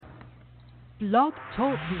Blog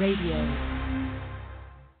Talk Radio.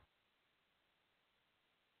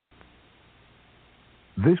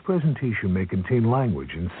 This presentation may contain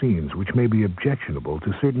language and scenes which may be objectionable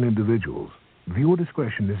to certain individuals. Viewer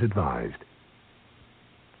discretion is advised.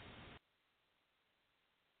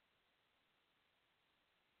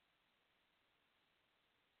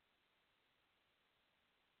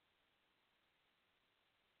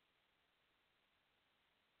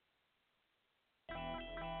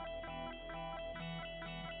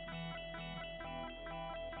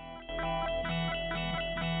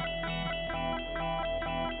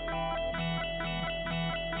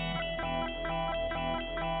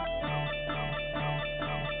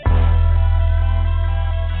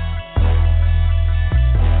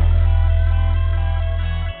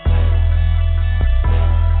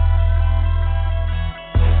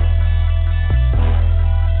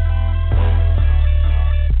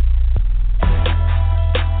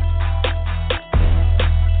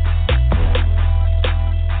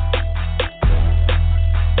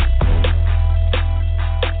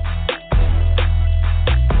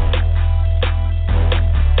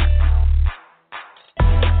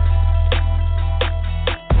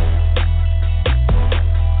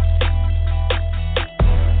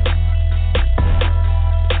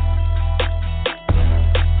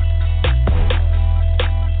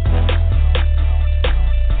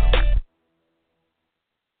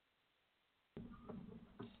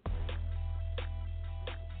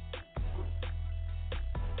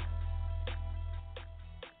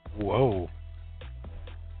 Whoa.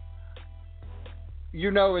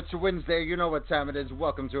 You know it's Wednesday. You know what time it is.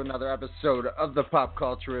 Welcome to another episode of the Pop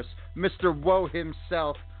Culturists. Mr. Woe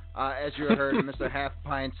himself, as you heard, Mr. Half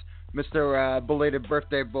Pints, Mr. Belated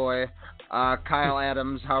Birthday Boy, Kyle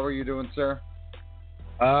Adams. How are you doing, sir?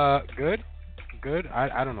 Good.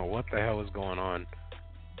 I don't know what the hell is going on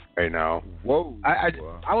right now. Whoa.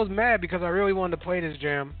 I was mad because I really wanted to play this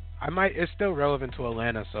jam. It's still relevant to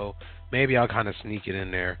Atlanta, so maybe I'll kind of sneak it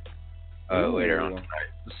in there later on tonight.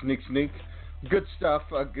 Sneak. Good stuff.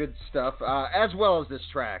 As well as this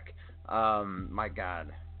track. My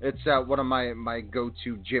God, it's one of my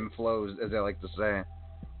go-to gym flows, as I like to say.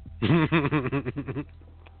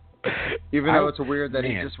 Even though it's weird that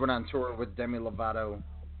he just went on tour with Demi Lovato.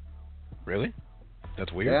 Really?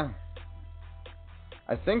 That's weird. Yeah.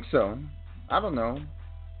 I think so. I don't know.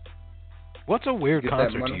 What's a weird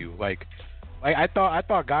concert to you? Like I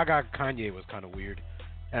thought Gaga Kanye was kind of weird,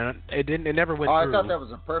 and it never went through. I thought that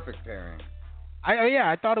was a perfect pairing.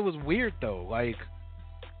 I thought it was weird though. Like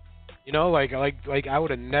I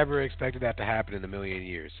would have never expected that to happen in a million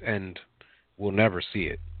years, and we'll never see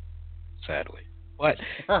it, sadly. But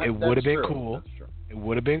it would have been cool. It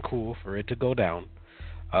would have been cool for it to go down.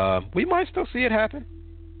 We might still see it happen.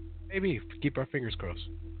 Maybe keep our fingers crossed.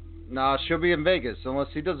 Nah, she'll be in Vegas unless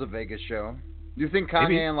he does a Vegas show. Do you think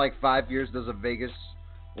Kanye in like 5 years does a Vegas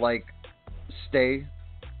stay?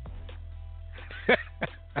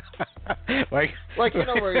 like you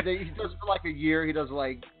know where he does for like a year, he does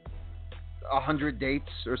like 100 dates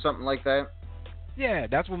or something like that. Yeah,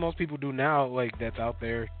 that's what most people do now. Like that's out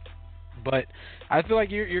there, but I feel like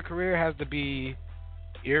your career has to be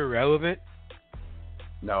irrelevant.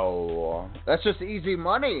 No, that's just easy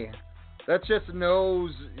money. That's just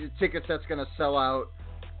knows tickets that's going to sell out.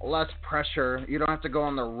 Less pressure. You don't have to go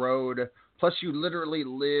on the road. Plus, you literally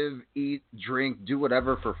live, eat, drink, do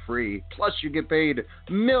whatever for free. Plus, you get paid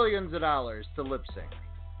millions of dollars to lip sync,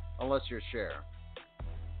 unless you're Cher.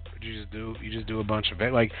 You just do a bunch of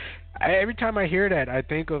it. Like every time I hear that, I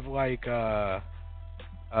think of like Tom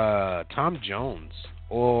Jones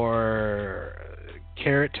or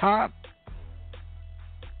Carrot Top.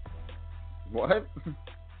 What?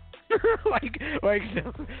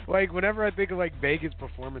 like whenever I think of like Vegas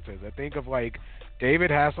performances, I think of like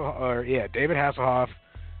David Hasselhoff,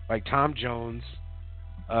 like Tom Jones,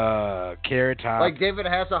 Carrot Top. Like David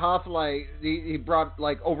Hasselhoff, like he brought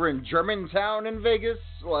like over in Germantown in Vegas,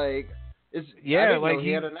 like he had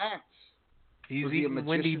an act. He's eating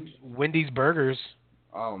Wendy's burgers.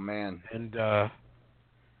 Oh man. And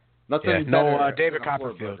nothing. David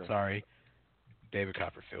Copperfield. Sorry. David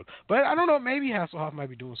Copperfield. But I don't know, maybe Hasselhoff might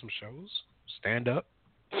be doing some shows. Stand up.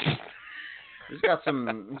 He's got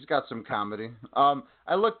some comedy.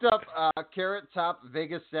 I looked up Carrot Top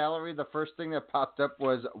Vegas salary. The first thing that popped up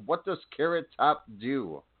was, what does Carrot Top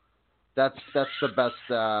do? That's the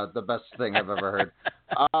best thing I've ever heard.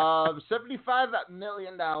 $75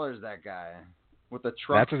 million, that guy, with a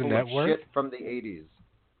trunk full of shit from the 80s.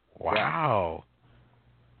 Wow.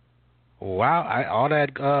 Yeah. Wow. All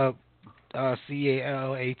that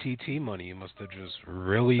CALATT money, you must have just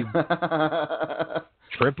really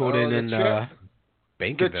Tripled in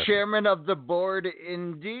banking. The chairman of the board,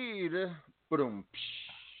 indeed. Boom.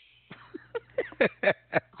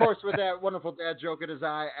 Of course, with that wonderful dad joke in his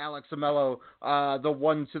eye, Alex Amello, the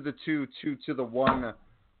 1 to the 2, 2 to the 1.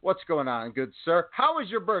 What's going on, good sir? How was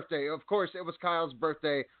your birthday? Of course, it was Kyle's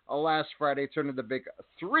birthday last Friday, turning the big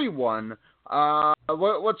 3-1.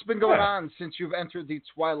 What's been going on since you've entered the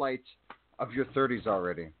twilight of your 30s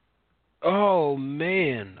already? Oh,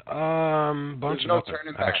 man. Bunch of nothing,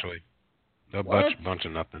 actually. A bunch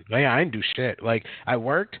of nothing. Yeah, I didn't do shit. Like, I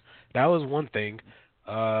worked. That was one thing.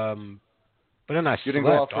 But then I slept. You didn't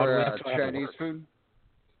go out for Chinese food?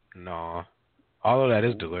 No. All of that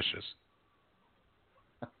is delicious.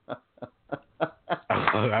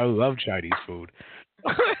 I love Chinese food.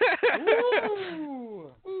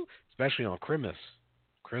 Especially on Christmas.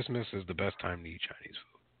 Christmas is the best time to eat Chinese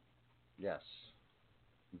food. Yes.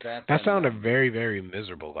 That sounded very, very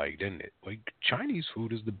miserable, didn't it? Like, Chinese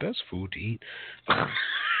food is the best food to eat.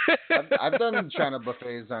 I've done China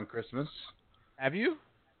buffets on Christmas. Have you?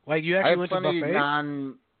 Like, you actually went to buffets?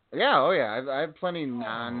 I have plenty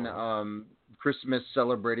Christmas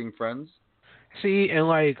celebrating friends. See, and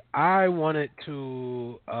I wanted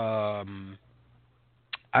to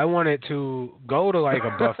go to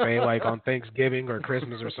a buffet on Thanksgiving or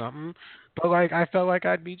Christmas or something, but I felt like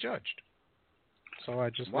I'd be judged. So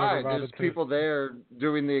I just Why? There's people there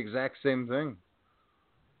doing the exact same thing.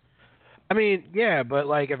 I mean, yeah, but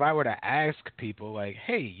if I were to ask people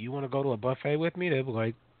hey, you want to go to a buffet with me? They'd be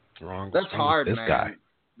like, wrong. That's hard, man. Guy.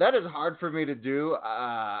 That is hard for me to do.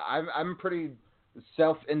 I'm pretty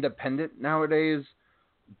self-independent nowadays,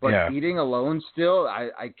 but eating alone still,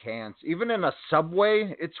 I can't. Even in a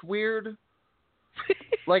Subway, it's weird.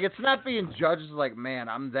 It's not being judged man,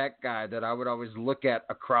 I'm that guy that I would always look at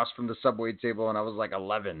across from the Subway table when I was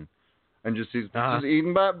 11 and just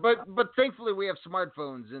eating. But thankfully we have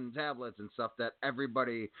smartphones and tablets and stuff that every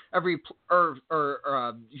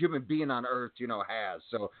human being on Earth, has.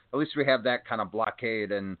 So at least we have that kind of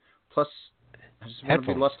blockade. And plus, I just want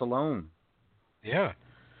to be left alone. Yeah.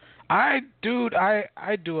 I do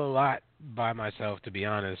a lot by myself, to be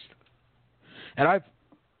honest. And I've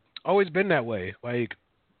always been that way.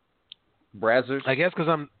 Brazzers? I guess because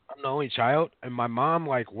I'm the only child, and my mom,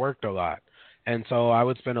 worked a lot. And so I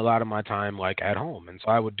would spend a lot of my time, at home. And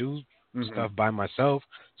so I would do stuff by myself.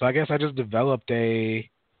 So I guess I just developed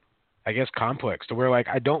complex to where,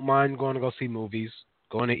 I don't mind going to go see movies,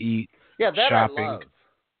 going to eat, shopping.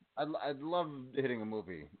 I'd love hitting a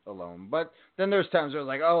movie alone. But then there's times where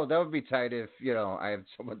that would be tight if, I have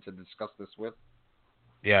someone to discuss this with.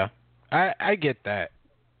 Yeah. I get that.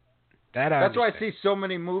 That's why I see so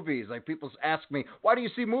many movies. People ask me, why do you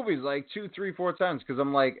see movies 2, 3, 4 times? Because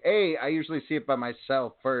I'm I usually see it by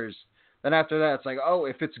myself first. Then after that, it's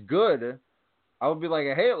if it's good, I would be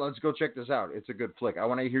hey, let's go check this out. It's a good flick. I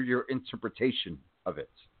want to hear your interpretation of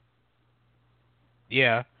it.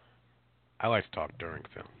 Yeah. I like to talk during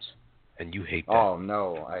films. And you hate that. Oh,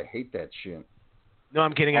 no. I hate that shit. No,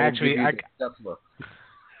 I'm kidding. I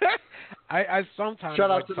sometimes Shout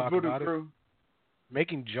like out to talk the Voodoo about Crew. It.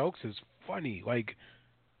 Making jokes is funny.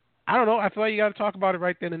 I don't know. I feel like you got to talk about it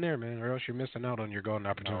right then and there, man, or else you're missing out on your golden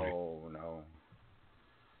opportunity.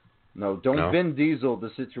 No, don't Vin Diesel the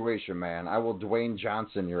situation, man. I will Dwayne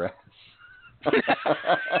Johnson your ass.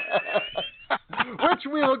 Which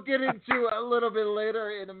we will get into a little bit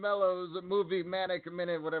later in Mello's movie Manic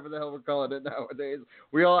Minute, whatever the hell we're calling it nowadays.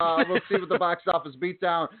 We'll see what the box office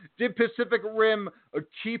beatdown. Did Pacific Rim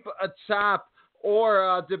keep atop?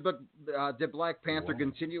 Or did Black Panther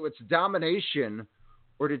continue its domination?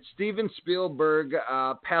 Or did Steven Spielberg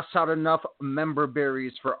pass out enough member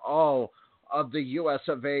berries for all of the US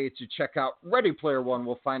of A to check out Ready Player One?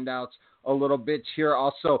 We'll find out a little bit here.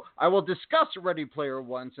 Also, I will discuss Ready Player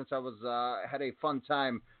One since I was had a fun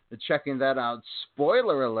time checking that out.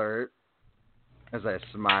 Spoiler alert, as I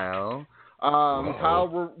smile.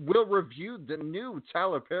 Kyle will review the new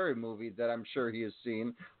Tyler Perry movie that I'm sure he has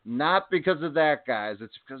seen. Not because of that, guys.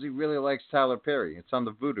 It's because he really likes Tyler Perry. It's on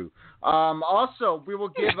the Voodoo. Also, we will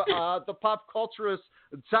give the Pop Culturists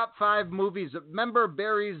top 5 movies member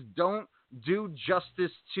berries don't do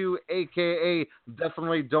justice to, a.k.a.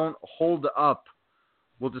 definitely don't hold up.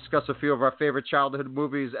 We'll discuss a few of our favorite childhood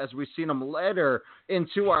movies as we've seen them later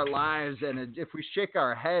into our lives. And if we shake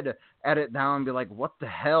our head at it now and be like, what the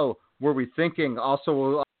hell were we thinking? Also,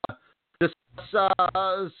 we'll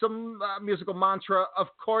discuss some musical mantra. Of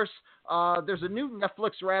course, there's a new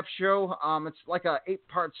Netflix rap show. It's like a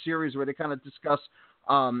 8-part series where they kind of discuss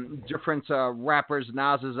different rappers.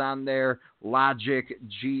 Nas is on there, Logic,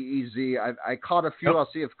 G-Eazy. I caught a few. I'll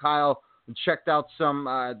see if Kyle checked out some,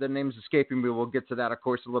 the name's escaping me. We'll get to that, of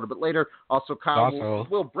course, a little bit later. Also, Kyle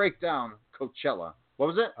will break down Coachella. What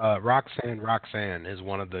was it? Roxanne is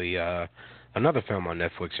one of the, another film on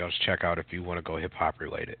Netflix y'all should check out if you want to go hip-hop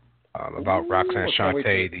related. About Roxanne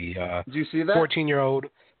Shante, the Did you see that? 14-year-old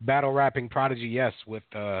battle rapping prodigy, yes, with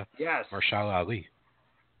Marshall Ali.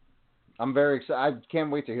 I'm very excited. I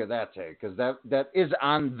can't wait to hear that take because that is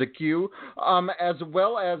on the queue. As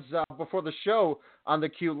well as before the show on the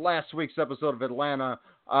queue, last week's episode of Atlanta.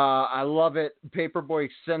 I love it. Paperboy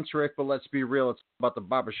eccentric, but let's be real. It's about the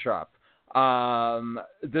barbershop.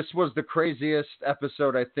 This was the craziest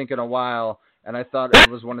episode I think in a while, and I thought it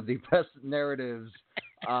was one of the best narratives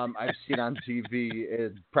I've seen on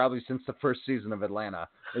TV probably since the first season of Atlanta.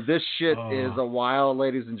 This shit is a while,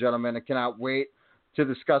 ladies and gentlemen. I cannot wait to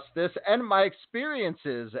discuss this and my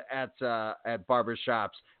experiences at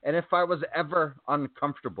barbershops, and if I was ever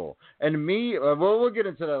uncomfortable. And me, we'll get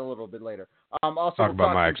into that a little bit later. Also,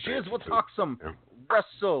 we'll talk some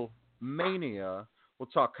WrestleMania. We'll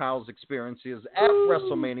talk Kyle's experiences at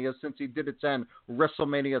WrestleMania since he did attend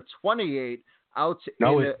WrestleMania 28 out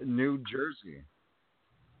in New Jersey.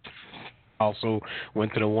 Also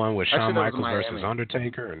went to the one with Shawn Michaels versus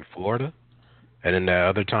Undertaker in Florida. And then that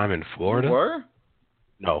other time in Florida. You were?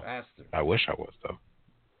 No. I wish I was, though.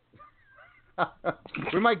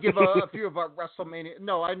 We might give a few of our WrestleMania.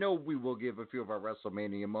 No, I know we will give a few of our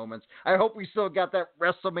WrestleMania moments. I hope we still got that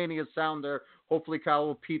WrestleMania sound there. Hopefully Kyle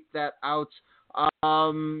will peep that out.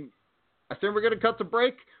 I think we're going to cut the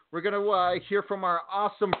break. We're going to hear from our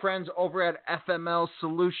awesome friends over at FML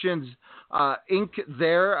Solutions Inc.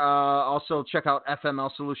 there. Also, check out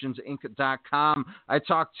FMLSolutionsInc.com. I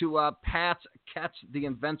talked to Pat Ketz, the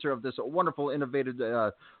inventor of this wonderful, innovative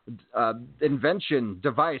invention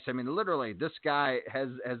device. I mean, literally, this guy has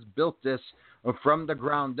built this from the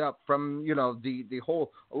ground up, from the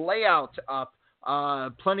whole layout up.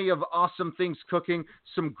 Plenty of awesome things cooking.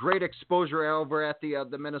 Some great exposure over at the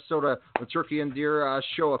Minnesota Turkey and Deer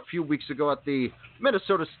show a few weeks ago at the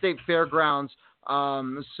Minnesota State Fairgrounds.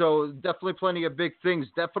 So definitely plenty of big things.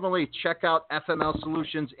 Definitely check out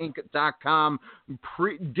FMLSolutionsInc.com.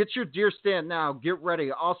 Get your deer stand now. Get ready.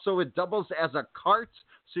 Also, it doubles as a cart,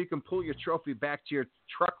 so you can pull your trophy back to your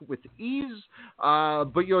truck with ease.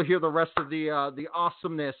 But you'll hear the rest of the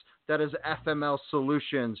awesomeness that is FML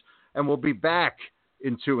Solutions. And we'll be back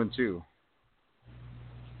in 2 and 2.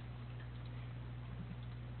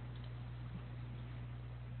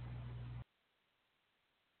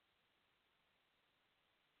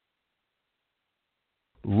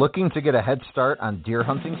 Looking to get a head start on deer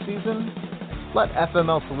hunting season? Let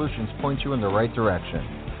FML Solutions point you in the right direction.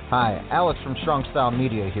 Hi, Alex from Strong Style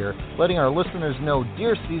Media here, letting our listeners know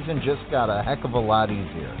deer season just got a heck of a lot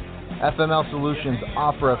easier. FML Solutions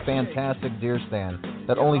offer a fantastic deer stand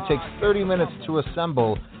that only takes 30 minutes to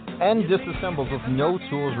assemble and disassembles with no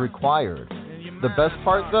tools required. The best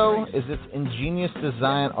part, though, is its ingenious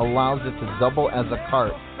design allows it to double as a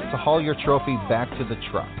cart to haul your trophy back to the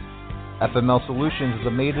truck. FML Solutions is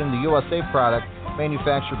a made-in-the-USA product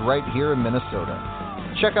manufactured right here in Minnesota.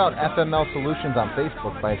 Check out FML Solutions on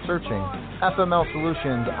Facebook by searching FML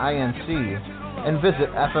Solutions INC and visit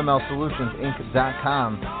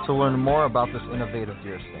FMLSolutionsInc.com to learn more about this innovative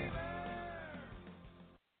deer stand.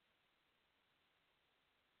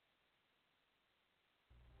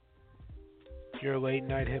 Your late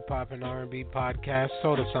night hip hop and R&B podcast,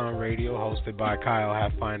 Soda Sound Radio, hosted by Kyle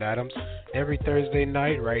Halfpint Adams, every Thursday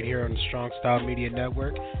night right here on the Strong Style Media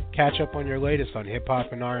Network. Catch up on your latest on hip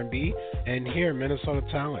hop and R&B and hear Minnesota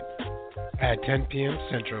talent at 10 p.m.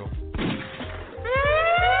 Central.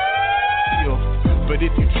 But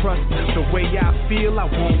if you trust the way I feel, I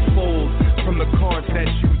won't fold from the cards that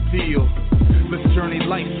you deal. Let's journey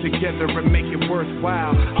life together and make it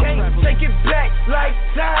worthwhile. Can't take it back like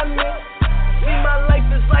time. See, my life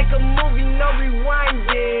is like a movie, no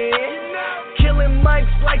rewinding. Killing mics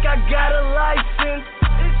like I got a license.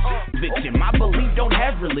 Conviction, my belief don't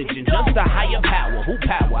have religion, just a higher power. Who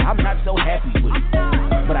power? I'm not so happy with it,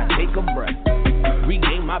 but I take a breath,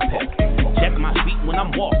 regain my pep, check my feet when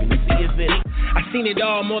I'm walking to see if it ain't. I seen it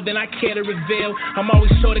all more than I care to reveal. I'm always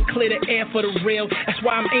sure to clear the air for the real. That's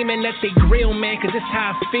why I'm aiming at the grill, man, cause it's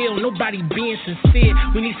how I feel. Nobody being sincere.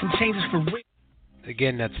 We need some changes for real.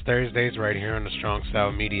 Again, that's Thursdays right here on the Strong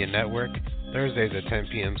Style Media Network. Thursdays at 10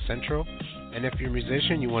 p.m. Central. And if you're a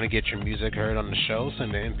musician, you want to get your music heard on the show,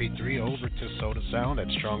 send the MP3 over to SodaSound at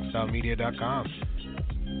StrongStyleMedia.com.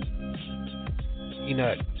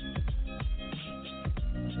 Peanut.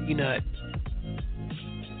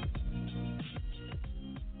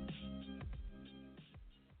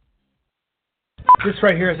 This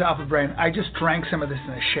right here is Alpha Brain. I just drank some of this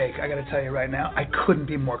in a shake. I got to tell you right now, I couldn't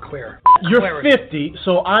be more clear. You're 50,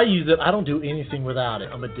 so I use it. I don't do anything without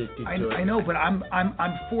it. I'm addicted to it. I know, but I'm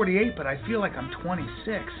 48, but I feel like I'm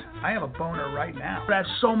 26. I have a boner right now. I have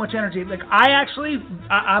so much energy. Like I actually,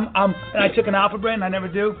 and I took an Alpha Brain. And I never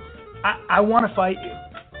do. I want to fight you.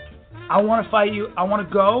 I want to fight you. I want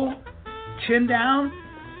to go, chin down,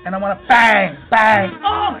 and I want to bang, bang.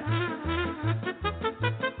 Oh my.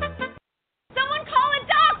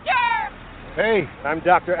 Hey, I'm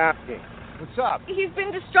Dr. Apke. What's up? He's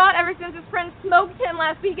been distraught ever since his friend smoked him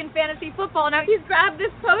last week in fantasy football. Now he's grabbed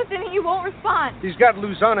this post and he won't respond. He's got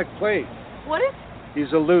Luzonic plague. What is?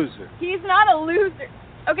 He's a loser. He's not a loser.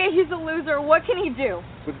 Okay, he's a loser. What can he do?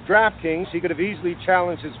 With DraftKings, he could have easily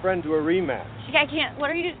challenged his friend to a rematch. I can't. What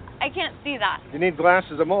are you? I can't see that. You need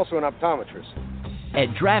glasses. I'm also an optometrist. At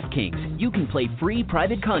DraftKings, you can play free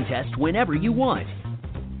private contests whenever you want.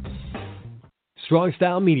 Strong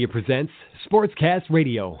Style Media presents Sportscast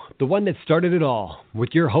Radio, the one that started it all, with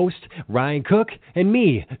your host, Ryan Cook, and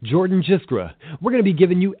me, Jordan Jiskra. We're going to be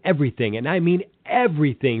giving you everything, and I mean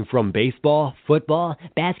everything from baseball, football,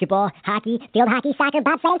 basketball, hockey, field hockey, soccer,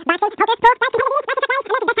 bobsledding, boxing,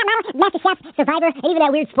 MasterChef, Survivor, and even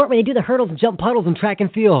that weird sport where they do the hurdles and jump puddles in track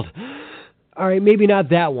and field. All right, maybe not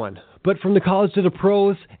that one, but from the college to the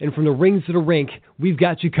pros and from the rings to the rink, we've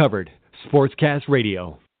got you covered. Sportscast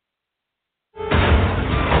Radio.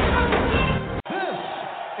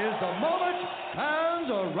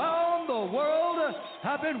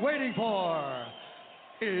 Have been waiting for.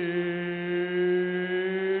 It's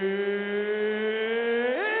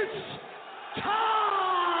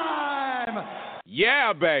time!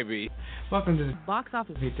 Yeah, baby. Welcome to the Box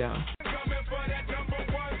Office Beatdown.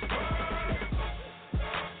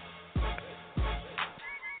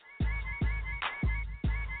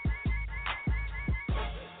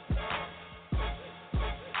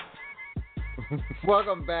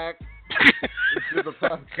 Welcome back to the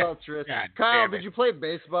Pop Culturists. Kyle, did you play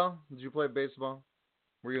baseball?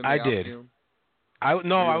 Were you in the outfield? I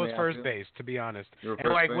was first base, to be honest.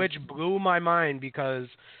 And which blew my mind because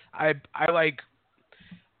I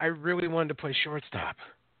really wanted to play shortstop,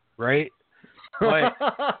 right? But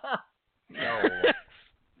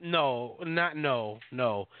no.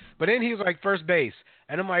 But then he was like first base,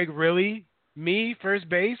 and I'm like, really? Me, first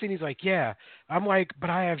base? And he's like, yeah. I'm like, but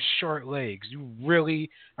I have short legs. You really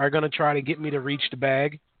are going to try to get me to reach the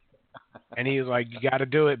bag? And he was like, you got to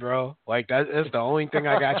do it, bro. Like, that's the only thing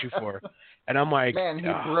I got you for. And I'm like, man, he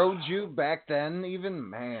rode you back then even?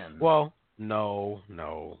 Man. Well, no,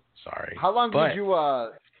 sorry. How long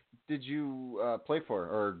did you play for,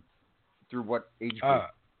 or through what age group?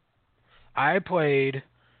 I played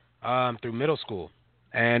through middle school,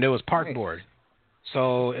 and it was park board.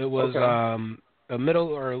 So it was a middle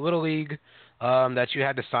or little league that you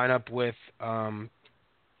had to sign up with, and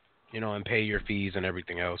pay your fees and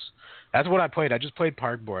everything else. That's what I played. I just played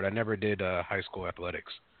park board. I never did high school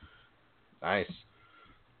athletics. Nice.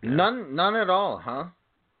 Yeah. None at all, huh?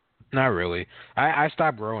 Not really. I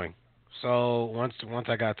stopped growing. So once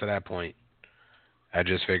I got to that point, I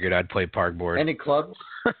just figured I'd play park board. Any clubs?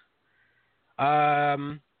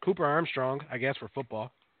 Cooper Armstrong, I guess, for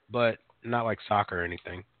football, but not like soccer or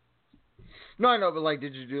anything. No, I know, but like,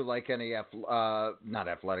 did you do like any not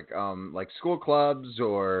athletic, like school clubs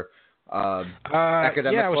or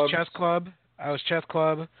academic Yeah, I was clubs? chess club. I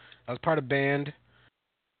was part of band.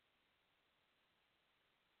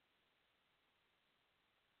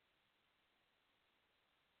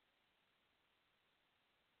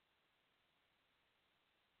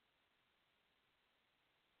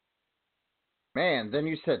 Man, then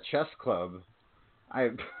you said chess club.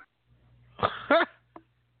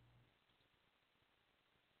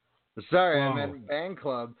 Sorry, I meant band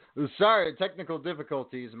club. Sorry, technical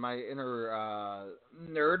difficulties. My inner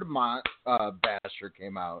nerd basher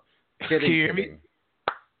came out. Kidding. Can you hear me?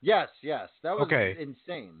 Yes. That was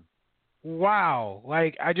insane. Wow.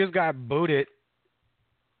 Like, I just got booted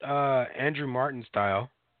Andrew Martin style.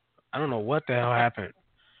 I don't know what the hell happened.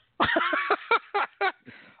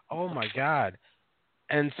 Oh, my God.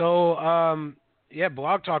 And so,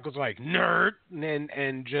 Blog Talk was like, nerd,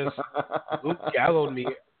 and just yellowed me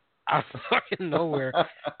out of fucking nowhere.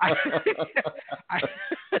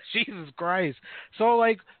 Jesus Christ. So,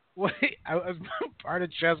 like, I was part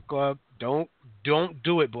of chess club. Don't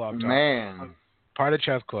do it, Blog Talk. Man. Part of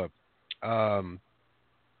chess club. What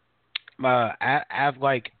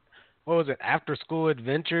was it? After School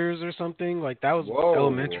Adventures or something? Like, that was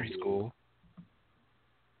elementary school.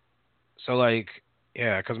 So, like,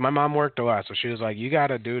 yeah, because my mom worked a lot, so she was like, you got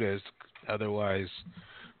to do this, otherwise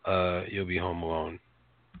you'll be home alone.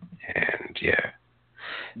 And, yeah,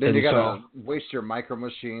 Then you gotta waste your micro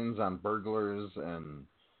machines on burglars and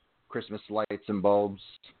Christmas lights and bulbs.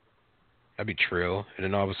 That'd be trill. And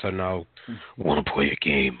then all of a sudden I'll want to play a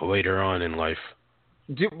game later on in life.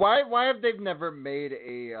 Why have they never made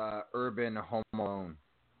a urban Home Alone?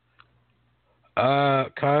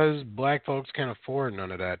 'Cause black folks can't afford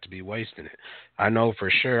none of that to be wasting it. I know for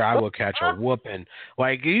sure I will catch a whooping.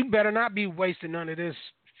 Like, you better not be wasting none of this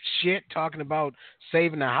shit talking about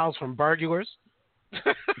saving the house from burglars.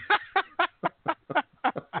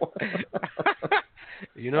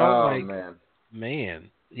 You know, man.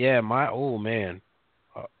 Yeah, my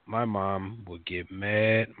my mom would get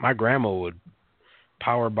mad. My grandma would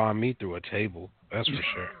power bomb me through a table. That's for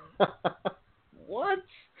sure. What?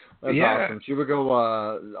 That's awesome. She would go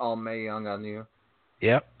all Mae Young on you.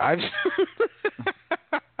 Yep.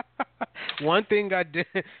 One thing I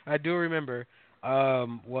do remember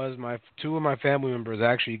was two of my family members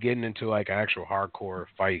actually getting into like an actual hardcore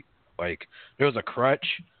fight. Like, there was a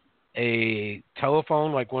crutch, a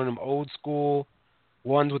telephone, like one of them old school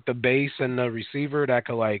ones with the base and the receiver that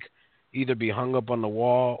could like either be hung up on the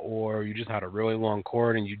wall or you just had a really long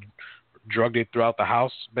cord and you drugged it throughout the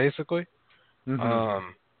house, basically. Mm-hmm.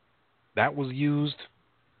 That was used,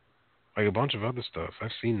 like a bunch of other stuff.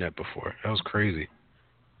 I've seen that before. That was crazy.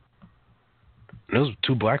 And those were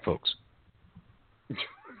two black folks.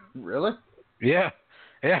 Really? Yeah.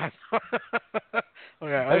 Okay,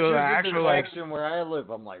 it was actually like where I live.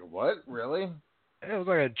 I'm like, what? Really? It was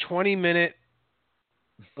like a 20-minute,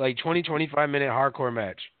 like 25 minute hardcore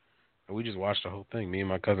match, and we just watched the whole thing. Me and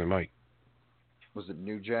my cousin Mike. Was it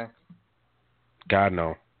New Jack? God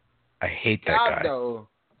no, I hate that guy. No.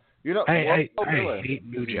 You know, I hate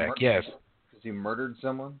New Jack. Yes. Because he murdered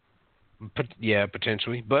someone? Yeah,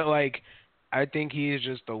 potentially. But, like, I think he is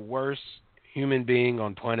just the worst human being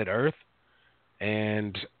on planet Earth.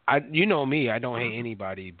 And, you know me, I don't hate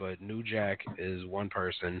anybody, but New Jack is one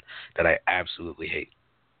person that I absolutely hate.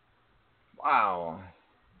 Wow.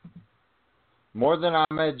 More than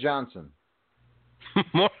Ahmed Johnson.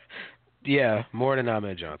 more than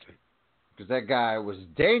Ahmed Johnson. Because that guy was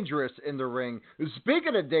dangerous in the ring.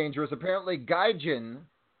 Speaking of dangerous, apparently Gaijin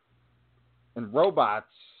and robots.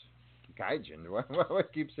 Gaijin? Why do I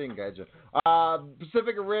keep saying Gaijin?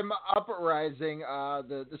 Pacific Rim Uprising,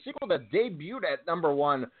 the sequel that debuted at number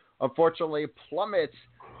 1, unfortunately plummets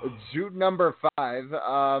to number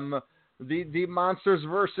 5. The Monsters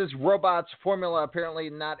vs. Robots formula apparently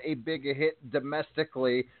not a big hit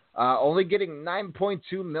domestically. Only getting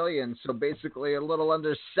 9.2 million, so basically a little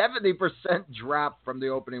under 70% drop from the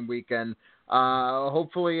opening weekend.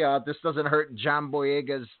 Hopefully this doesn't hurt John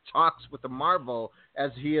Boyega's talks with the Marvel,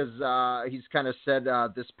 as he's kind of said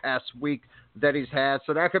this past week that he's had.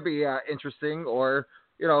 So that could be interesting. Or,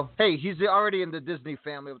 you know, hey, he's already in the Disney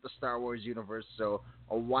family with the Star Wars universe, so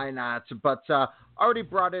why not? But already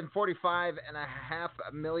brought in $45.5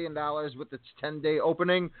 million with its 10-day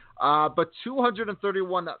opening, but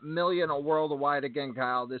 $231 million worldwide. Again,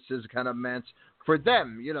 Kyle, this is kind of meant for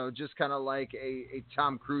them, you know, just kind of like a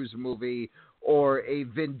Tom Cruise movie or a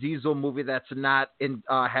Vin Diesel movie that's not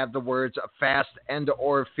have the words Fast and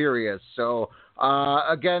or Furious. So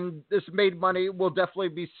again, this made money. We'll definitely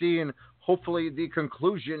be seeing, hopefully, the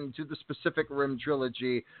conclusion to the Pacific Rim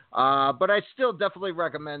trilogy. But I still definitely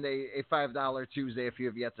recommend a $5 Tuesday if you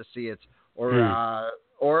have yet to see it, or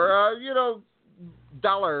you know,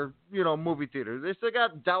 dollar, you know, movie theaters. They still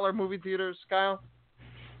got dollar movie theaters, Kyle?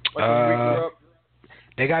 Like when we grew up?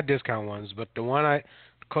 They got discount ones, but the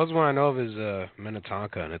closest one I know of is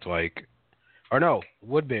Minnetonka, and it's like, or no,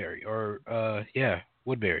 Woodbury, or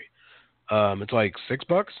Woodbury. It's like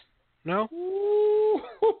 $6. No. Ooh,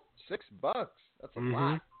 $6. That's a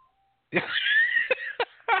lot.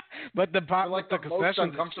 But the like the most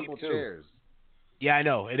concessions uncomfortable chairs. Yeah, I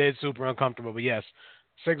know it is super uncomfortable, but yes,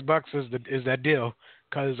 $6 is that deal,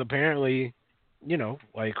 because apparently, you know,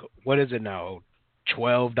 like, what is it now?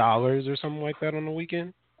 $12 or something like that on the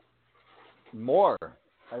weekend? More.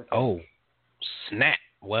 Oh, snap.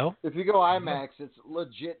 Well, if you go IMAX, it's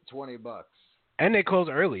legit $20. And they close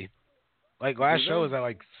early. Like, last show was at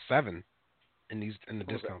like 7 in the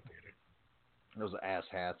discount theater. Those ass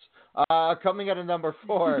hats. Coming at a number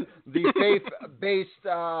 4, the faith-based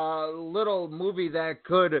little movie that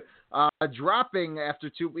could dropping after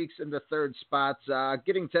 2 weeks in the third spot,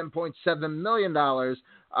 getting $10.7 million,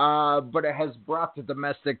 but it has brought the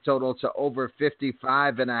domestic total to over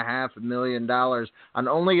 $55.5 million on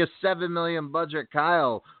only a $7 million budget.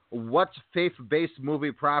 Kyle, what faith-based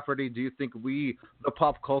movie property do you think we, the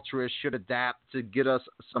pop culturists, should adapt to get us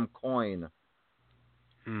some coin?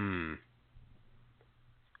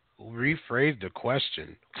 Rephrase the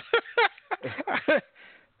question.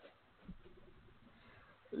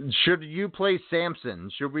 Should you play Samson?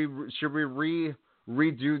 Should we redo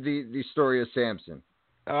the story of Samson?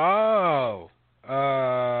 Oh,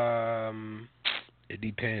 it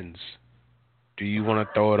depends. Do you want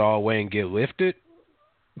to throw it all away and get lifted?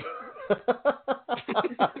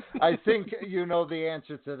 I think you know the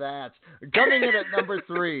answer to that. Coming in at number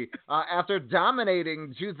 3, after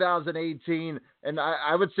dominating 2018, and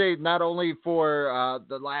I would say not only for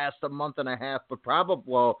the last month and a half, but probably,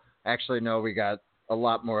 well, actually, no, we got a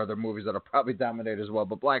lot more other movies that are probably dominate as well.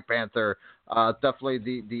 But Black Panther,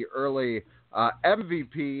 definitely the early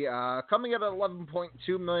MVP, coming at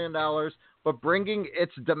 $11.2 million, but bringing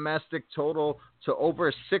its domestic total to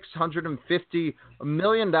over $650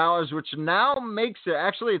 million, which now makes it,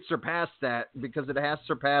 actually it surpassed that because it has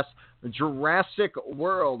surpassed Jurassic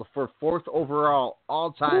World for 4th overall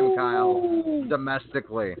all-time, Kyle,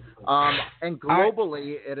 domestically. And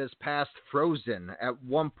globally, it has passed Frozen at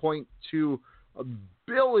 $1.2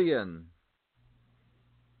 billion.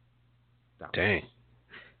 Dang.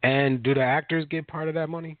 And do the actors get part of that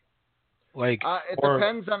money? Like, it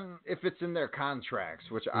depends on if it's in their contracts,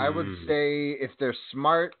 which I would say if they're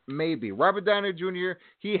smart, maybe. Robert Downey Jr.,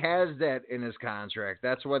 he has that in his contract.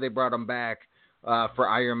 That's why they brought him back for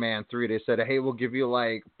Iron Man 3. They said, hey, we'll give you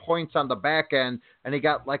like points on the back end, and he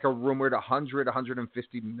got like a rumored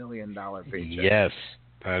 $150 million paycheck. Yes,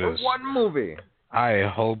 that for is one movie. I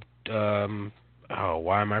hope.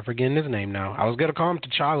 Why am I forgetting his name now? I was gonna call him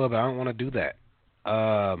T'Challa, but I don't want to do that.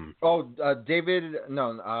 Chadwick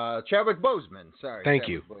Boseman. Sorry. Thank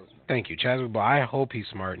you, Chadwick. But I hope he's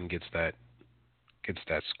smart and gets that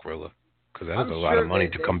Skrilla, because that is a lot of money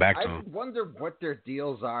to come back to him. I wonder what their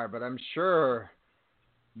deals are, but I'm sure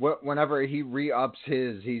whenever he re-ups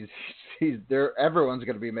he's there. Everyone's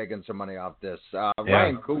going to be making some money off this.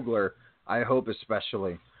 Ryan Coogler, I hope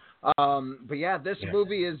especially. But yeah, this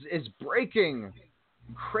movie is breaking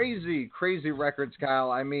crazy records,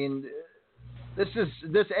 Kyle. I mean, this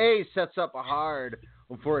sets up a hard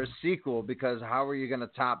for a sequel, because how are you going to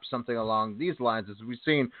top something along these lines? As we've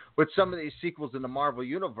seen with some of these sequels in the Marvel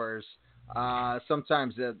Universe,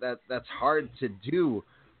 sometimes that's hard to do.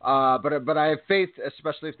 But I have faith,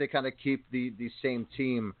 especially if they kind of keep the same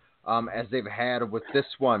team as they've had with this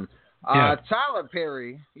one. Tyler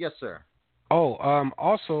Perry, yes, sir. Oh,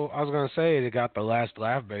 also, I was going to say they got the last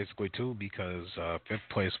laugh basically too, because 5th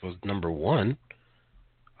place was number 1.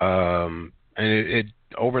 And it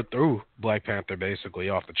overthrew Black Panther basically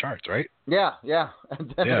off the charts, right? Yeah.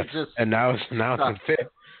 And then and now it's in 5th,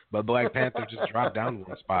 but Black Panther just dropped down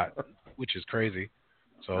 1 spot, which is crazy.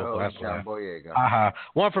 So that's John Boyega.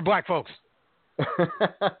 One for black folks.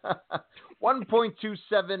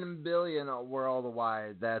 1.27 billion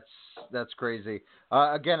worldwide. That's crazy.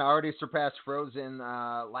 Again, already surpassed Frozen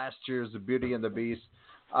last year's The Beauty and the Beast.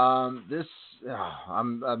 I'm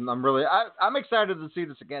excited to see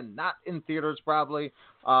this again. Not in theaters probably.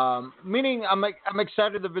 Meaning I'm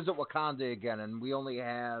excited to visit Wakanda again, and we only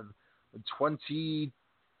have 22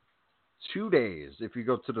 days if you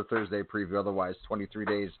go to the Thursday preview. Otherwise, 23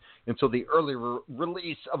 days until the early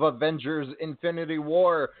release of Avengers: Infinity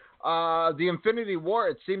War. The Infinity War,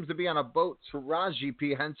 it seems to be on a boat. Taraji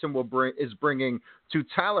P. Henson is bringing to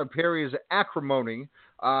Tyler Perry's Acrimony,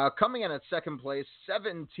 coming in at 2nd place,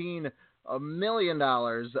 $17 million.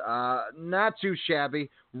 Not too shabby.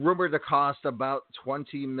 Rumored to cost about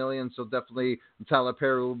 $20 million. So definitely Tyler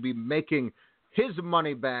Perry will be making his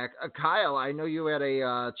money back. Kyle, I know you had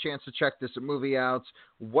a chance to check this movie out.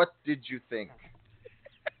 What did you think?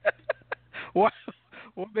 What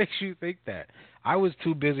makes you think that? I was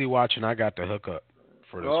too busy watching I Got the Hookup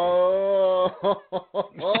for this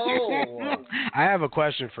one. I have a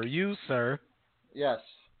question for you, sir. Yes.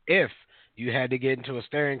 If you had to get into a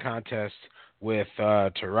staring contest with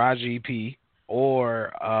Taraji P.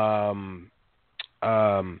 or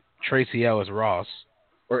Tracy Ellis Ross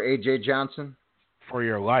or AJ Johnson for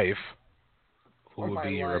your life, who would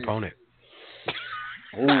be your opponent?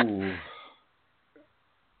 Ooh.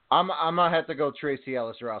 I'm gonna have to go Tracy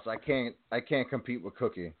Ellis Ross. I can't compete with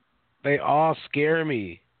Cookie. They all scare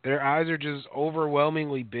me. Their eyes are just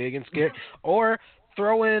overwhelmingly big and scary. Or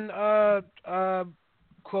throw in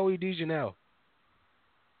Chloe DeJohnette.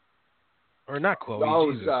 Or not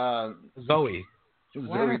Chloe. Zoe.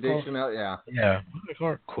 Zoe Deschanel, yeah. Yeah.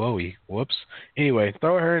 Chloe. Whoops. Anyway,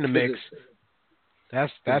 throw her in the mix.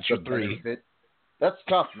 That's your 3. Benefit. That's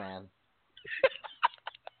tough, man.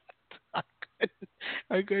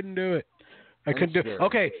 I couldn't do it.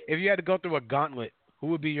 Okay, if you had to go through a gauntlet, who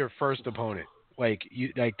would be your first opponent? Like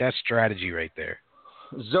that strategy right there.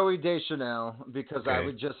 Zoe Deschanel, because I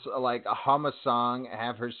would just hum a song,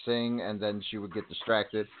 have her sing, and then she would get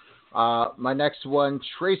distracted. My next one,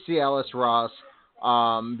 Tracy Ellis Ross,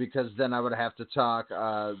 because then I would have to talk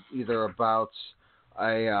either about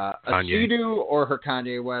a Sidhu or her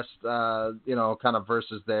Kanye West, kind of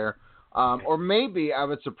verses there. Or maybe I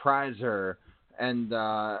would surprise her and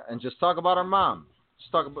just talk about her mom.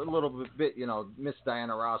 Just talk about a little bit, Miss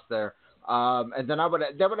Diana Ross there. And then that would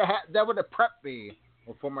have prepped me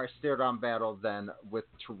for my stare-down battle then with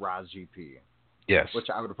Taraji P. Yes. Which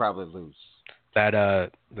I would probably lose. That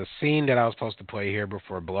the scene that I was supposed to play here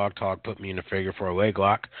before Blog Talk put me in the figure for a leg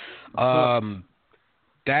lock.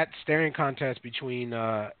 That staring contest between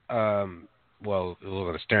well, it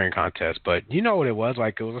wasn't a staring contest, but you know what it was,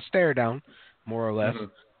 like it was a stare down, more or less.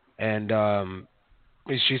 Mm-hmm.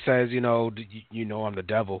 And she says, you know I'm the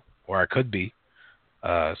devil, or I could be,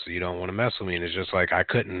 so you don't want to mess with me. And it's just like I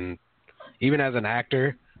couldn't, even as an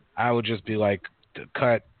actor, I would just be like,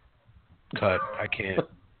 cut, I can't.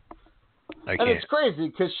 And it's crazy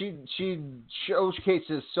because she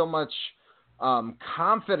showcases so much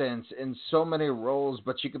confidence in so many roles,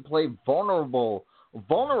 but she can play vulnerable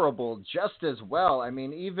just as well. I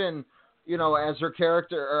mean, even as her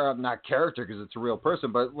character, or not character because it's a real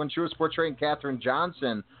person, but when she was portraying Katherine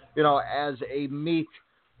Johnson, as a meek,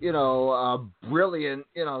 brilliant,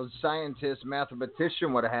 scientist,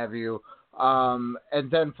 mathematician, what have you, and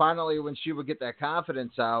then finally when she would get that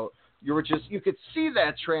confidence out, you could see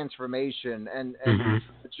that transformation, and mm-hmm.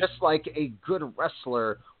 just like a good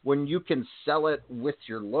wrestler, when you can sell it with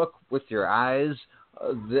your look, with your eyes,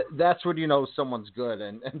 that's when you know someone's good.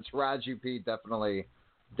 And Taraji P definitely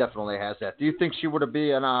has that. Do you think she would have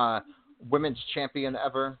been a women's champion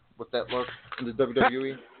ever with that look in the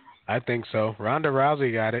WWE? I think so. Ronda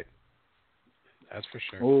Rousey got it. That's for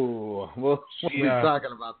sure. Ooh, we'll be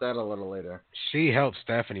talking about that a little later. She helped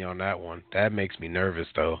Stephanie on that one. That makes me nervous,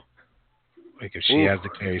 though. Like if she has to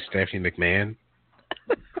carry Stephanie McMahon.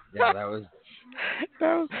 Yeah, that was.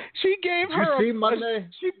 She gave Did her. You see Monday?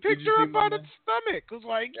 She picked her up on its stomach. It was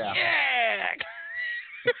like, yeah.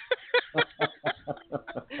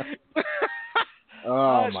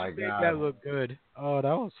 Oh my God, that looked good. Oh,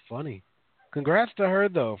 that was funny. Congrats to her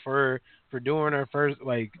though for doing her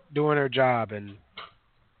doing her job and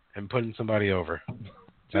putting somebody over.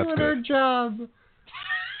 That's doing good. Her job.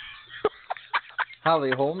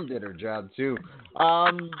 Holly Holm did her job too.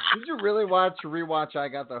 Did you really rewatch I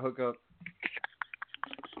Got the Hookup?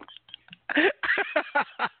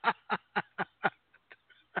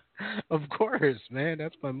 Of course, man.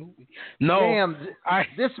 That's my movie. No, damn.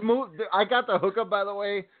 This movie, I Got the Hookup, by the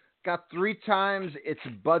way, got 3 times its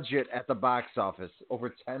budget at the box office,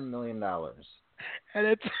 over $10 million. And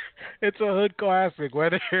it's a hood classic,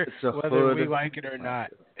 whether we like it or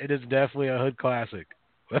not. It is definitely a hood classic.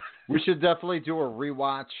 We should definitely do a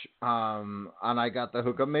rewatch on I Got the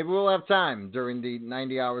Hookup. Maybe we'll have time during the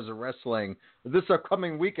 90 Hours of Wrestling. This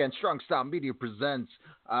upcoming weekend, Strong Style Media presents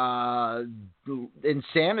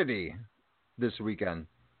Insanity this weekend.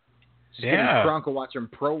 Just getting drunk and watching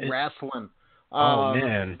pro wrestling. Oh,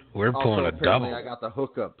 man. We're pulling a double. I Got the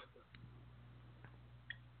Hookup.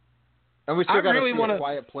 And we still got to see A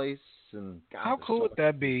Quiet Place. And God, how cool would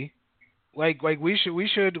that be? Like we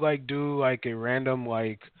should like do like a random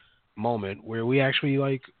like moment where we actually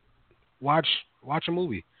like watch a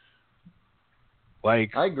movie.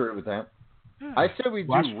 Like I agree with that. Yeah. I say we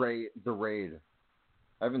do the Raid.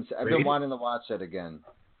 I've been wanting to watch that again.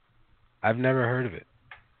 I've never heard of it.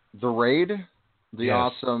 The Raid,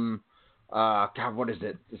 awesome. God, what is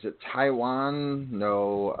it? Is it Taiwan?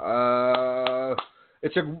 No.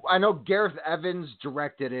 I know Gareth Evans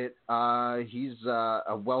directed it. He's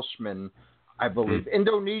a Welshman, I believe.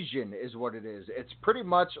 Indonesian is what it is. It's pretty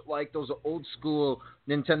much like those old school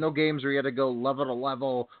Nintendo games where you had to go level to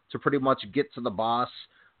level to pretty much get to the boss.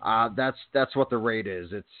 That's what the Raid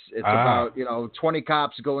is. It's about 20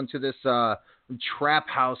 cops go into this trap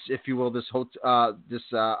house, if you will, this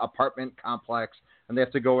apartment complex, and they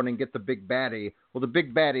have to go in and get the big baddie. Well, the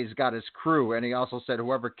big baddie's got his crew, and he also said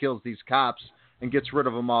whoever kills these cops and gets rid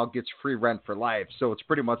of them all gets free rent for life. So it's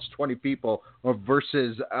pretty much 20 people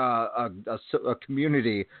versus a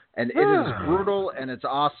community. And it is brutal, and it's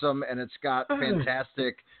awesome, and it's got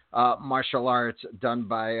fantastic martial arts done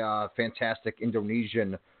by fantastic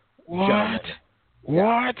Indonesian gentlemen.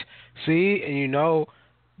 What? See, and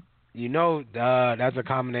that's a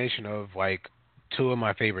combination of like 2 of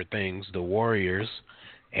my favorite things, The Warriors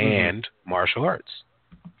and martial arts.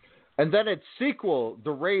 And then its sequel,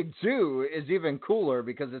 The Raid 2, is even cooler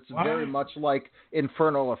because it's very much like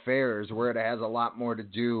Infernal Affairs, where it has a lot more to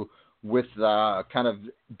do with kind of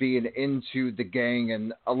being into the gang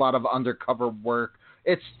and a lot of undercover work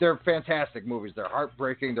they're fantastic movies. They're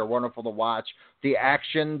heartbreaking. They're wonderful to watch. The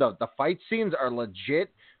action, the fight scenes are legit.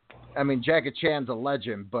 I mean, Jackie Chan's a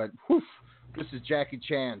legend, but whew, this is Jackie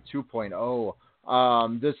Chan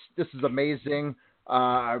 2.0. This is amazing.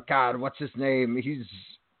 God, what's his name?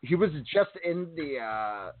 He was just in the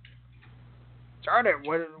darn it,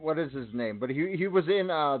 what is his name? But he was in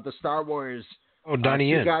the Star Wars. Oh, Donnie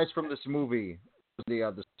Yen. Two guys from this movie,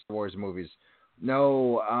 the Star Wars movies.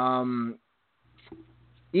 No,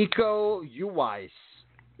 Iko Uwais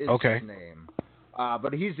is his name.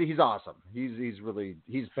 But he's awesome. He's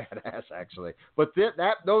badass actually. But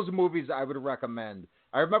those movies I would recommend.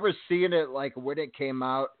 I remember seeing it like when it came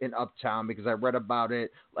out in Uptown because I read about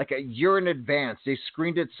it like a year in advance. They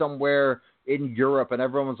screened it somewhere in Europe, and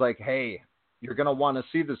everyone was like, "Hey, you're gonna want to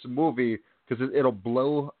see this movie because it'll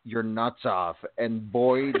blow your nuts off." And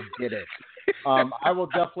boy, did it! I will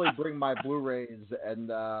definitely bring my Blu-rays, and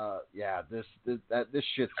this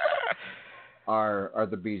shit are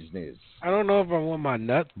the bee's knees. I don't know if I want my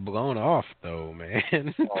nuts blown off though,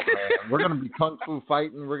 man. Oh man, we're gonna be kung fu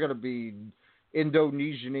fighting. We're gonna be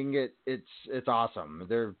Indonesianing it. It's awesome.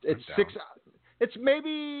 It's 6. It's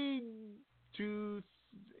maybe 2.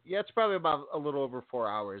 Yeah, it's probably about a little over 4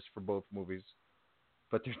 hours for both movies.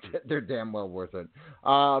 But they're damn well worth it.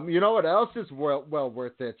 You know what else is well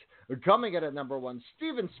worth it? Coming in at number 1,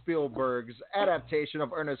 Steven Spielberg's adaptation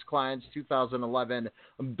of Ernest Cline's 2011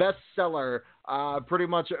 bestseller, pretty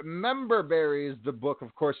much Member Berries, the book.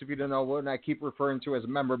 Of course, if you don't know what I keep referring to as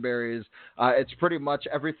Member Berries, it's pretty much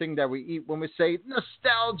everything that we eat when we say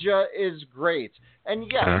nostalgia is great.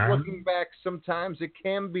 And yes, looking back, sometimes it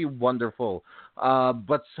can be wonderful.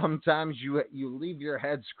 But sometimes you leave your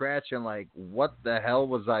head scratching like, what the hell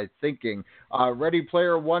was I thinking? Ready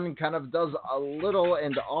Player One kind of does a little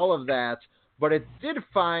and all of that, but it did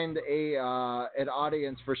find an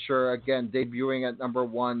audience for sure. Again, debuting at number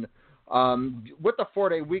 1 with the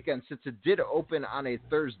 4-day weekend, since it did open on a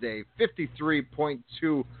Thursday,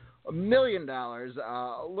 $53.2 million,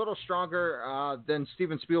 a little stronger than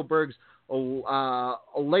Steven Spielberg's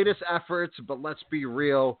latest efforts. But let's be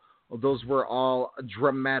real. Those were all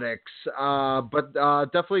dramatics, but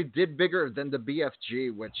definitely did bigger than the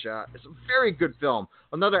BFG, which is a very good film.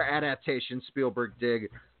 Another adaptation Spielberg did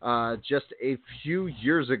just a few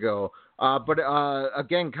years ago. But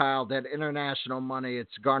again, Kyle, that international money,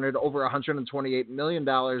 it's garnered over $128 million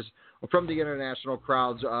from the international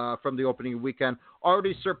crowds from the opening weekend,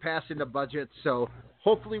 already surpassing the budget. So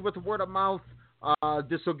hopefully with word of mouth,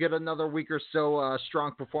 this will get another week or so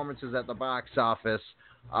strong performances at the box office.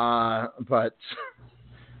 But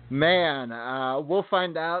man, we'll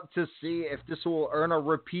find out to see if this will earn a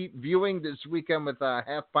repeat viewing this weekend with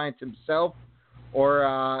Half Pint himself, or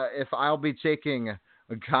if I'll be taking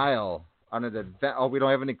Kyle on an adventure. Oh, we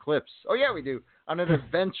don't have any clips. Oh yeah, we do. On an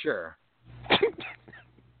adventure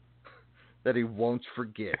that he won't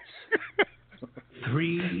forget.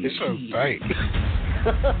 3 It's so tight.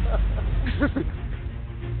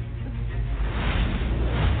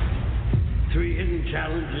 3 hidden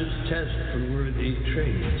challenges test for worthy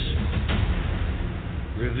traits,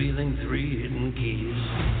 revealing 3 hidden keys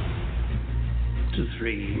to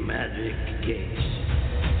 3 magic gates.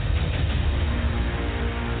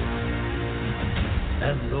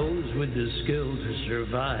 And those with the skill to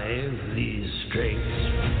survive these straits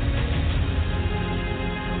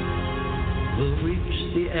will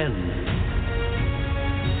reach the end.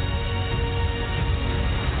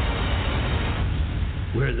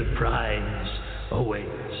 Where the prize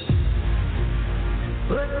awaits.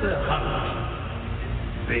 Let the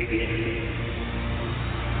hunt begin.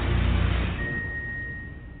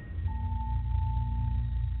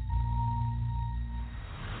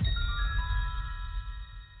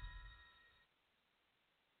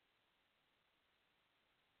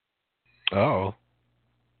 Oh.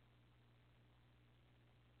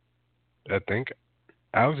 I think.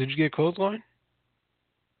 Alex, did you get clothesline?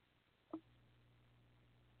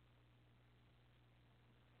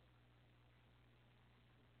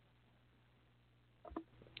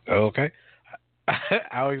 Okay.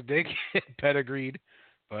 Alex did get pedigreed,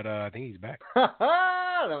 but I think he's back. That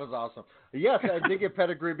was awesome. Yes, I did get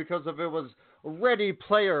pedigree because of it was Ready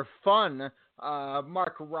Player Fun.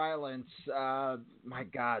 Mark Rylance, my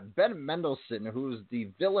God, Ben Mendelsohn, who's the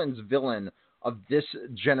villain's villain of this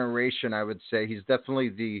generation, I would say. He's definitely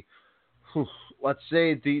the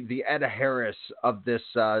Ed Harris of this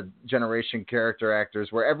generation character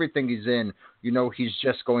actors, where everything he's in, you know, he's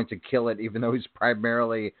just going to kill it, even though he's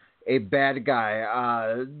primarily a bad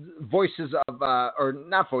guy. Voices of, or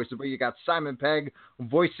not voices, but you got Simon Pegg,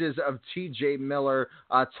 voices of T.J. Miller,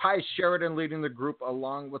 Ty Sheridan leading the group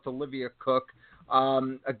along with Olivia Cook.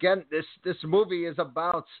 Again, this movie is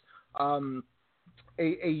about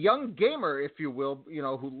a young gamer, if you will,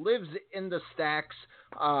 who lives in the stacks,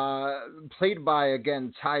 played by,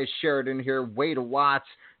 again, Ty Sheridan here. Wade Watts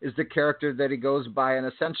is the character that he goes by,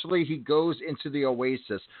 and essentially he goes into the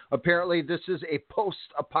Oasis. Apparently this is a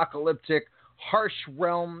post-apocalyptic, harsh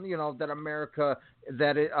realm, that America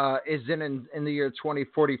that is in the year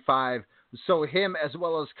 2045. So him, as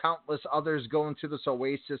well as countless others, go into this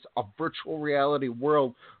Oasis, a virtual reality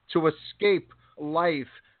world, to escape life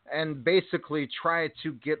and basically try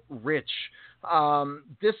to get rich.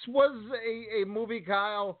 This was a movie,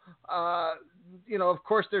 Kyle. Of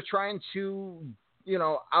course, they're trying to,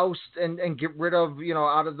 oust and get rid of,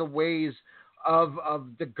 out of the ways of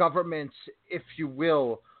the government, if you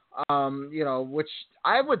will. Which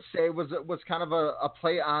I would say was kind of a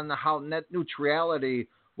play on how net neutrality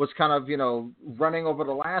was kind of, running over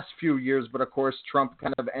the last few years, but of course Trump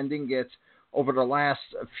kind of ending it over the last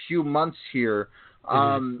few months here.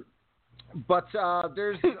 But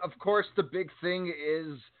there's, of course, the big thing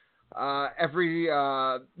is every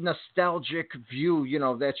nostalgic view,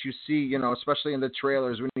 that you see, especially in the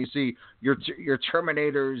trailers, when you see your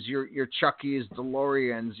Terminators, your Chuckies,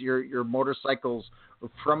 DeLoreans, your motorcycles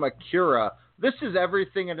from Akira. This is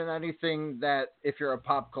everything and anything that, if you're a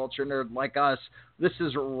pop culture nerd like us, this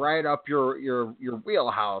is right up your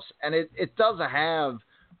wheelhouse. And it does have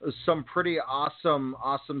some pretty awesome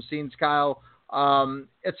scenes, Kyle.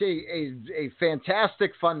 It's a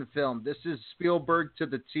fantastic, fun film. This is Spielberg to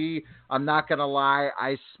the T. I'm not going to lie.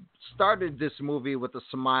 I started this movie with a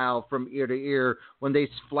smile from ear to ear when they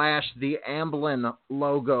flashed the Amblin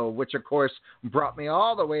logo, which of course brought me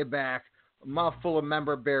all the way back, mouthful of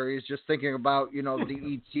member berries, just thinking about, the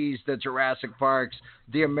ETs, the Jurassic Parks,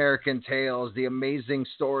 the American Tales, the Amazing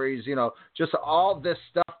Stories, just all this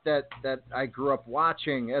stuff that I grew up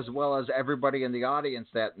watching, as well as everybody in the audience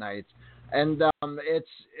that night. And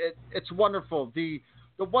it's wonderful. The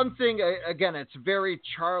one thing, again, it's very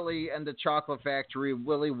Charlie and the Chocolate Factory,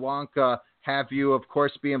 Willy Wonka, have you, of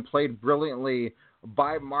course, being played brilliantly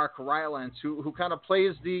by Mark Rylance, who kind of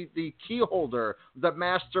plays the key holder, the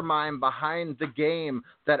mastermind behind the game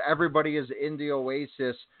that everybody is in the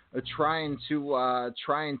Oasis trying to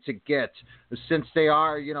get, since they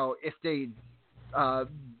are, if they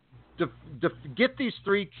get these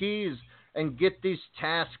three keys and get these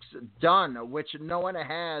tasks done, which no one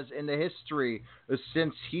has in the history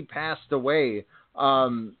since he passed away.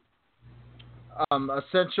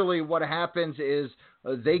 Essentially what happens is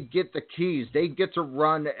they get the keys. They get to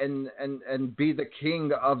run and be the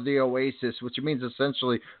king of the Oasis, which means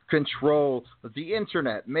essentially control the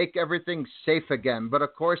internet, make everything safe again. But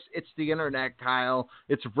of course, it's the internet, Kyle.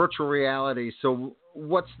 It's virtual reality. So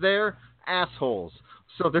what's there? Assholes.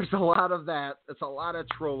 So there's a lot of that. It's a lot of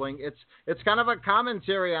trolling. It's kind of a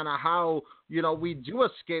commentary on how, we do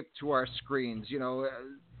escape to our screens,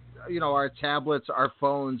 our tablets, our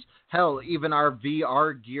phones, hell, even our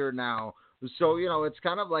VR gear now. So, it's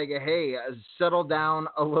kind of like, hey, settle down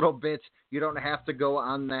a little bit. You don't have to go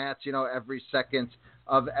on that, every second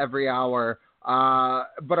of every hour.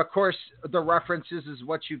 But of course, the references is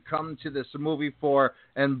what you come to this movie for,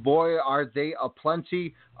 and boy, are they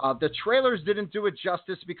aplenty. The trailers didn't do it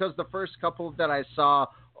justice, because the first couple that I saw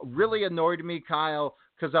really annoyed me, Kyle,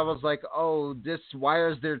 because I was like, oh, why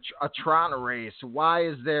is there a Tron race? Why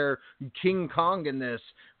is there King Kong in this?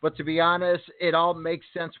 But to be honest, it all makes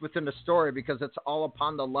sense within the story, because it's all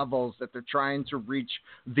upon the levels that they're trying to reach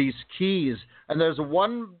these keys. And there's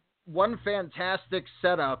one fantastic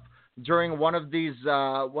setup during one of these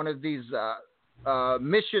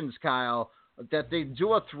missions, Kyle, that they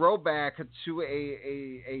do a throwback to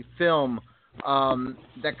a film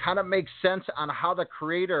that kind of makes sense on how the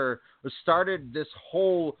creator started this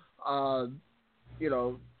whole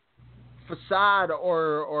facade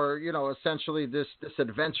or essentially this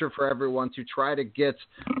adventure for everyone to try to get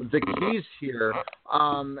the keys here.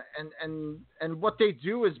 And what they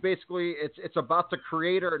do is basically it's about the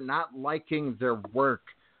creator not liking their work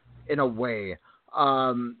in a way,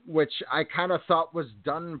 which I kind of thought was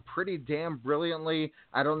done pretty damn brilliantly.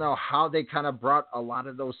 I don't know how they kind of brought a lot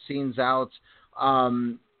of those scenes out,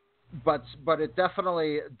 but it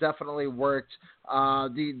definitely worked.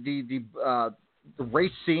 The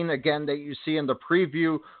race scene, again, that you see in the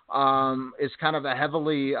preview is kind of a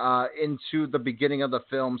heavily into the beginning of the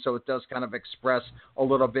film, so it does kind of express a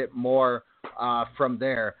little bit more from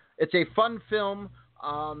there. It's a fun film.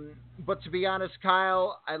 But to be honest,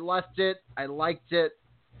 Kyle, I left it. I liked it,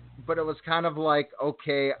 but it was kind of like,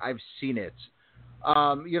 okay, I've seen it.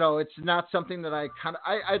 It's not something that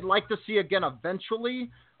I'd like to see again eventually.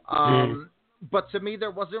 but to me,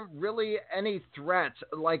 there wasn't really any threat.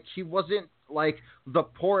 Like, he wasn't like the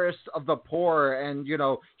poorest of the poor, and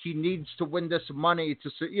he needs to win this money to.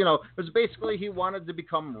 It was basically he wanted to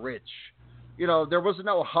become rich. There was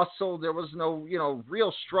no hustle. There was no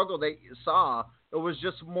real struggle that you saw. It was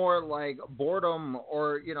just more like boredom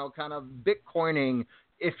or kind of Bitcoining,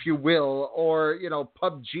 if you will, or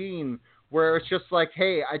PUBG, where it's just like,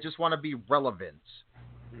 hey, I just want to be relevant.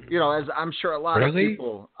 As I'm sure a lot of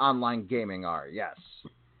people online gaming are. Yes.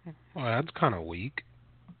 Well, that's kind of weak.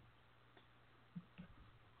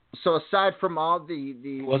 So aside from all the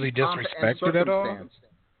was he disrespected at all,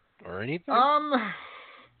 or anything?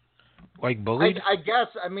 Like bullied? I guess.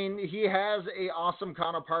 I mean, he has a awesome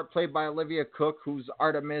counterpart played by Olivia Cook, who's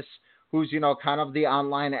Artemis, who's kind of the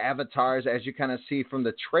online avatars, as you kind of see from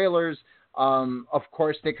the trailers. Of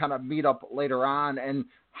course, they kind of meet up later on, and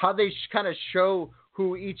how they kind of show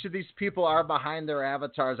who each of these people are behind their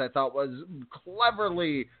avatars, I thought was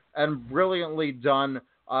cleverly and brilliantly done,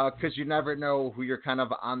 because you never know who you're kind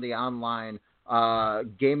of on the online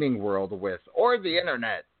gaming world with, or the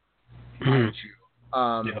internet, mind you.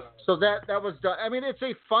 So that was done. I mean, it's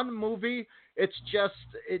a fun movie. It's just,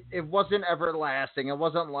 it wasn't everlasting. It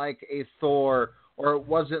wasn't like a Thor, or it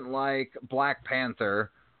wasn't like Black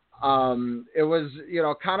Panther. It was,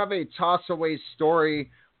 kind of a toss-away story.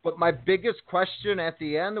 But my biggest question at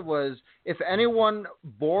the end was, if anyone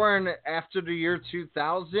born after the year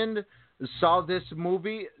 2000 saw this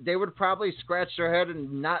movie, they would probably scratch their head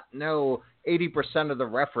and not know 80% of the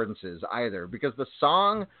references either. Because the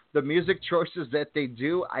song, the music choices that they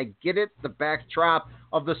do, I get it. The backdrop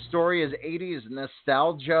of the story is 80s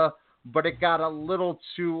nostalgia, but it got a little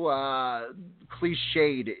too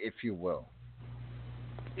cliched, if you will.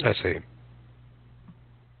 I see.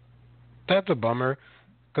 That's a bummer.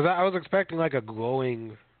 Because I was expecting like a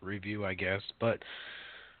glowing review, I guess. But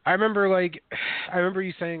I remember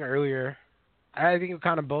you saying earlier, I think it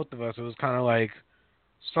kind of both of us, it was kind of like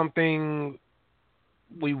something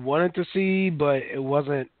we wanted to see, but it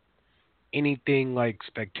wasn't anything like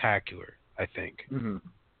spectacular, I think.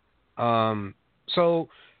 Mm-hmm. So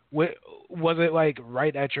was it like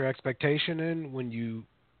right at your expectation then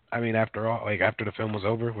after the film was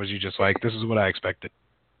over, was you just like, this is what I expected?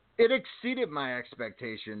 It exceeded my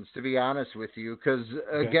expectations, to be honest with you, because,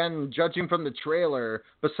 again, judging from the trailer,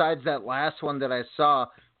 besides that last one that I saw,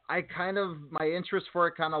 my interest for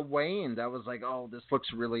it kind of waned. I was like, oh, this looks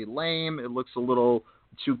really lame. It looks a little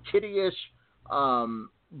too kiddie-ish.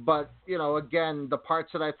 But, again, the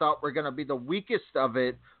parts that I thought were going to be the weakest of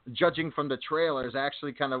it, judging from the trailers,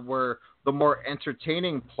 actually kind of were the more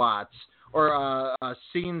entertaining plots or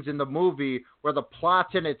scenes in the movie, where the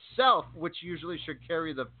plot in itself, which usually should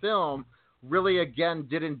carry the film, really, again,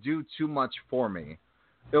 didn't do too much for me.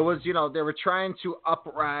 It was, they were trying to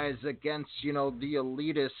uprise against, the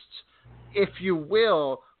elitists, if you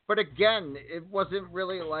will. But again, it wasn't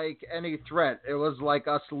really like any threat. It was like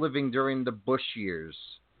us living during the Bush years,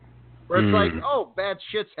 where it's like, oh, bad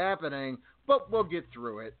shit's happening, but we'll get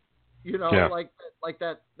through it. Like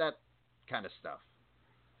that kind of stuff.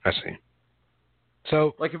 I see.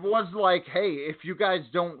 So, like, if it was like, hey, if you guys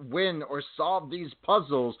don't win or solve these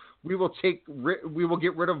puzzles, we will get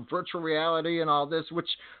rid of virtual reality and all this, which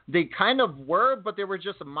they kind of were, but they were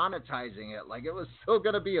just monetizing it. Like, it was still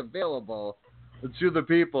going to be available to the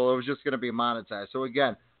people. It was just going to be monetized. So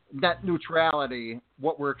again, net neutrality,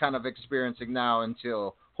 what we're kind of experiencing now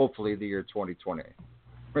until hopefully the year 2020,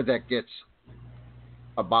 where that gets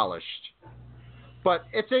abolished. But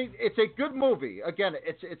it's a good movie. Again,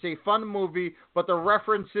 it's a fun movie, but the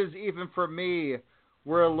references, even for me,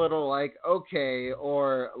 were a little like, okay,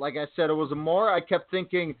 or like I said, it was more, I kept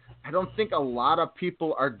thinking, I don't think a lot of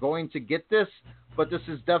people are going to get this, but this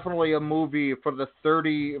is definitely a movie for the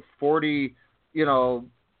 30-40s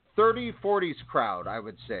crowd, I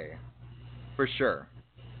would say, for sure.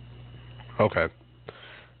 Okay.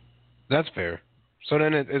 That's fair. So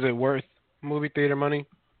then is it worth movie theater money?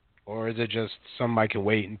 Or is it just something I can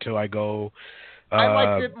wait until I go? I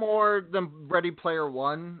liked it more than Ready Player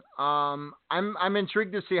One. I'm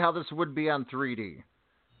intrigued to see how this would be on 3D.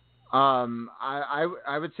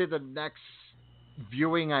 I would say the next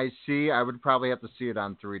viewing I see, I would probably have to see it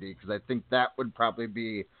on 3D, because I think that would probably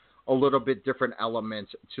be a little bit different element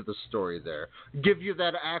to the story there. Give you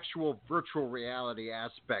that actual virtual reality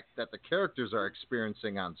aspect that the characters are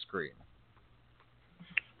experiencing on screen.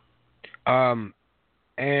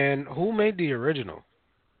 And who made the original?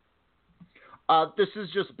 This is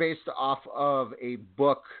just based off of a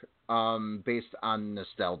book based on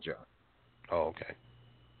nostalgia. Oh, okay.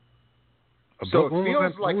 So it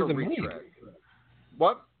feels like a retread.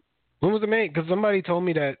 What? When was it made? Because somebody told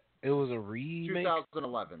me that It was a remake?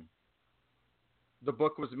 2011. The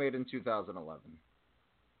book was made in 2011.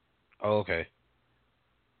 Oh, okay.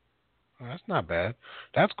 Well, that's not bad.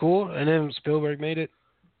 That's cool. And then Spielberg made it.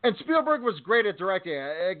 And Spielberg was great at directing.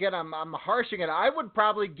 Again, I'm harshing it. I would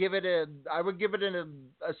probably give it a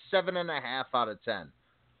 7.5 out of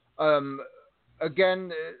 10.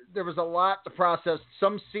 Again, there was a lot to process.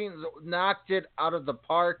 Some scenes knocked it out of the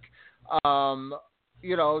park.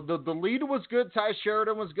 You know, the lead was good. Ty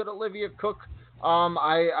Sheridan was good. Olivia Cook.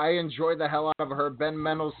 I enjoyed the hell out of her. Ben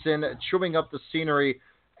Mendelsohn chewing up the scenery.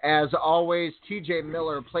 As always, T.J.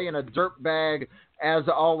 Miller playing a dirtbag. As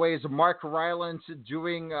always, Mark Rylance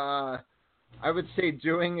doing, I would say,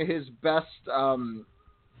 doing his best.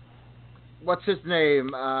 What's his name?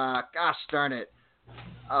 Gosh darn it.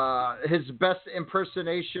 His best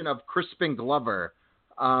impersonation of Crispin Glover.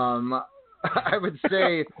 I would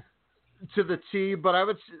say to the T, but I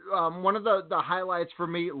would one of the highlights for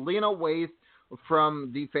me, Lena Waithe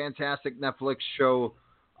from the fantastic Netflix show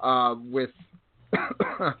with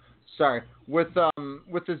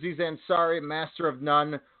Aziz Ansari, Master of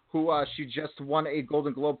None, who she just won a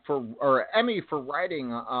Golden Globe or Emmy for writing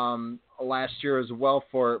last year as well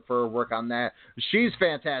for her work on that. She's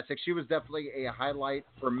fantastic. She was definitely a highlight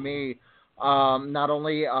for me, not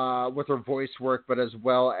only with her voice work, but as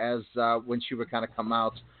well as when she would kind of come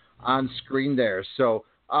out on screen there. So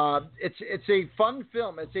it's a fun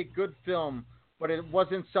film. It's a good film, but it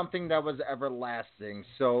wasn't something that was everlasting.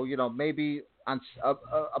 So, you know, maybe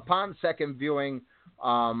upon second viewing,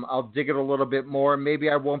 I'll dig it a little bit more.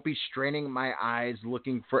 Maybe I won't be straining my eyes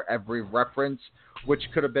looking for every reference, which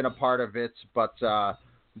could have been a part of it. But I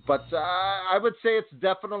would say it's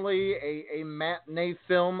definitely a matinee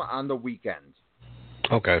film on the weekend.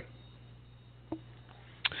 Okay.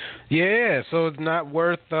 Yeah, so it's not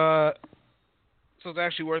worth. So it's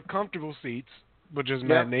actually worth comfortable seats, but just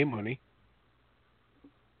matinee money,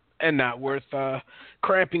 and not worth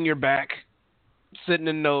cramping your back, sitting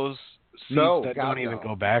in those seats that don't even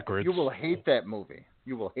go backwards. You will hate that movie.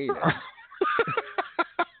 You will hate it.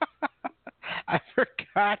 I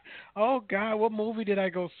forgot. Oh God, what movie did I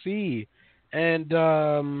go see? And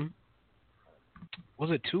was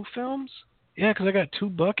it 2 films? Yeah, because I got 2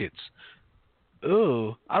 buckets.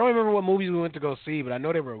 Ooh, I don't remember what movies we went to go see, but I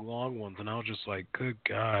know they were long ones, and I was just like, good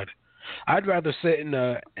God, I'd rather sit in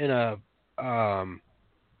a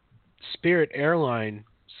Spirit airline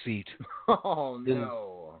seat. Oh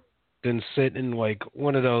no! Than sit in like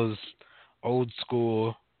one of those old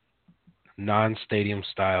school non-stadium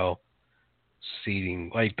style seating.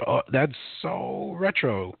 Like that's so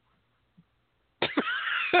retro.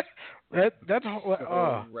 That's retro.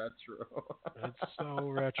 That's so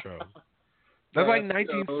retro. That's like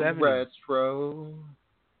 1970. So retro.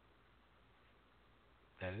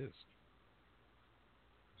 That is.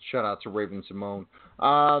 Shout out to Raven Simone.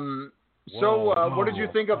 What did you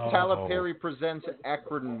think of Tyler Perry Presents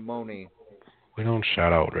Acrimony? We don't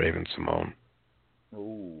shout out Raven Simone.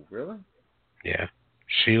 Oh, really? Yeah.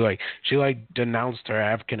 She denounced her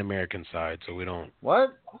African American side, so we don't.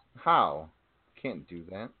 What? How? Can't do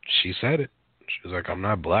that. She said it. She was like, I'm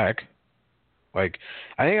not black. Like,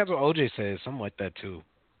 I think that's what OJ says, something like that too.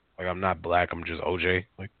 Like, I'm not black, I'm just OJ.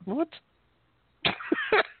 Like, what?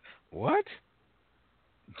 What?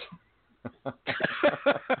 This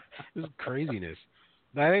is craziness.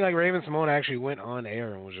 I think like Raven Simone actually went on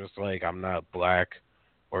air and was just like, I'm not black,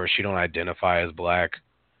 or she don't identify as black,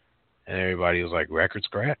 and everybody was like, record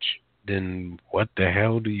scratch. Then what the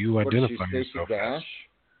hell do you identify yourself as?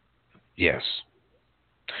 Yes.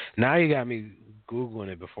 Now you got me Googling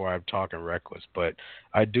it before I'm talking reckless, but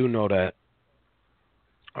I do know that,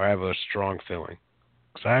 or I have a strong feeling.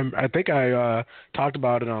 Cause I think I talked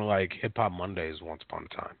about it on like Hip Hop Mondays once upon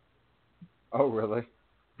a time. Oh, really?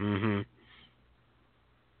 Mm-hmm.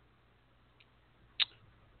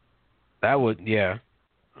 That would, yeah.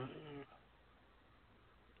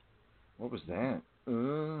 What was that?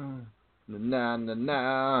 Nah.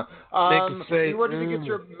 You ready to get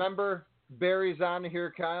your member berries on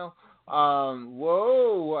here, Kyle?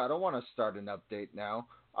 Whoa, I don't want to start an update now.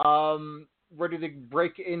 Ready to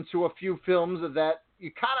break into a few films that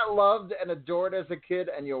you kind of loved and adored as a kid,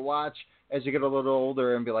 and you'll watch as you get a little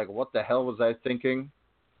older and be like, what the hell was I thinking?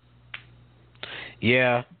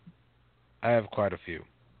 Yeah, I have quite a few.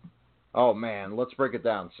 Oh, man, let's break it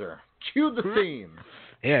down, sir. Cue the theme.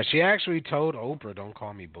 Yeah, she actually told Oprah, don't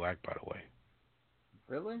call me black, by the way.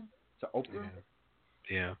 Really? To Oprah?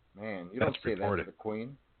 Yeah. Man, you don't say that to the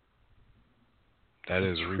Queen. That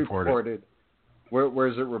is reported.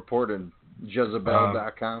 Where's it reported?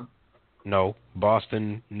 Jezebel.com? No,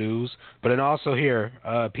 Boston News. But then also here,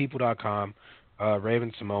 people.com,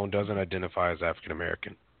 Raven Simone doesn't identify as African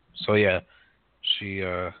American. So yeah, she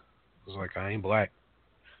was like, I ain't black.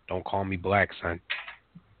 Don't call me black, son.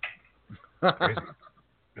 Crazy.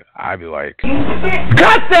 I'd be like,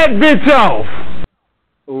 cut that bitch off.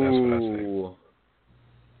 Ooh.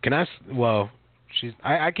 Can I? Well, she's.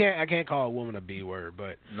 I can't call a woman a B word,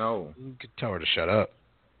 but no. You could tell her to shut up.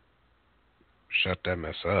 Shut that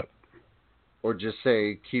mess up. Or just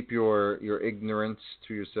say, keep your ignorance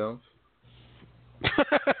to yourself.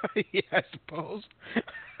 Yeah, I suppose.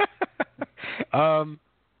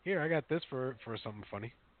 Here, I got this for something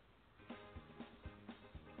funny.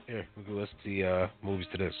 Here, we can list the movies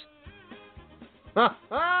to this.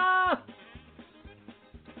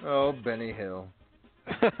 Oh, Benny Hill.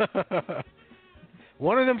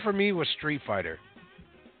 One of them for me was Street Fighter.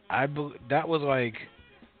 That was like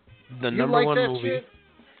the You number like one that movie. shit?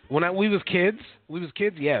 When we was kids,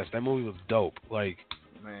 yes, that movie was dope. Like,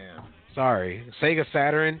 man, sorry, Sega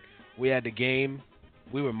Saturn, we had the game,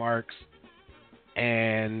 we were marks,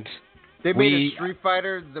 and they made a Street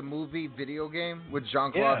Fighter the movie video game with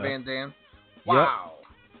Jean-Claude Van Damme. Wow.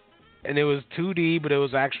 Yep. And it was 2D, but it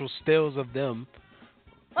was actual stills of them,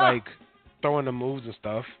 like throwing the moves and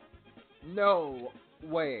stuff. No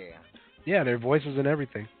way. Yeah, their voices and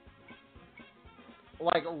everything.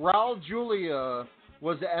 Like Raul Julia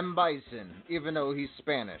was M. Bison, even though he's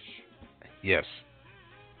Spanish. Yes.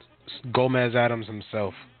 Gomez Adams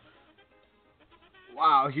himself.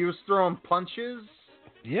 Wow, he was throwing punches?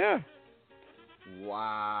 Yeah.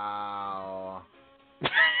 Wow.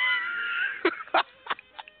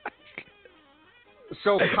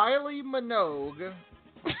 So Kylie Minogue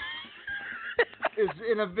is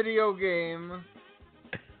in a video game.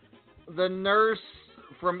 The nurse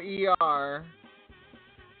from ER.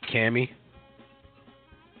 Cammy.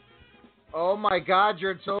 Oh my God,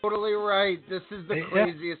 you're totally right. This is the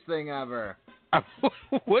craziest thing ever. I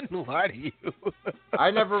wouldn't lie to you. I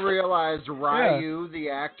never realized Ryu, the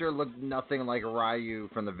actor, looked nothing like Ryu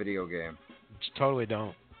from the video game. Totally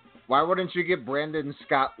don't. Why wouldn't you get Brandon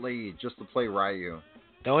Scott Lee just to play Ryu?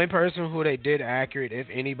 The only person who they did accurate, if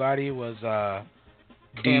anybody, was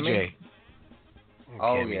DJ. Oh,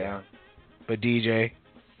 Cammy, yeah. But DJ.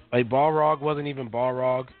 Like, Balrog wasn't even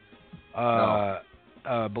Balrog. No.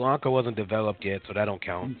 Blanca wasn't developed yet, so that don't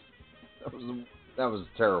count. That was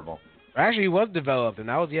terrible. Actually, he was developed, and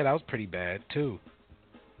that was pretty bad, too.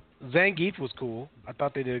 Zangief was cool. I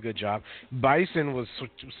thought they did a good job. Bison was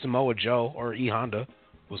Samoa Joe, or E. Honda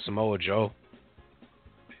was Samoa Joe.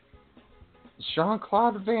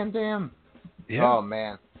 Jean-Claude Van Damme. Yeah. Oh,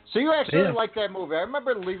 man. So you actually like that movie. I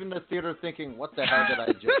remember leaving the theater thinking, what the hell did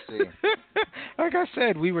I just see? Like I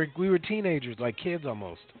said, we were teenagers, like kids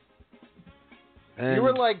almost. And you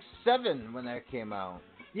were like 7 when that came out.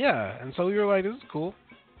 Yeah, and so we were like, this is cool.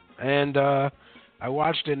 And I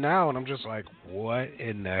watched it now, and I'm just like, what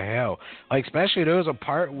in the hell? Like, especially there was a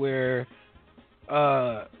part where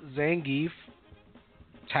Zangief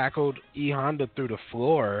tackled E. Honda through the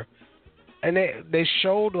floor, and they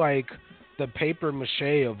showed, like, the paper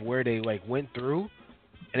mache of where they, like, went through,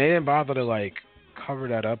 and they didn't bother to, like, cover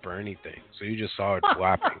that up or anything. So you just saw it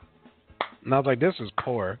flopping. And I was like, this is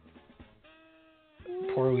poor.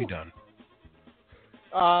 Poorly done.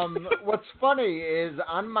 What's funny is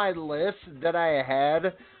on my list that I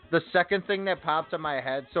had, the second thing that popped in my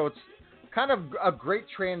head, so it's kind of a great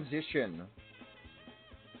transition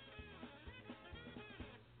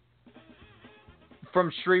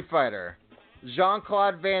from Street Fighter.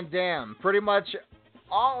 Jean-Claude Van Damme, pretty much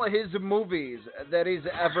all of his movies that he's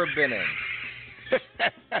ever been in.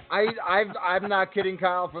 I'm not kidding,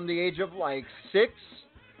 Kyle, from the age of like 6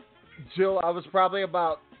 till I was probably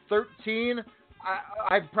about 13,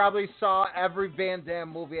 I probably saw every Van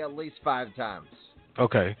Damme movie at least 5 times.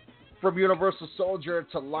 Okay. From Universal Soldier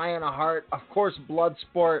to Lionheart, of course,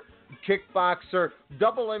 Bloodsport, Kickboxer,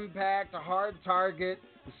 Double Impact, Hard Target,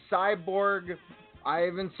 Cyborg. I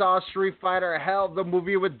even saw Street Fighter. Hell, the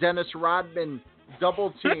movie with Dennis Rodman,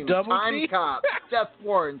 Double Team, Time Cop, Death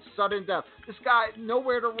Warrant, Sudden Death. This guy,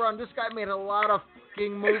 Nowhere to Run. This guy made a lot of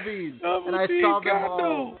fucking movies, and I saw them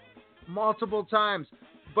all multiple times.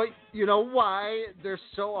 But you know why they're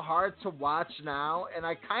so hard to watch now? And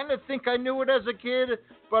I kind of think I knew it as a kid,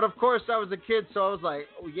 but of course I was a kid, so I was like,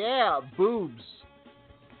 oh yeah, boobs.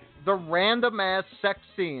 The random ass sex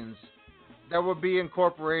scenes that would be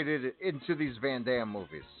incorporated into these Van Damme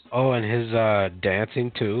movies. Oh, and his dancing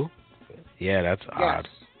too? Yeah, that's odd.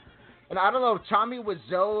 And I don't know if Tommy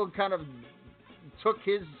Wiseau kind of took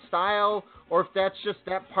his style, or if that's just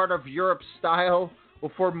that part of Europe's style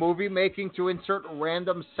for movie making to insert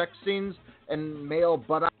random sex scenes and male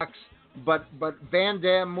buttocks but Van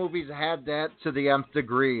Damme movies had that to the nth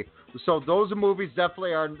degree. So those movies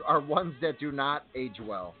definitely are ones that do not age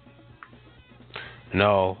well.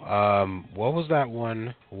 No. What was that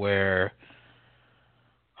one where?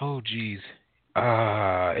 Oh, geez.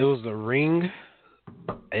 It was The Ring,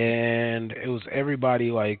 and it was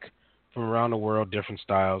everybody like from around the world, different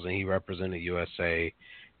styles, and he represented USA,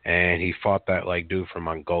 and he fought that like dude from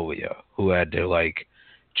Mongolia who had to like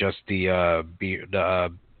just the beard,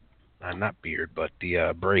 not beard, but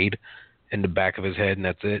the braid in the back of his head, and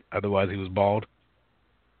that's it. Otherwise, he was bald.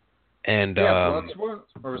 And Bloodsport,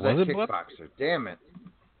 or was that Kickboxer? Damn it.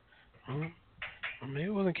 Maybe it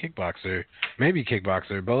wasn't Kickboxer. Maybe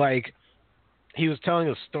Kickboxer, but like he was telling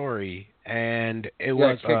a story, and it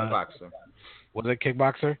was Kickboxer. Was it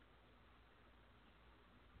Kickboxer?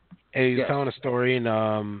 And he was telling a story,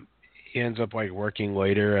 and he ends up like working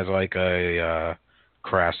later as like a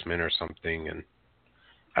craftsman or something, and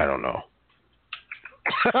I don't know.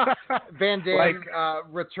 Van Damme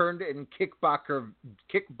returned in Kickboxer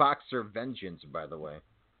Vengeance, by the way.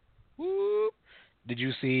 Whoop. Did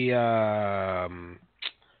you see?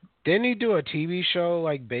 Didn't he do a TV show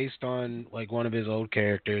like based on like one of his old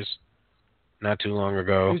characters not too long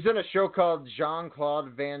ago? He was in a show called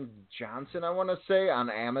Jean-Claude Van Johnson, I want to say, on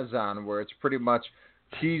Amazon, where it's pretty much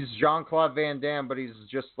he's Jean-Claude Van Damme, but he's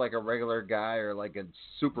just like a regular guy or like a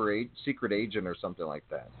secret agent or something like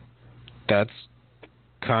that. That's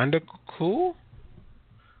kind of cool.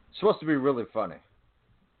 It's supposed to be really funny.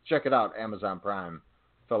 Check it out, Amazon Prime,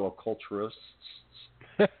 fellow culturists.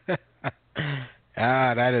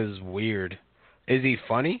 That is weird. Is he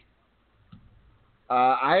funny?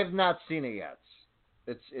 I have not seen it yet.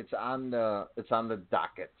 It's on the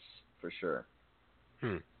dockets for sure.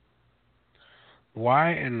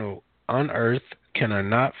 Why on earth can I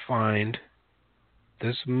not find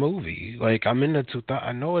this movie? Like I'm in the 2000.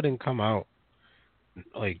 I know it didn't come out.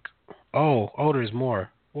 Like there's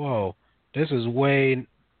more. Whoa, this is way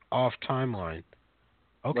off timeline.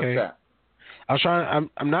 Okay. What's that? I was trying.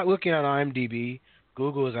 I'm not looking at IMDb.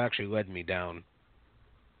 Google has actually led me down.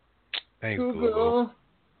 Thanks, Google.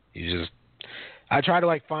 I try to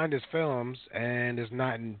like find his films, and it's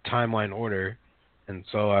not in timeline order, and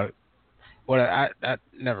so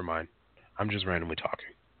never mind. I'm just randomly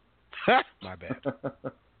talking. My bad.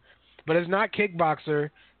 But it's not Kickboxer.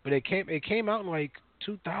 But it came out in like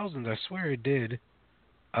 2000s. I swear it did.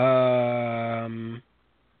 I'm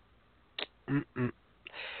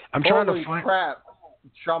trying to find. Crap!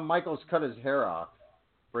 Shawn Michaels cut his hair off.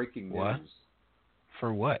 Breaking news. What?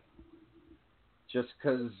 For what? Just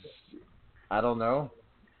because, I don't know.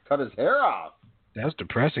 Cut his hair off. That's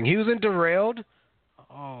depressing. He was in Derailed.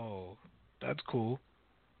 Oh, that's cool.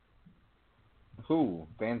 Who?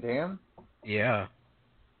 Van Damme? Yeah.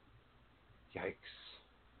 Yikes.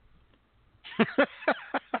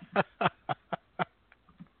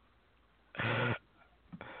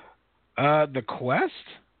 The Quest?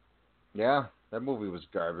 Yeah, that movie was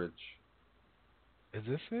garbage. Is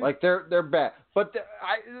this it? Like they're bad, but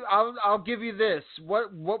I'll give you this.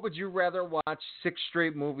 What would you rather watch 6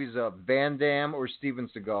 straight movies of, Van Damme or Steven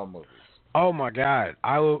Seagal movies? Oh my God,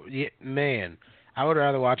 I would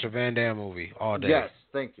rather watch a Van Damme movie all day. Yes,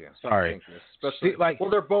 thank you. Sorry, thank you. Especially well,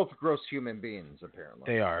 they're both gross human beings apparently.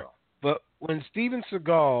 They are, but when Steven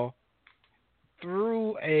Seagal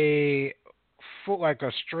threw a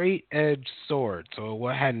straight edge sword, so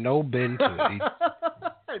it had no bend to it.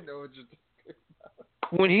 I know what you're.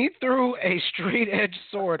 When he threw a straight-edge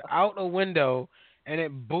sword out a window and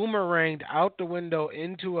it boomeranged out the window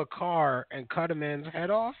into a car and cut a man's head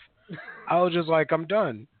off, I was just like, I'm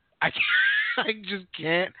done. I just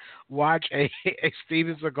can't watch a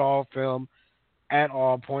Steven Seagal film at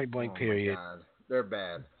all, point blank, period. My God. They're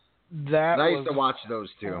bad. I used to watch those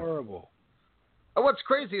too. Horrible. And what's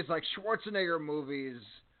crazy is like Schwarzenegger movies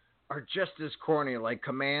are just as corny, like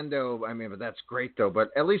Commando. I mean, but that's great though. But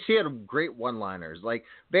at least he had great one-liners. Like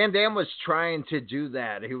Van Damme was trying to do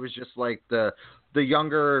that. He was just like the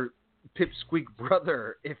younger pipsqueak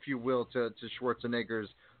brother, if you will, to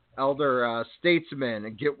Schwarzenegger's elder statesman.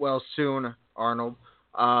 And get well soon, Arnold.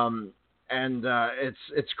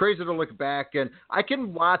 It's crazy to look back, and I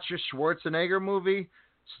can watch a Schwarzenegger movie.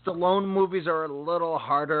 Stallone movies are a little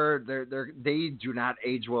harder. They do not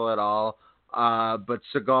age well at all. But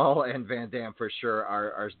Seagal and Van Damme for sure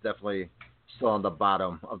are definitely still on the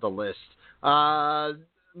bottom of the list.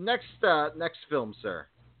 Next film, sir.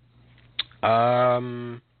 That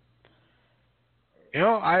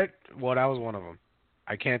was one of them.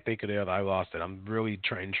 I can't think of the other. I lost it. I'm really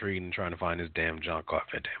intrigued and trying to find this damn Jean-Claude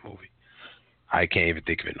Van Damme movie. I can't even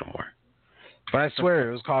think of it no more. But I swear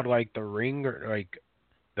it was called like The Ring or like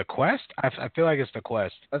The Quest? I feel like it's The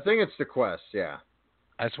Quest. I think it's The Quest. Yeah.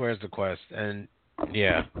 I swear it's The Quest, and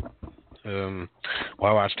yeah. Well,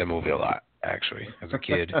 I watched that movie a lot actually as a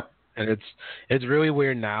kid, and it's really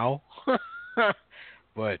weird now.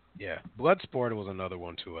 But yeah, Bloodsport was another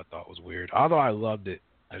one too. I thought was weird. Although I loved it,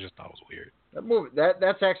 I just thought it was weird. That movie,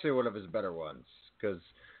 that's actually one of his better ones because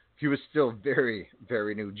he was still very,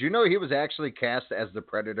 very new. Do you know he was actually cast as the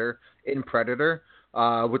Predator in Predator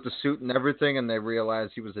with the suit and everything, and they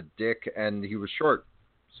realized he was a dick and he was short,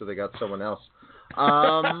 so they got someone else.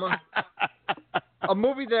 A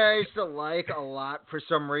movie that I used to like a lot for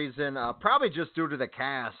some reason, probably just due to the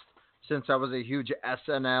cast, since I was a huge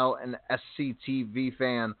SNL and SCTV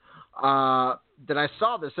fan, that I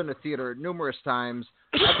saw this in the theater numerous times.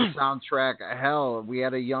 At the soundtrack, hell, we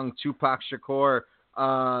had a young Tupac Shakur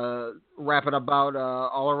rapping about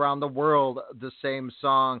all around the world the same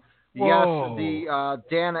song. Whoa. Yes, the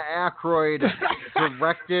Dan Aykroyd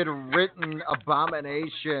directed, written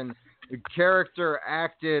abomination. The character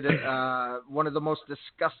acted one of the most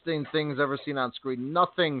disgusting things ever seen on screen.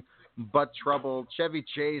 Nothing but trouble. Chevy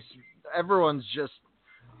Chase, everyone's just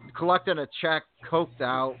collecting a check, coked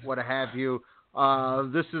out, what have you.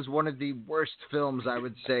 This is one of the worst films, I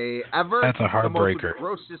would say, ever. That's a heartbreaker. The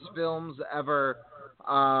most grossest films ever.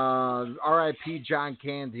 R.I.P. John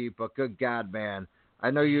Candy, but good God, man. I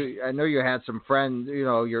know you had some friends,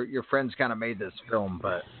 your friends kind of made this film,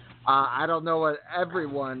 but I don't know what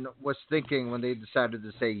everyone was thinking when they decided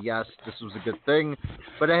to say, yes, this was a good thing.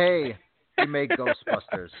 But hey, we made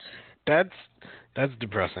Ghostbusters. That's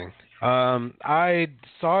depressing. I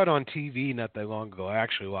saw it on TV not that long ago,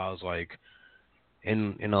 actually, while I was like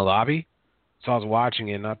in a lobby. So I was watching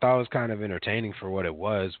it, and I thought it was kind of entertaining for what it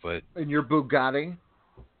was. But in your Bugatti?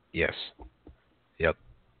 Yes. Yep.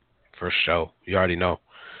 First show. You already know.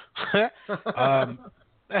 I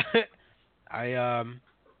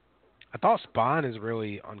thought Spawn is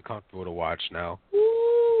really uncomfortable to watch now.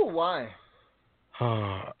 Ooh, why?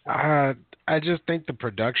 I just think the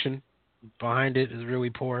production behind it is really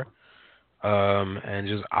poor, and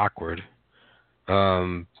just awkward.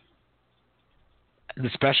 The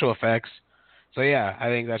special effects. So yeah, I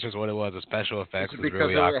think that's just what it was. The special effects was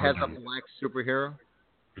really awkward. Because it has a black superhero?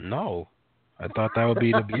 No, I thought that would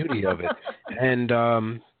be the beauty of it. And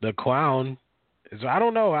the clown. I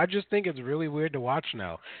don't know. I just think it's really weird to watch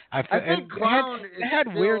now. I think Clown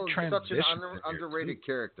had weird transitions. Such an underrated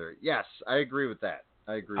character. Yes, I agree with that.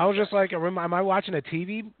 I was just like, am I watching a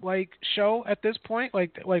TV show at this point?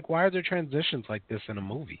 Like why are there transitions like this in a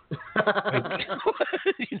movie?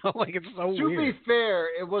 It's so weird. To be fair,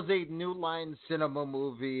 it was a New Line Cinema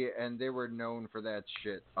movie, and they were known for that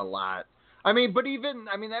shit a lot. But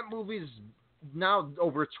that movie's now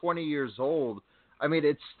over 20 years old.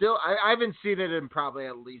 It's still, I haven't seen it in probably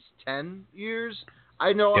at least 10 years.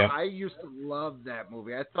 I know I used to love that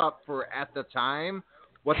movie. I thought at the time,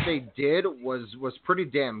 what they did was pretty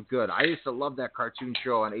damn good. I used to love that cartoon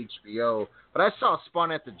show on HBO, but I saw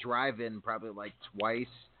Spawn at the drive-in probably twice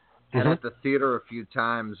and at the theater a few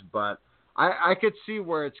times, but I could see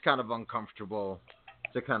where it's kind of uncomfortable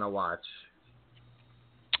to kind of watch.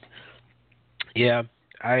 Yeah,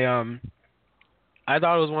 I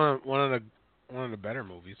thought it was one of the better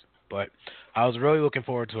movies, but I was really looking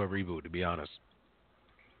forward to a reboot, to be honest.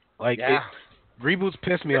 Reboots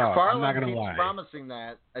piss me off. I'm not gonna lie. Promising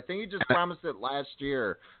that. I think he just promised it last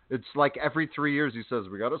year. It's like every 3 years he says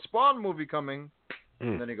we got a Spawn movie coming,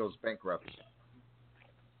 and then he goes bankrupt.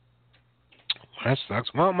 That sucks.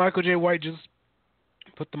 Well, Michael J. White just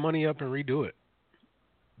put the money up and redo it.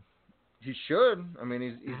 He should.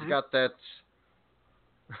 He's got that.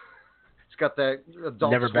 He's got that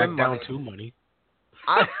Adult Never Swim back down money. to money.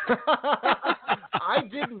 I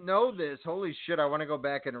didn't know this. Holy shit, I want to go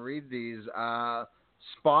back and read these.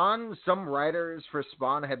 Spawn, some writers for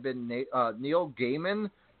Spawn have been Neil Gaiman,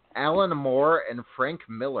 Alan Moore, and Frank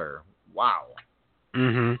Miller. Wow.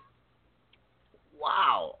 Mm-hmm.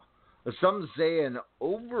 Wow. Some say an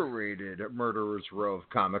overrated Murderer's Row of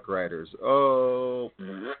comic writers. Oh.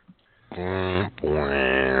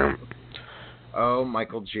 Oh,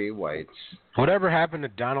 Michael J. White. Whatever happened to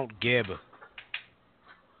Donald Gibb?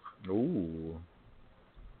 Ooh.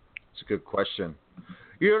 It's a good question.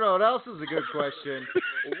 You know what else is a good question?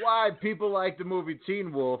 Why people like the movie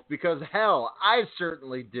Teen Wolf? Because, hell, I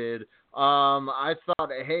certainly did. I thought,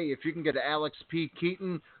 hey, if you can get Alex P.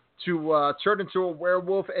 Keaton to turn into a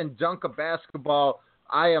werewolf and dunk a basketball,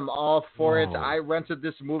 I am all for it. I rented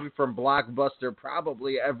this movie from Blockbuster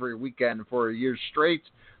probably every weekend for a year straight.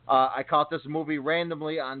 I caught this movie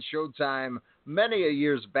randomly on Showtime many a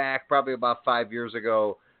years back, probably about 5 years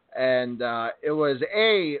ago. And it was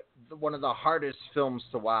A, one of the hardest films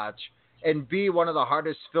to watch, and B, one of the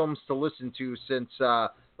hardest films to listen to since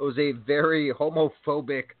it was a very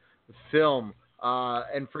homophobic film.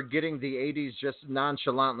 And forgetting the 80s just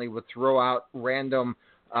nonchalantly would throw out random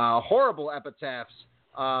horrible epitaphs,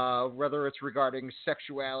 whether it's regarding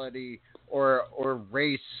sexuality or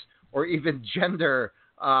race or even gender,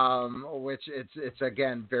 which it's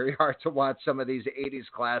again very hard to watch some of these 80s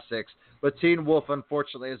classics. But Teen Wolf,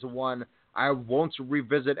 unfortunately, is one I won't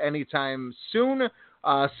revisit anytime soon.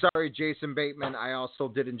 Sorry, Jason Bateman. I also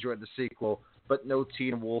did enjoy the sequel, but no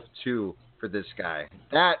Teen Wolf 2 for this guy.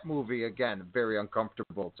 That movie, again, very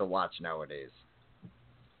uncomfortable to watch nowadays.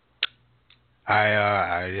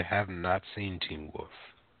 I have not seen Teen Wolf.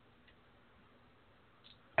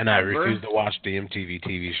 And I refuse to watch the MTV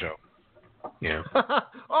TV show. Yeah.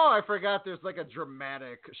 Oh, I forgot there's like a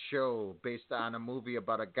dramatic show based on a movie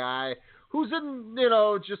about a guy who's in,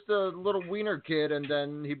 just a little wiener kid, and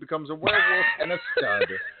then he becomes a werewolf and a stud.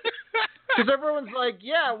 Because everyone's like,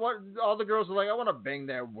 yeah, all the girls are like, I want to bang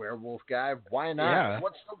that werewolf guy. Why not? Yeah.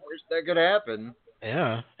 What's the worst that could happen?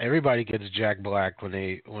 Yeah, everybody gets Jack Black when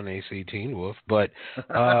they see Teen Wolf, but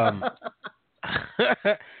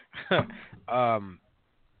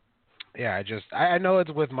yeah, I know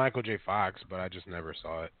it's with Michael J. Fox, but I just never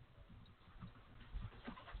saw it.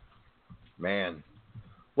 Man,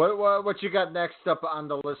 what you got next up on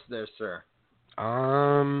the list there, sir?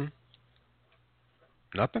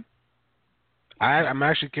 Nothing. I'm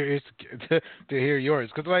actually curious to hear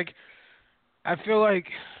yours, because I feel like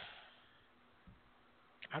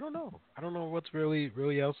I don't know what's really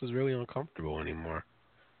else is really uncomfortable anymore.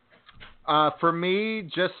 For me,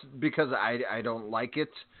 just because I don't like it,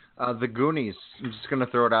 The Goonies. I'm just gonna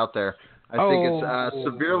throw it out there. I think it's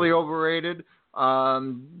severely overrated.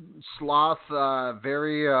 Sloth,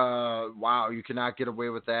 very wow, you cannot get away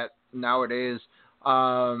with that nowadays.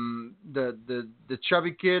 The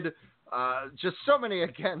chubby kid, just so many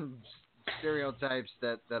again stereotypes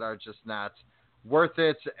that are just not worth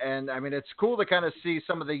it. And I mean, it's cool to kind of see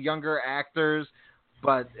some of the younger actors,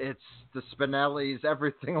 but it's the Spinellis,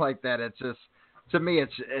 everything like that. It's just, to me,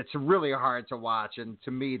 it's really hard to watch, and to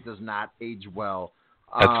me, it does not age well.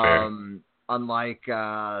 That's fair. Unlike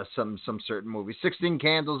some certain movies. 16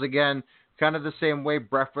 Candles, again, kind of the same way.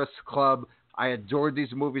 Breakfast Club. I adored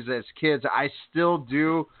these movies as kids. I still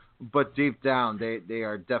do, but deep down, they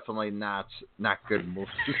are definitely not good movies.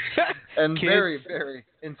 And very, very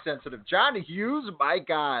insensitive. John Hughes, my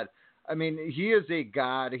God. I mean, he is a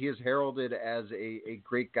god. He is heralded as a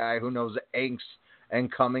great guy who knows angst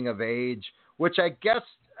and coming of age, which I guess,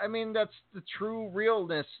 I mean, that's the true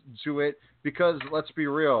realness to it, because let's be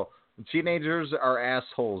real. Teenagers are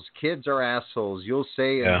assholes. Kids are assholes. You'll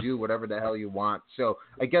say and do whatever the hell you want. So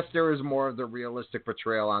I guess there is more of the realistic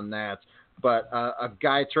portrayal on that. But a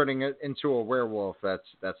guy turning it into a werewolf,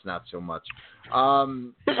 that's not so much.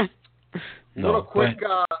 Little quick.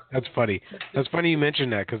 That's funny. That's funny you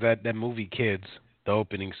mentioned that, because that movie Kids, the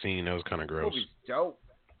opening scene, that was kind of gross. Movie's dope.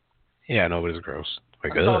 Yeah, no, it was gross.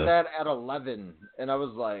 Like, I saw that at 11, and I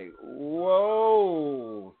was like,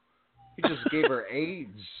 whoa. He just gave her AIDS.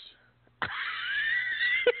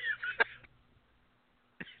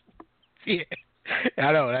 Yeah,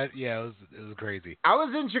 I know that. Yeah, it was crazy. I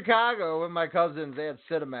was in Chicago with my cousins. They had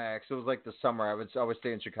Cinemax. It was like the summer. I would always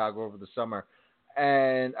stay in Chicago over the summer,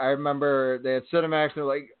 and I remember they had Cinemax. And they're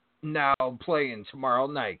like, now playing tomorrow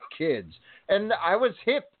night, Kids. And I was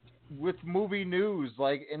hip with movie news,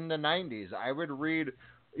 like in the 90s. I would read,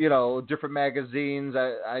 different magazines.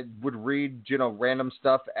 I would read, random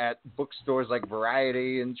stuff at bookstores like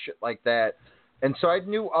Variety and shit like that. And so I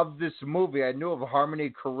knew of this movie. I knew of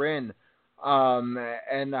Harmony Korine,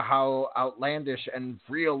 and how outlandish and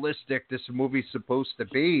realistic this movie's supposed to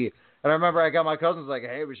be. And I remember I got my cousins like,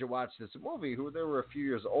 hey, we should watch this movie, who they were a few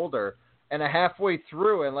years older. And halfway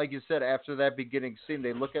through, and like you said, after that beginning scene,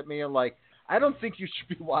 they look at me and like, I don't think you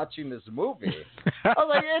should be watching this movie. I was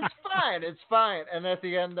like, it's fine. And at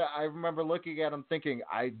the end, I remember looking at them thinking,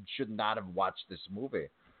 I should not have watched this movie.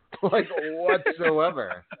 Like,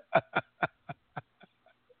 whatsoever.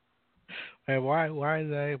 Hey, why'd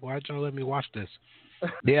y'all let me watch this?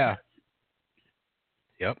 Yeah.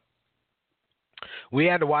 Yep. We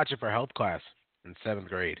had to watch it for health class in 7th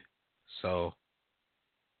grade. So,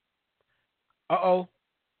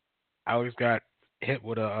 Alex got hit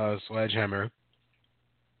with a sledgehammer.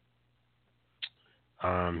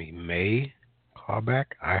 He may call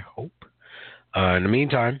back, I hope. In the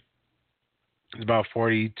meantime, it's about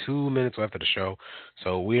 42 minutes left of the show,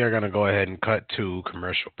 so we are going to go ahead and cut to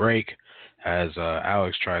commercial break as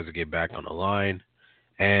Alex tries to get back on the line.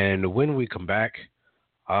 And when we come back,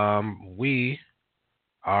 We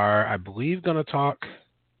are, I believe, going to talk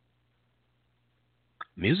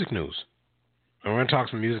music news. We're going to talk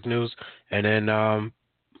some music news, and then,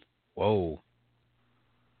 whoa.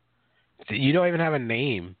 You don't even have a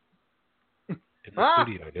name in the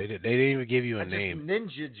studio. They didn't even give you a name.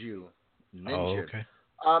 Ninja'd you. Oh, okay.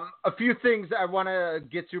 A few things I want to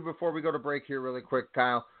get to before we go to break here really quick,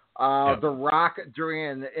 Kyle. The Rock, during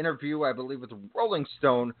an interview, I believe, with Rolling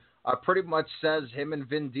Stone, pretty much says him and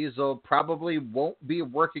Vin Diesel probably won't be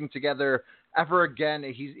working together ever again.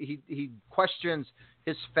 He questions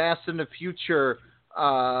his Fast and the Future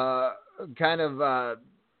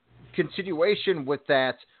continuation with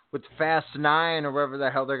that, with Fast 9 or whatever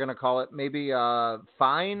the hell they're going to call it. Maybe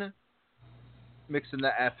Fine? Mixing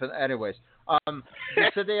the F. Anyways. They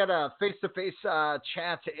said they had a face-to-face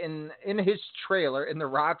chat in his trailer, in The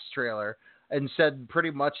Rock's trailer, and said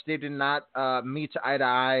pretty much they did not meet eye to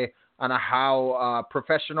eye on how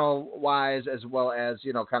professional-wise, as well as,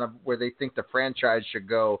 kind of where they think the franchise should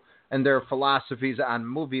go and their philosophies on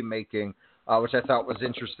movie making, which I thought was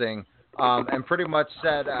interesting. And pretty much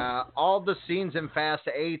said all the scenes in Fast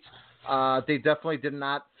 8, they definitely did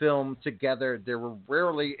not film together. They were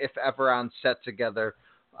rarely, if ever, on set together.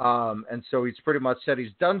 And so he's pretty much said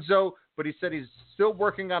he's done so, but he said he's still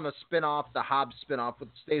working on a spinoff, the Hobbs spinoff with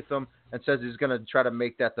Statham, and says he's going to try to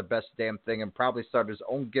make that the best damn thing and probably start his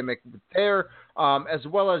own gimmick there, as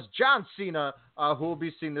well as John Cena, who will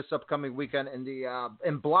be seen this upcoming weekend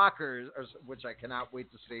in Blockers, which I cannot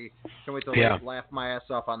wait to see. Can't wait to laugh my ass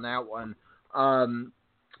off on that one.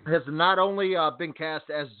 Has not only been cast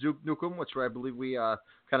as Duke Nukem, which I believe we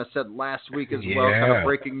kind of said last week as well, kind of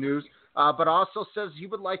breaking news, but also says he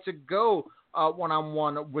would like to go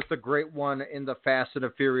one-on-one with the great one in the Fast and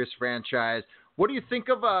the Furious franchise. What do you think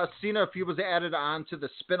of Cena if he was added on to the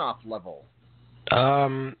spinoff level?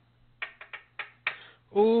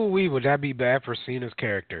 Would that be bad for Cena's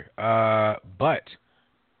character? But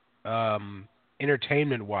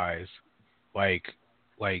entertainment-wise, like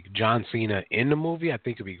John Cena in the movie, I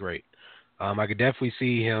think it'd be great. I could definitely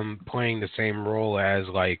see him playing the same role as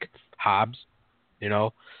like Hobbs,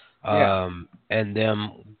 and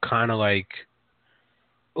them kind of like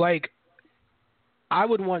I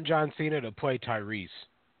would want John Cena to play Tyrese.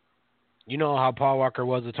 You know how Paul Walker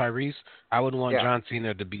was a Tyrese? I would want John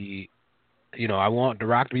Cena to be, I want The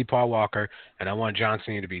Rock to be Paul Walker, and I want John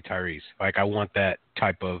Cena to be Tyrese. Like, I want that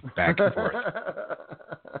type of back and forth.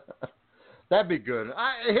 That'd be good.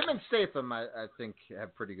 Him and Statham, I think,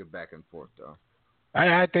 have pretty good back and forth, though.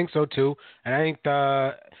 I think so, too. And I think,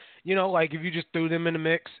 like, if you just threw them in the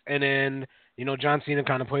mix, and then, John Cena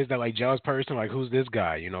kind of plays that, like, jealous person, like, who's this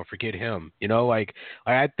guy? Forget him. Like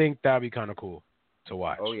I think that'd be kind of cool to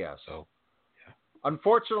watch. Oh, yeah. So,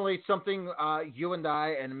 unfortunately, something you and I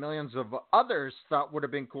and millions of others thought would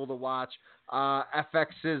have been cool to watch,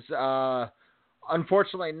 FX's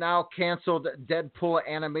unfortunately now canceled Deadpool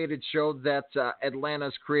animated show that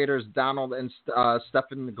Atlanta's creators Donald and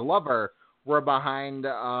Stephen Glover were behind.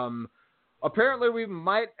 Apparently, we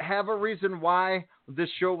might have a reason why this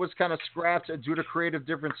show was kind of scrapped due to creative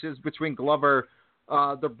differences between Glover,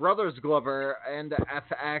 the brothers Glover, and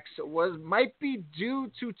FX might be due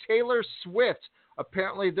to Taylor Swift.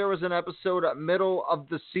 Apparently, there was an episode middle of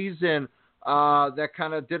the season that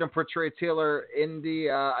kind of didn't portray Taylor in the,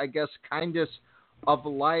 I guess, kindest of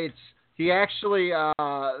lights. He actually,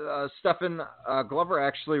 Stephen Glover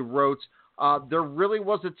actually wrote, there really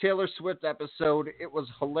was a Taylor Swift episode. It was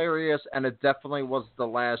hilarious, and it definitely was the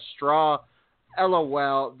last straw.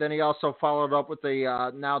 LOL. Then he also followed up with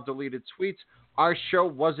a now deleted tweet. Our show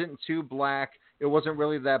wasn't too black. It wasn't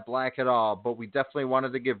really that black at all, but we definitely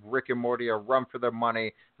wanted to give Rick and Morty a run for their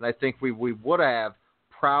money, and I think we would have.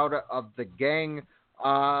 Proud of the gang.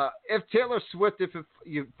 If Taylor Swift, if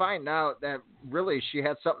you find out that really she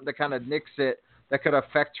had something to kind of nix it, that could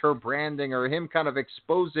affect her branding or him kind of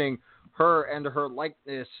exposing her and her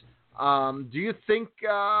likeness, do you think,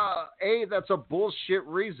 A, that's a bullshit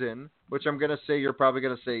reason, which I'm going to say you're probably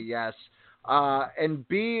going to say yes, and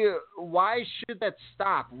B, why should that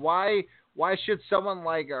stop? Why should someone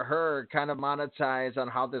like her kind of monetize on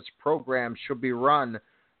how this program should be run?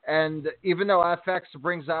 And even though FX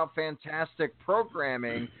brings out fantastic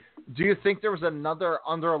programming, do you think there was another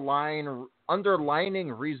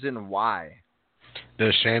underlining reason why?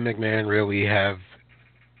 Does Shane McMahon really have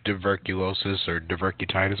tuberculosis or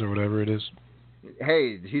diverticulitis or whatever it is?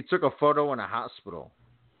 Hey, he took a photo in a hospital.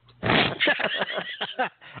 All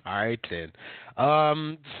right, then.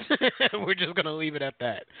 We're just going to leave it at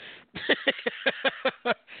that.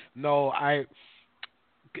 No,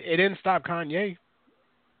 it didn't stop Kanye.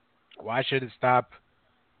 Why should it stop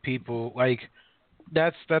people? Like,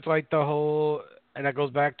 That's like the whole, and that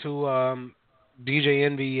goes back to DJ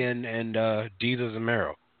Envy and Jesus and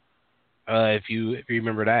Mero. If you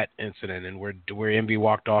remember that incident, and where Envy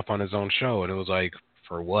walked off on his own show, and it was like,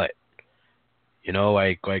 for what? You know,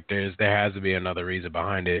 like there has to be another reason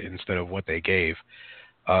behind it instead of what they gave.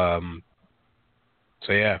 So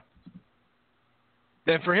yeah.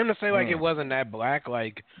 Then for him to say like it wasn't that black,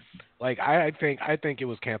 like I think it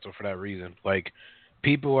was canceled for that reason. Like,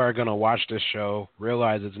 people are gonna watch this show,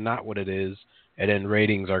 realize it's not what it is, and then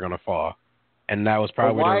ratings are gonna fall. And that was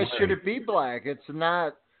probably. But why should it be black? It's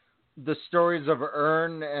not the stories of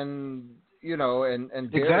Ern and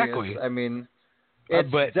and Darius. Exactly. I mean, it's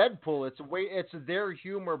Deadpool. It's their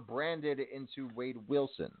humor branded into Wade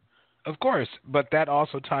Wilson. Of course, but that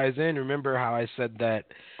also ties in. Remember how I said that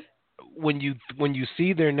when you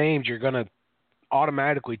see their names, you're gonna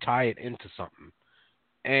automatically tie it into something.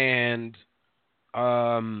 And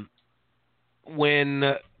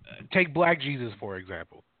when take Black Jesus for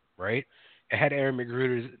example, right? It had Aaron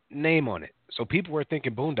McGruder's name on it, so people were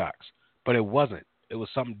thinking Boondocks, but it wasn't. It was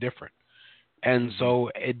something different, and so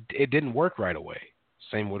it didn't work right away.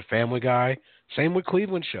 Same with Family Guy. Same with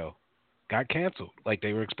Cleveland Show. Got canceled. Like,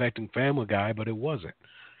 they were expecting Family Guy, but it wasn't.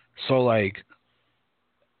 So like,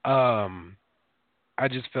 I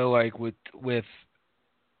just feel like with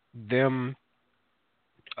them,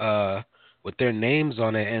 with their names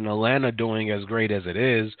on it, and Atlanta doing as great as it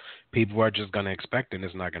is, people are just gonna expect it, and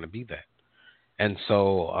it's not gonna be that. And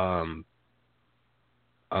so,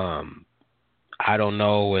 I don't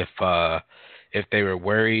know if they were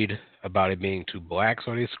worried about it being too black,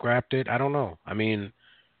 so they scrapped it. I don't know. I mean,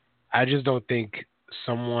 I just don't think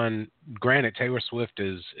someone. Granted, Taylor Swift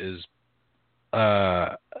is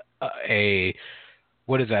a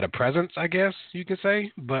what is that? A presence, I guess you could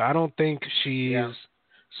say. But I don't think she's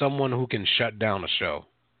someone who can shut down a show.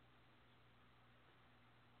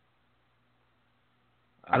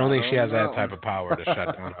 I don't think she has that type of power to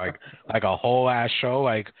shut down like a whole ass show,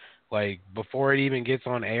 like before it even gets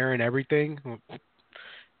on air and everything.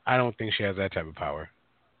 I don't think she has that type of power.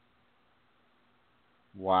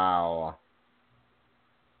 Wow.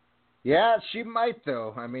 Yeah, she might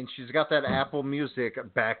though. I mean, she's got that Apple Music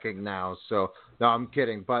backing now. So no, I'm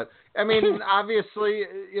kidding. But I mean, obviously,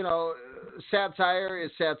 satire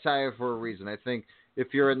is satire for a reason. I think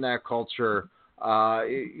if you're in that culture,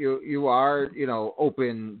 you are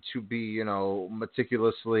open to be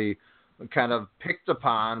meticulously kind of picked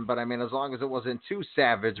upon, but I mean, as long as it wasn't too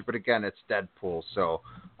savage. But again, it's Deadpool, so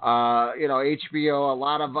HBO, a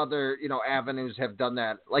lot of other avenues have done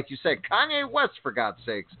that. Like you said, Kanye West, for God's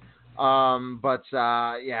sakes. But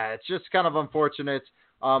it's just kind of unfortunate.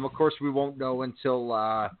 Of course, we won't know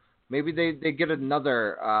until maybe they get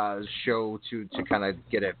another show to kind of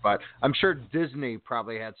get it. But I'm sure Disney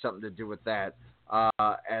probably had something to do with that.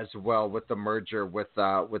 As well, with the merger with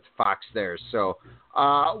Fox there. So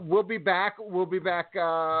we'll be back. We'll be back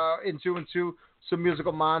into some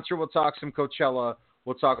musical monster. We'll talk some Coachella.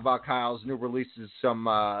 We'll talk about Kyle's new releases, some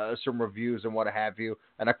reviews and what have you.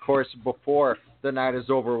 And of course, before the night is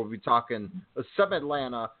over, we'll be talking some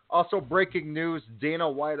Atlanta. Also, breaking news: Dana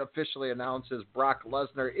White officially announces Brock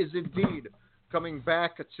Lesnar is indeed coming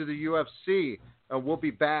back to the UFC, and we'll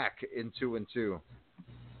be back in 2 and 2.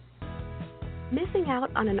 Missing out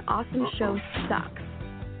on an awesome show sucks.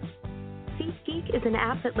 SeatGeek is an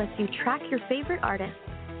app that lets you track your favorite artists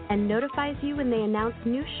and notifies you when they announce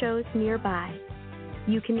new shows nearby.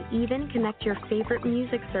 You can even connect your favorite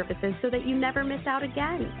music services so that you never miss out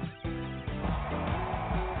again.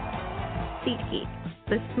 SeatGeek,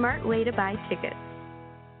 the smart way to buy tickets.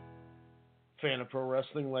 Fan of pro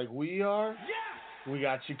wrestling like we are? We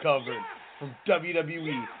got you covered. From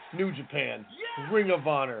WWE, New Japan, Ring of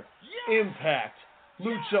Honor, Impact,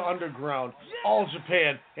 Lucha Underground, All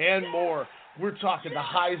Japan, and more. We're talking the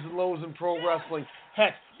highs and lows in pro wrestling.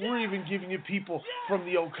 Heck, we're even giving you people from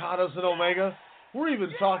the Okadas and Omega. We're even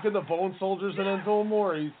talking the Bone Soldiers and Enzo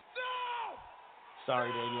Amore's.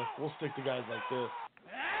 Sorry, Daniel. We'll stick to guys like this.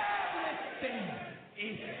 Everything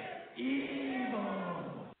is evil.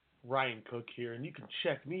 Ryan Cook here, and you can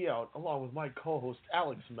check me out along with my co-host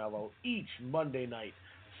Alex Mello each Monday night,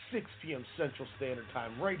 6 p.m. Central Standard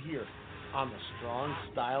Time, right here on the Strong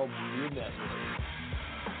Style Media Network.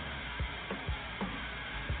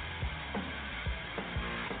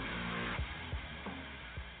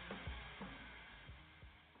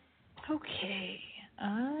 Okay,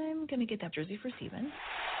 I'm gonna get that jersey for Steven.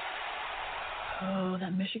 Oh,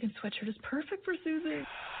 that Michigan sweatshirt is perfect for Susie.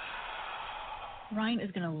 Ryan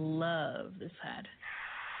is gonna love this hat.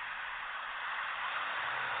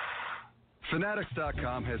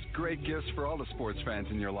 Fanatics.com has great gifts for all the sports fans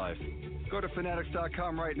in your life. Go to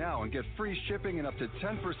Fanatics.com right now and get free shipping and up to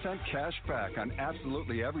 10% cash back on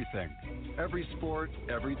absolutely everything. Every sport,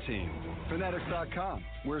 every team. Fanatics.com,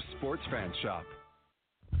 where sports fans shop.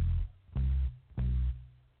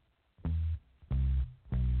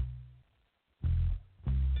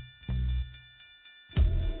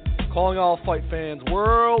 Calling all fight fans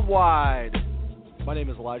worldwide. My name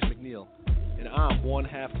is Elijah McNeil, and I'm one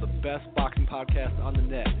half of the best boxing podcast on the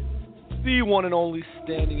net, the one and only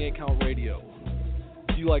Standing 8 Count Radio.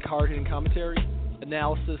 Do you like hard-hitting commentary,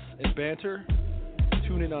 analysis, and banter?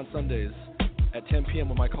 Tune in on Sundays at 10 p.m.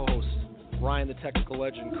 with my co-host, Ryan the Technical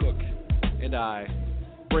Legend Cook, and I.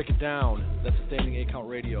 Break it down. That's Standing 8 Count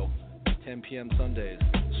Radio, 10 p.m. Sundays,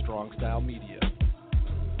 Strong Style Media.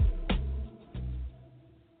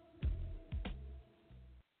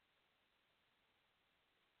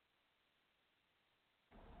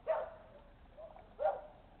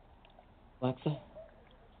 Alexa,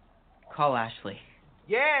 call Ashley.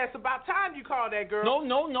 Yeah, it's about time you called that girl.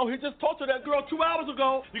 No, he just talked to that girl 2 hours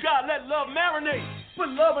ago. You gotta let love marinate. Put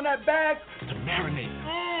love in that bag to marinate.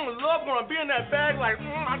 Love gonna be in that bag like,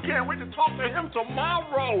 I can't wait to talk to him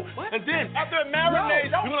tomorrow. What? And then after it marinates,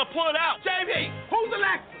 you're gonna pull it out. JB, who's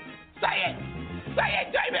Alexa? Say it,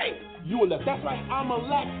 JB. You Alexa. That's right, I'm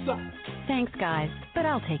Alexa. Thanks, guys, but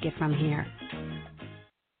I'll take it from here.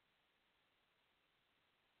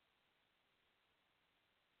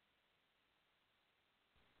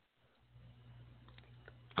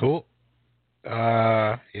 Cool.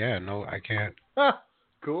 Yeah, no, I can't.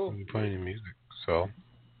 Cool. Play any music, so.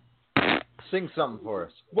 Sing something for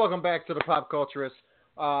us. Welcome back to the Pop Culturists.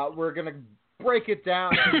 We're going to break it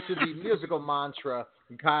down into the musical mantra.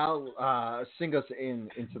 Kyle, sing us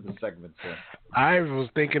into the segment, sir. I was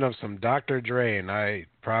thinking of some Dr. Dre, and I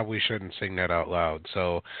probably shouldn't sing that out loud.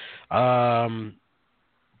 So, I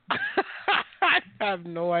have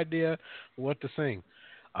no idea what to sing.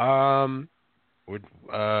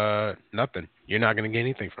 Nothing. You're not going to get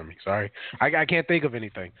anything from me. Sorry. I can't think of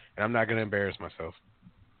anything, and I'm not going to embarrass myself.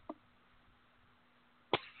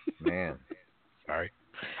 Man. Sorry.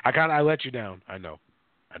 I let you down. I know.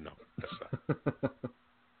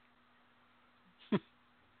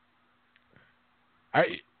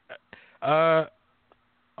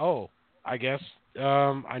 I guess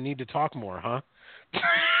I need to talk more, huh?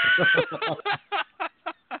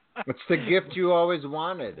 It's the gift you always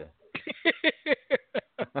wanted.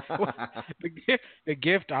 The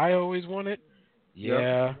gift I always wanted?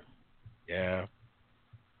 Yeah. Yep. Yeah.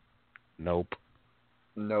 Nope.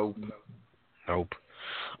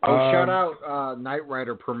 Oh, shout out Knight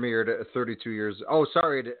Rider premiered at 32 years. Oh,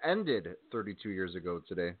 sorry, it ended 32 years ago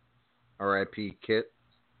today. R.I.P. Kit.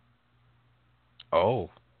 Oh.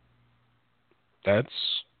 That's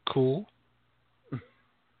cool.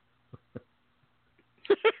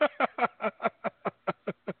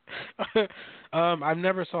 I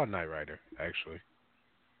never saw Knight Rider, actually.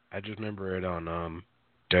 I just remember it on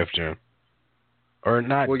Def Jam. Or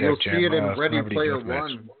not Def Jam. Well, you'll see it in Ready Player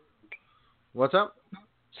One. What's up?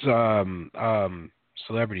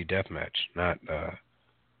 Celebrity Deathmatch, not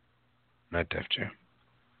Def Jam.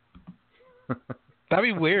 That'd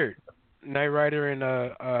be weird. Knight Rider and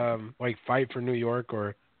like Fight for New York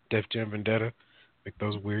or Def Jam Vendetta, like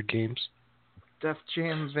those weird games. Def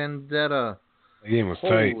Jam Vendetta. The game was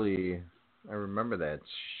tight. Holy, I remember that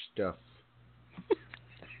stuff.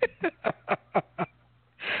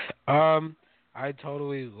 I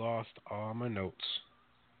totally lost all my notes.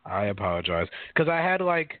 I apologize because I had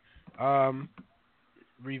like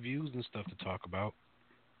reviews and stuff to talk about,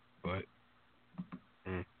 but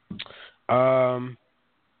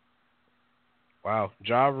wow,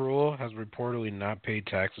 Ja Rule has reportedly not paid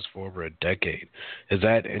taxes for over a decade. Is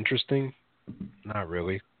that interesting? Not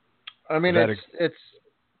really. I mean, it's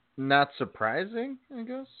not surprising, I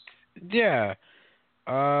guess. Yeah.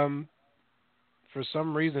 For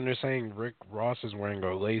some reason, they're saying Rick Ross is wearing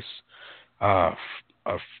a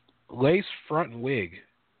lace front wig,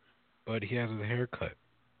 but he has his hair cut.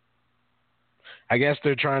 I guess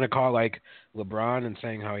they're trying to call like LeBron and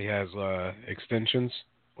saying how he has extensions,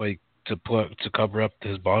 like to cover up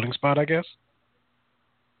his balding spot. I guess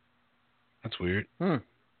that's weird.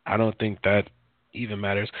 I don't think that even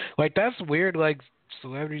matters. Like that's weird. Like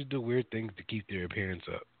celebrities do weird things to keep their appearance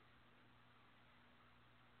up.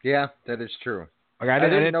 Yeah, that is true. Like, I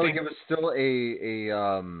didn't know he was still a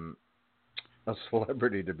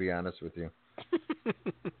celebrity, to be honest with you.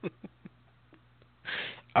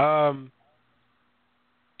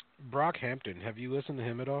 Brockhampton, have you listened to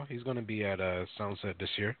him at all? He's going to be at Sunset this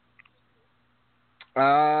year.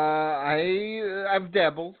 I've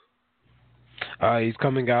dabbled. He's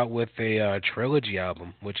coming out with a trilogy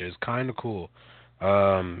album, which is kind of cool.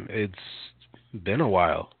 It's been a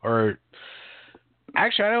while, or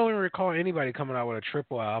actually, I don't even recall anybody coming out with a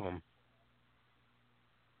triple album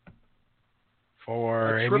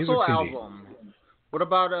for a a music triple CD. album. What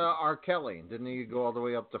about R. Kelly? Didn't he go all the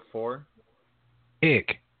way up to 4?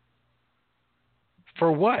 Ick.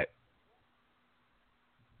 For what?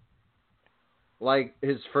 Like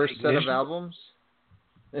his first set of albums?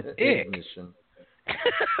 Ignition.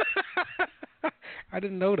 I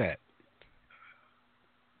didn't know that.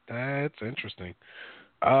 That's interesting.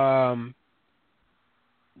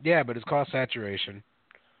 Yeah, but it's called Saturation.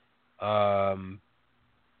 Didn't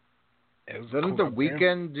The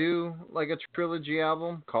Weeknd do like a trilogy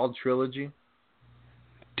album called Trilogy?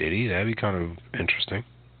 Did he? That'd be kind of interesting.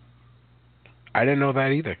 I didn't know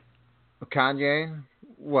that either. Kanye?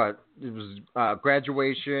 What? It was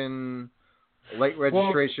Graduation, Late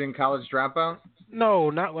Registration, College Dropout? No,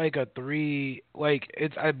 not like a 3. Like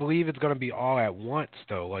it's. I believe it's gonna be all at once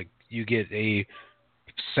though. Like you get a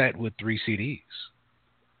set with 3 CDs.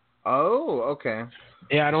 Oh, okay.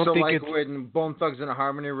 Yeah, I don't think like it's when Bone Thugs and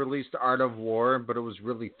Harmony released Art of War, but it was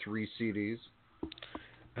really 3 CDs.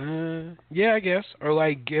 Yeah, I guess, or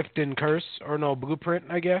like Gift and Curse, or no, Blueprint,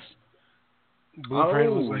 I guess.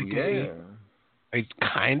 Blueprint was like a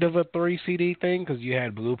kind of a 3 CD thing because you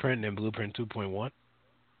had Blueprint and Blueprint 2.1,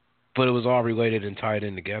 but it was all related and tied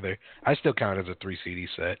in together. I still count it as a 3 CD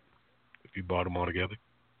set if you bought them all together.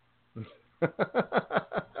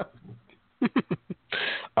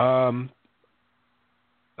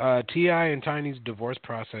 T.I. and Tiny's divorce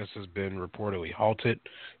process has been reportedly halted,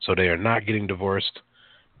 so they are not getting divorced.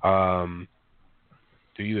 Do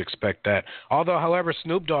you expect that? Although, however,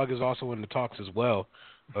 Snoop Dogg is also in the talks as well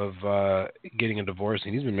of getting a divorce,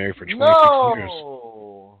 and he's been married for 26 years.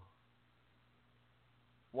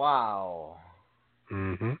 Wow.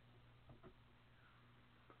 Mm-hmm.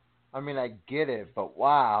 I mean, I get it, but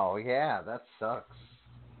wow, yeah, that sucks.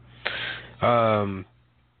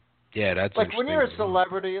 Yeah, that's like when you're a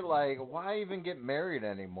celebrity, like why even get married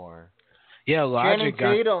anymore? Yeah, Logic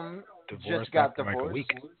Tatum divorced just got after divorced. like a week.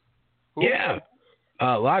 Who? Yeah,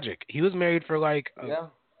 Logic. He was married for like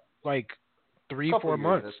 3-4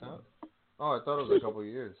 months. Oh, I thought it was a couple of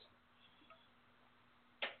years.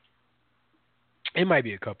 It might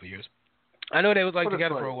be a couple of years. I know they was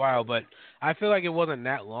together for a while, but I feel like it wasn't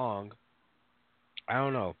that long. I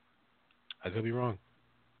don't know. I could be wrong.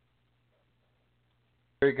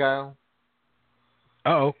 Hey, Kyle.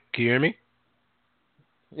 Uh-oh. Can you hear me?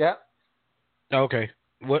 Yeah. Okay.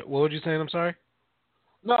 What were you saying? I'm sorry?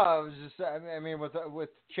 No, I was just, I mean, with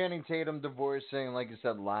Channing Tatum divorcing, like you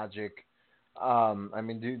said, Logic. I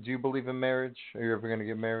mean, do you believe in marriage? Are you ever going to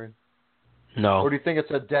get married? No. Or do you think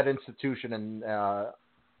it's a dead institution in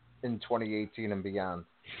 2018 and beyond?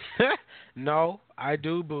 No, I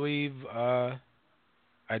do believe in it.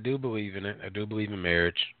 I do believe in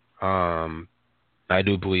marriage. I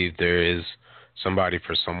do believe there is somebody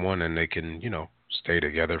for someone and they can, stay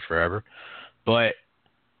together forever. But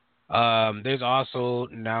there's also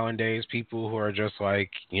nowadays people who are just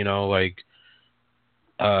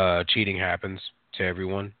cheating happens to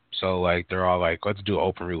everyone. So they're all like, let's do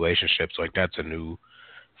open relationships. Like that's a new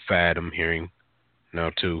fad I'm hearing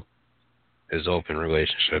now too, is open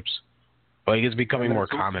relationships. Like it's becoming more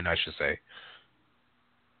common, I should say.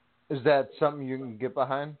 Is that something you can get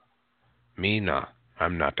behind? Me, nah.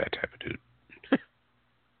 I'm not that type of dude.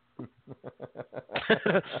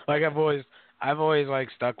 Like I've always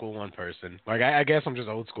stuck with one person. Like I guess I'm just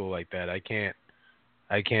old school like that. I can't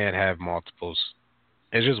have multiples.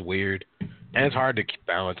 It's just weird, and it's hard to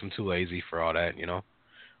balance. I'm too lazy for all that,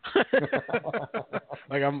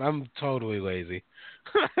 Like I'm totally lazy.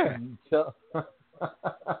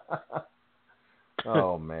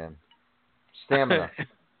 Oh man, stamina.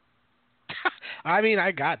 I mean,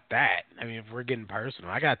 I got that. I mean, if we're getting personal,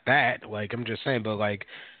 I got that. Like, I'm just saying, but I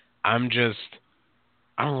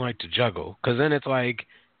don't like to juggle. Because then it's like,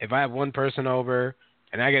 if I have one person over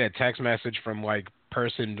and I get a text message from,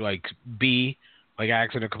 person, B,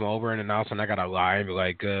 asking to come over, and then all of a sudden I got to lie and be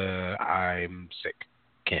like, I'm sick.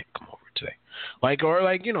 Can't come over today.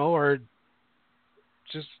 Or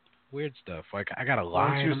just weird stuff. I got to lie.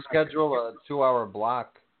 Why don't you schedule a 2-hour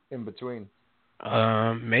block in between?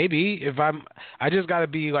 Maybe if I just gotta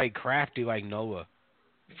be crafty like Noah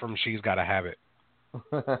from She's Gotta Have It.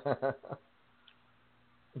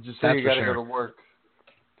 Just say you gotta go to work.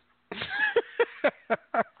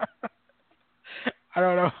 I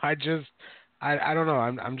don't know. I don't know.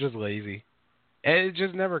 I'm just lazy. It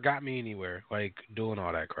just never got me anywhere, doing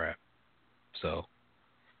all that crap. So,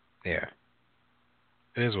 yeah,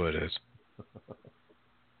 it is what it is.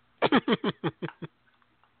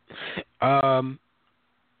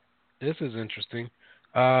 This is interesting.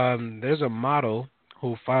 There's a model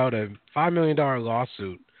who filed a $5 million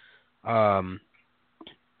lawsuit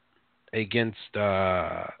against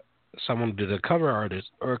someone who did a cover artist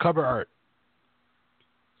or a cover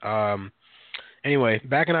art. Anyway,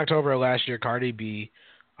 back in October of last year, Cardi B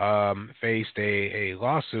faced a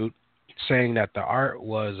lawsuit saying that the art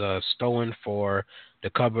was stolen for the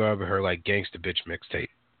cover of her like Gangsta Bitch mixtape,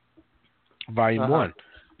 Volume 1.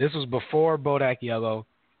 This was before Bodak Yellow,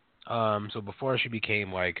 so before she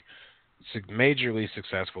became like majorly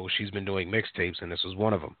successful. She's been doing mixtapes, and this was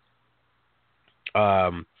one of them.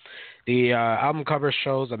 The album cover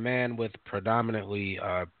shows a man with predominantly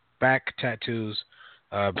back tattoos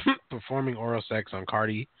performing oral sex on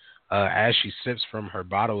Cardi as she sips from her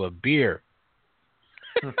bottle of beer.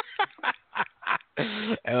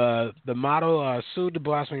 The model sued the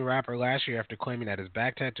blasphemy rapper last year after claiming that his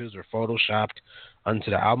back tattoos were photoshopped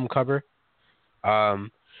onto the album cover.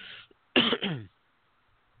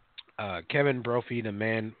 Kevin Brophy, the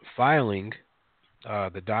man filing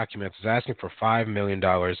the documents, is asking for $5 million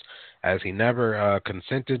as he never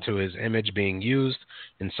consented to his image being used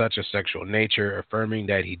in such a sexual nature, affirming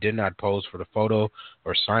that he did not pose for the photo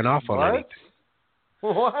or sign off on anything.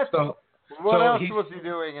 What? What else was he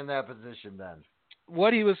doing in that position then?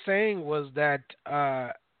 What he was saying was that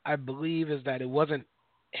I believe is that it wasn't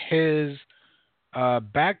his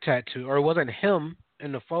back tattoo, or it wasn't him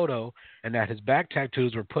in the photo, and that his back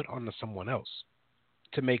tattoos were put onto someone else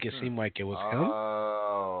to make it seem like it was him.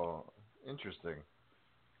 Oh, interesting.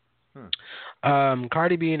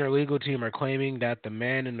 Cardi B and her legal team are claiming that the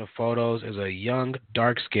man in the photos is a young,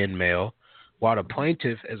 dark-skinned male, while the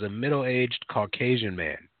plaintiff is a middle-aged Caucasian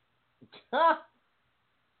man.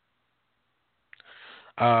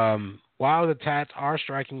 While the tats are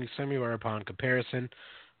strikingly similar upon comparison,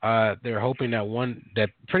 they're hoping that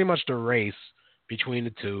pretty much the race between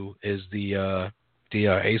the two is the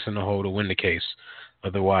ace in the hole to win the case.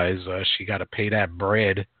 Otherwise, she got to pay that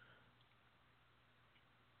bread.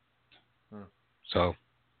 So,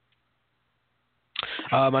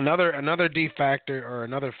 another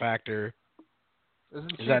factor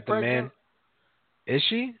Isn't she is that the pregnant? man. Is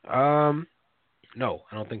she? No,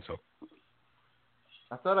 I don't think so.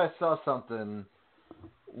 I thought I saw something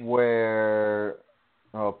where,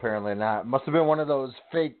 apparently not. Must have been one of those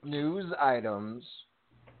fake news items.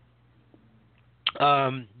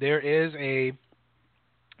 There is a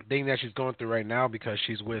thing that she's going through right now because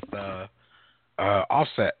she's with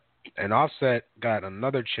Offset, and Offset got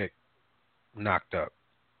another chick knocked up,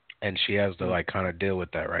 and she has to like kind of deal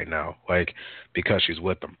with that right now, like because she's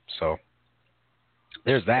with them. So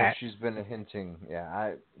there's that. She's been hinting. Yeah,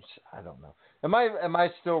 I don't know. Am I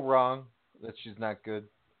still wrong that she's not good?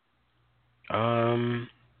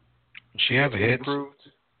 She has hits,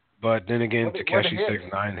 but then again, Tekashi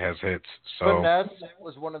 6ix9ine has hits. So Finesse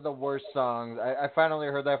was one of the worst songs. I finally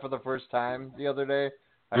heard that for the first time the other day.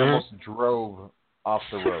 I Mm-hmm. almost drove off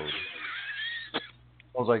the road.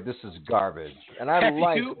 I was like, this is garbage. And I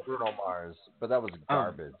like Bruno Mars, but that was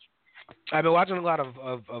garbage. I've been watching a lot of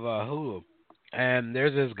Hulu, and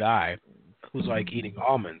there's this guy who's like eating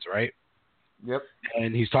almonds, right? Yep.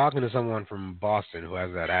 And he's talking to someone from Boston who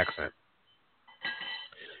has that accent.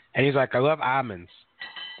 And he's like, I love almonds.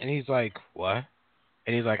 And he's like, what?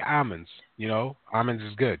 And he's like, almonds. You know, almonds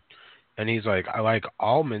is good. And he's like, I like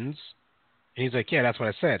almonds. And he's like, yeah, that's what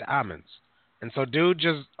I said, almonds. And so dude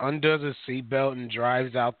just undoes his seatbelt and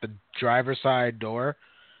drives out the driver's side door.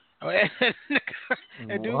 And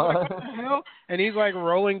dude's like, what the hell? And he's like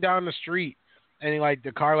rolling down the street. And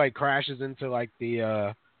the car like crashes into like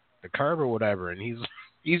the curb or whatever. And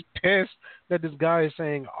he's pissed that this guy is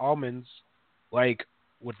saying almonds like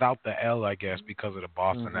without the L, I guess, because of the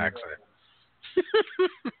Boston accent.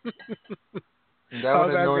 That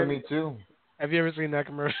would annoy me too. Have you ever seen that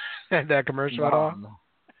commercial? That commercial at all?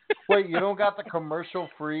 Wait, you don't got the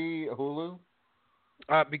commercial-free Hulu?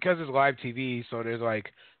 Because it's live TV, so there's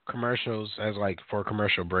like commercials as like for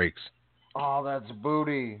commercial breaks. Oh, that's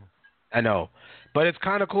booty. I know, but it's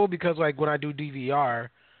kind of cool because like when I do DVR,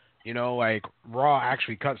 you know, like Raw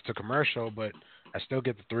actually cuts to commercial, but I still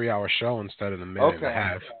get the 3-hour show instead of the minute and a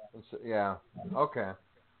half. Yeah. Okay.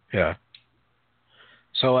 Yeah.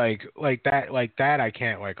 So like that I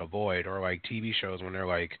can't like avoid, or like TV shows when they're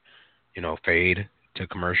like, you know, fade to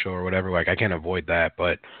commercial or whatever. Like I can't avoid that,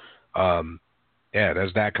 but yeah,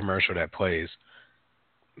 there's that commercial that plays.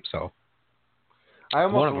 So I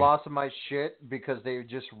almost lost my shit because they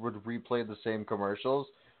just would replay the same commercials.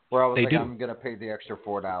 Where I was I'm gonna pay the extra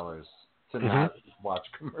 $4 to not watch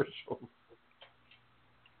commercials.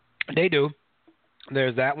 They do.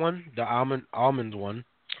 There's that one, the almonds one.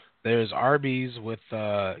 There's Arby's with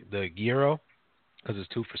the gyro because it's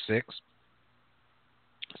 2 for $6.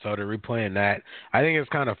 So they're replaying that. I think it's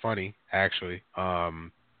kind of funny, actually. But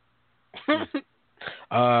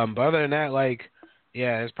other than that, like,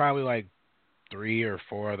 yeah, it's probably like 3 or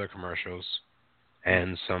 4 other commercials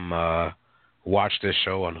and some watch this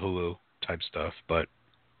show on Hulu type stuff. But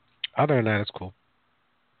other than that, it's cool.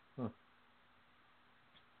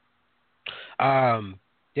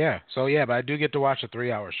 Yeah. So yeah, but I do get to watch a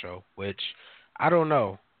 3-hour show, which I don't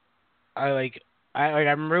know.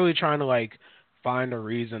 I'm really trying to like find a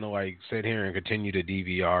reason to like sit here and continue to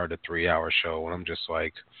DVR the 3-hour show when I'm just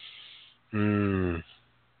like,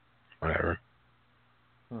 whatever.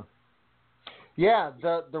 Yeah,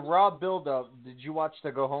 the Raw build-up. Did you watch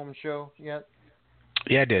the Go Home show yet?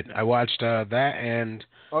 Yeah, I did. I watched that and.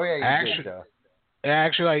 Oh yeah, you did.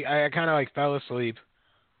 Actually, I kind of like fell asleep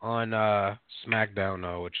on SmackDown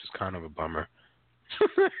though, which is kind of a bummer.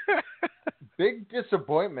 Big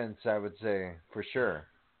disappointments, I would say, for sure.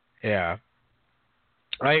 Yeah.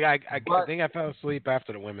 I think I fell asleep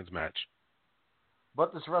after the women's match.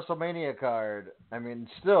 But this WrestleMania card, I mean,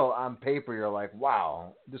 still on paper, you're like,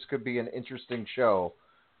 wow, this could be an interesting show.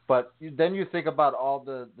 But then you think about all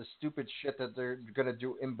the stupid shit that they're going to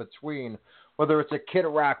do in between, whether it's a Kid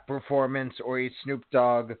Rock performance or a Snoop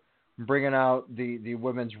Dogg bringing out the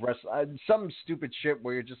women's wrestling, some stupid shit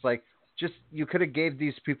where you're just like, you could have gave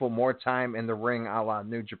these people more time in the ring a la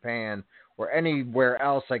New Japan or anywhere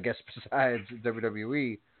else, I guess, besides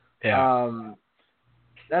WWE. Yeah.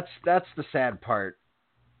 That's the sad part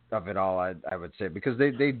of it all, I would say, because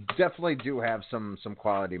they definitely do have some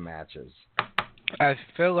quality matches. I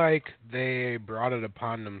feel like they brought it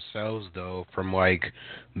upon themselves, though, from, like,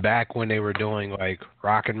 back when they were doing, like,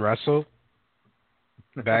 Rock and Wrestle.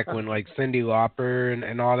 Back when, like, Cyndi Lauper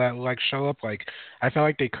and all that, like, show up. Like, I feel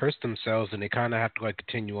like they cursed themselves, and they kind of have to, like,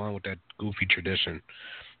 continue on with that goofy tradition.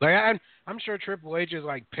 Like, I'm sure Triple H is,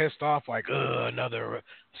 like, pissed off, like, another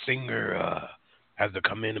singer has to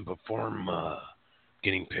come in and perform,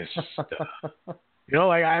 getting pissed. You know,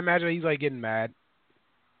 like, I imagine he's, like, getting mad.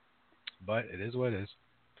 But it is what it is.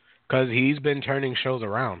 Because he's been turning shows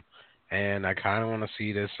around. And I kind of want to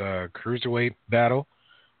see this cruiserweight battle,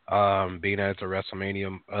 being that it's a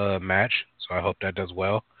WrestleMania match. So I hope that does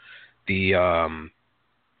well. The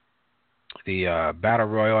Battle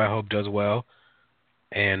Royal, I hope, does well.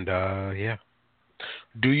 And, yeah.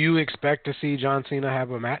 Do you expect to see John Cena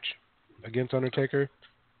have a match against Undertaker?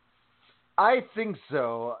 I think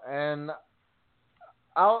so. And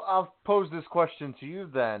I'll pose this question to you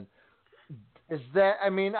then. Is that, I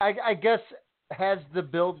mean, I guess, has the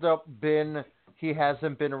build-up been he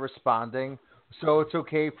hasn't been responding, so it's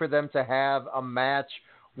okay for them to have a match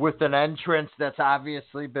with an entrance that's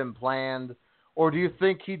obviously been planned? Or do you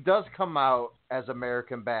think he does come out as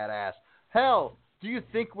American Badass? Hell, do you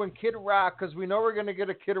think when Kid Rock, because we know we're going to get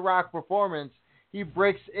a Kid Rock performance, he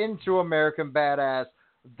breaks into American Badass,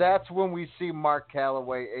 that's when we see Mark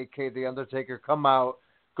Calloway, a.k.a. The Undertaker, come out,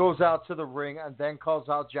 goes out to the ring, and then calls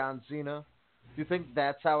out John Cena? Do you think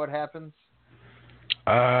that's how it happens?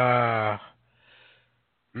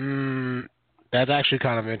 That's actually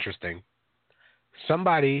kind of interesting.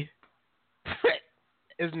 Somebody,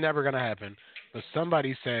 it's never going to happen, but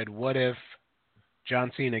somebody said, what if John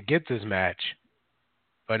Cena gets his match,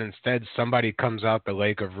 but instead somebody comes out the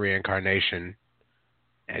Lake of Reincarnation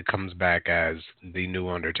and comes back as the new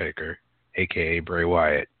Undertaker, a.k.a. Bray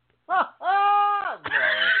Wyatt? No,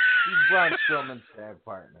 he's Braun Strowman's tag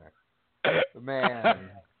partner.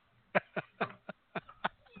 Man.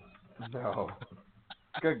 No.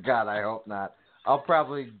 Good God, I hope not. I'll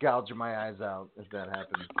probably gouge my eyes out if that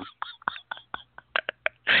happens.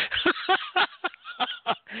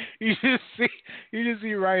 You just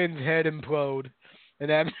see Ryan's head implode,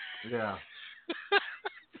 and that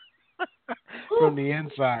from the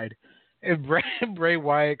inside. If Bray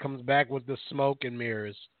Wyatt comes back with the smoke and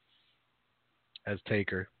mirrors as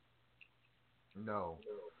Taker. No.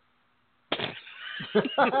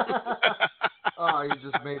 Oh, you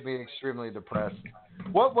just made me extremely depressed.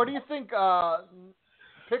 What do you think?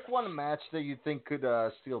 Pick one match that you think could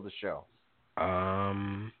steal the show.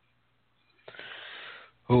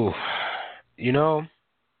 You know,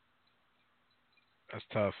 that's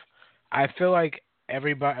tough. I feel like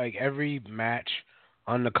every match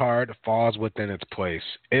on the card falls within its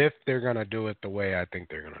place if they're gonna do it the way I think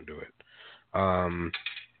they're gonna do it.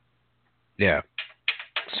 Yeah.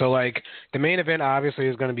 So, like, the main event obviously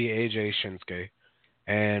is going to be AJ Shinsuke.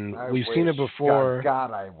 And we've seen it before.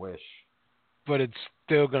 God, I wish. But it's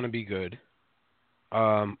still going to be good.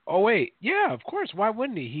 Oh wait, yeah, of course. Why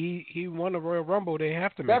wouldn't he? He won the Royal Rumble. They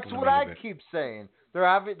have to make That's him what the main I event. keep saying.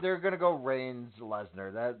 They're gonna go Reigns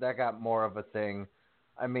Lesnar. That got more of a thing.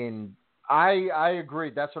 I mean, I agree.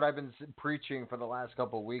 That's what I've been preaching for the last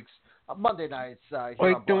couple of weeks. Monday nights here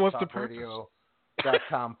on Then what's the purpose?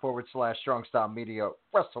 BlogTalkRadio.com/Strong Style Media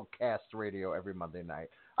WrestleCast Radio every Monday night.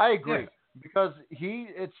 I agree because he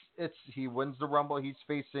wins the Rumble. He's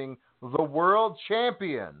facing the world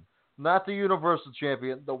champion, not the Universal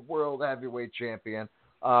Champion, the World Heavyweight Champion.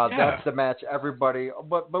 That's the match everybody.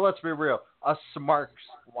 But let's be real. Us smarks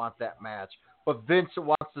want that match. But Vince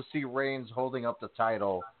wants to see Reigns holding up the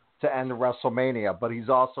title to end WrestleMania. But he's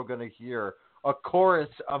also going to hear a chorus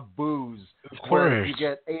of boos. Where if you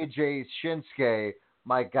get AJ Shinsuke,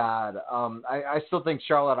 my God. I still think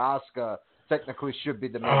Charlotte Asuka technically should be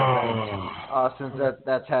the main event since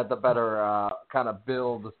that's had the better kind of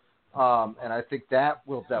build. And I think that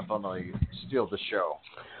will definitely steal the show.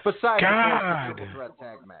 Besides the triple threat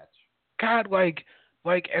tag match. God,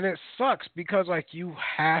 and it sucks because you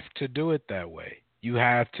have to do it that way. You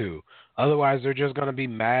have to. Otherwise, they're just gonna be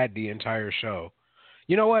mad the entire show.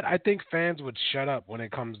 You know what? I think fans would shut up when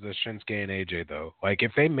it comes to Shinsuke and AJ though.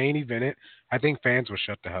 If they main event it, I think fans would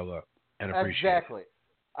shut the hell up and appreciate Exactly.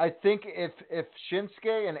 I think if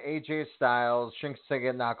Shinsuke and AJ Styles, Shinsuke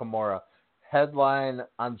and Nakamura headline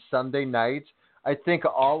on Sunday night, I think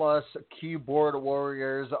all us keyboard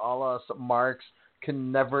warriors, all us marks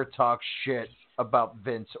can never talk shit about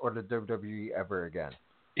Vince or the WWE ever again.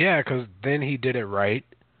 Yeah, because then he did it right,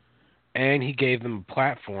 and he gave them a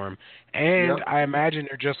platform, and I imagine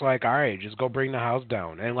they're just all right, just go bring the house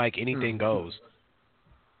down, and anything goes.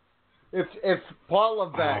 If Paul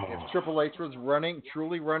Levesque, if Triple H was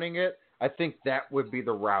truly running it, I think that would be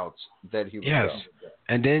the route that he would go.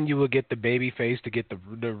 And then you would get the baby face to get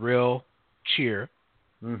the real cheer.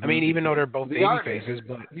 I mean, even though they're both baby faces,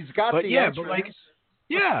 but he's got the entrance.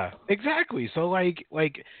 Yeah, exactly. So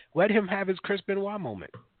let him have his Chris Benoit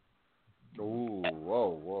moment. Ooh,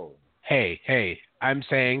 whoa. Hey, I'm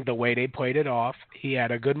saying the way they played it off, he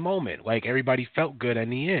had a good moment. Everybody felt good in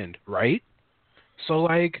the end, right? So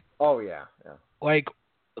oh yeah.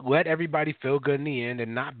 Let everybody feel good in the end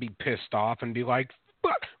and not be pissed off and be like,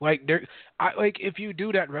 fuck. If you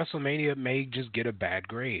do that, WrestleMania may just get a bad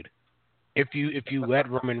grade. If you let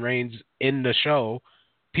Roman Reigns in the show,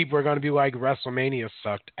 people are going to be like, WrestleMania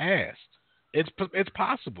sucked ass. It's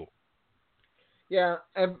possible. Yeah,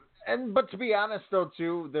 but to be honest though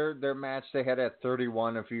too, their match they had at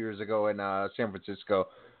 31 a few years ago in San Francisco,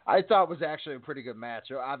 I thought was actually a pretty good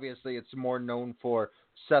match. Obviously, it's more known for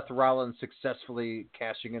Seth Rollins successfully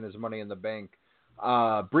cashing in his Money in the Bank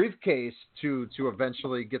briefcase to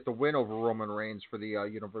eventually get the win over Roman Reigns for the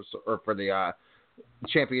Universal or for the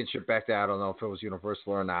championship back there. I don't know if it was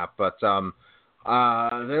Universal or not, but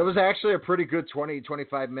there was actually a pretty good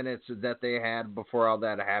 20-25 minutes that they had before all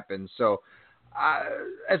that happened. So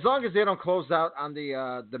as long as they don't close out on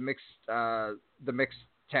the mixed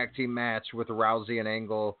tag team match with Rousey and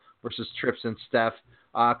Angle versus Trips and Steph,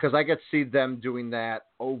 because I could see them doing that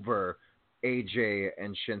over AJ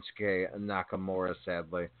and Shinsuke and Nakamura,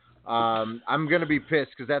 sadly. I'm going to be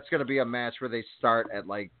pissed because that's going to be a match where they start at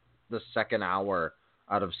the second hour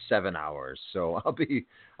out of 7 hours. So I'll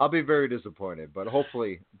be very disappointed, but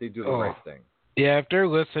hopefully they do the right thing. Yeah, if they're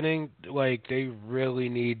listening, they really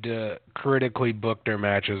need to critically book their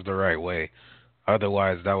matches the right way.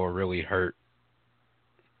 Otherwise, that will really hurt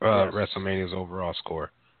WrestleMania's overall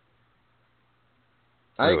score.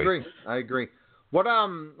 Really. I agree. What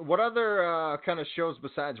other kind of shows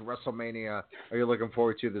besides WrestleMania are you looking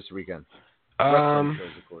forward to this weekend? Wrestling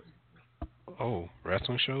shows, of course. Oh,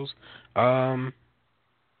 wrestling shows?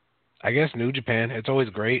 I guess New Japan. It's always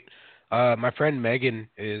great. My friend Megan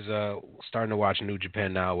is starting to watch New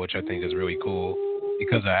Japan now, which I think is really cool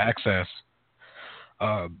because of Access.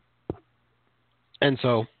 And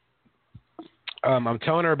so I'm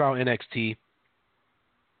telling her about NXT.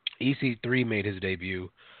 EC3 made his debut,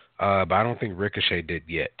 but I don't think Ricochet did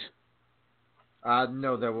yet.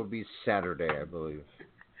 No, that will be Saturday, I believe.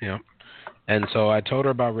 Yeah. And so I told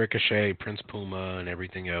her about Ricochet, Prince Puma, and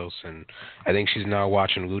everything else, and I think she's now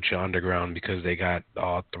watching Lucha Underground because they got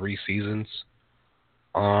 3 seasons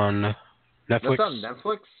on Netflix. That's on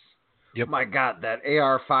Netflix? Yep. My God, that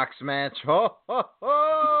AR Fox match. Oh, ho,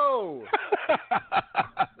 ho!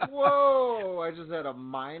 Whoa! I just had a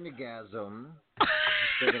mindgasm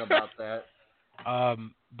thinking about that.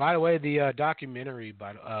 By the way, the documentary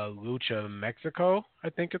by Lucha Mexico, I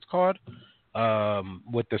think it's called,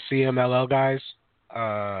 with the CMLL guys,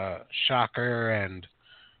 Shocker and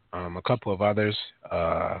a couple of others.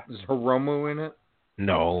 Is Hiromu in it?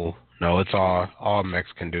 No, it's all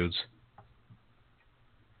Mexican dudes.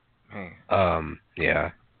 Man.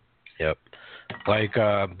 Yeah. Yep. Like,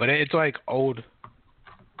 but it's like older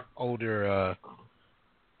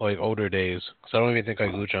days. So I don't even think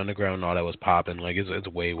like Lucha Underground and all that was popping. Like it's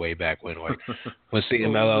way back when when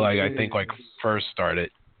CMLL I think first started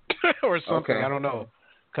or something. Okay. I don't know,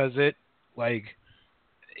 cause it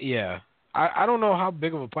I don't know how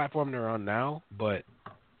big of a platform they're on now, but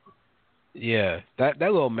yeah, that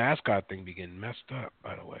little mascot thing be getting messed up.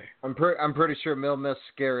 By the way, I'm pretty sure Mil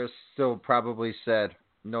Mascaras still probably said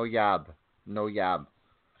no yob.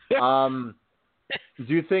 Do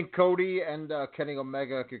you think Cody and Kenny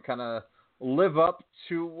Omega could kind of live up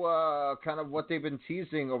to kind of what they've been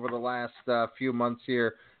teasing over the last few months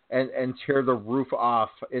here and tear the roof off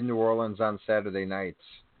in New Orleans on Saturday nights?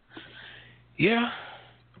 Yeah,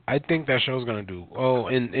 I think that show's going to do. Oh,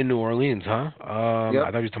 in New Orleans, huh? Yep.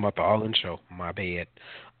 I thought you were talking about the All-In show. My bad.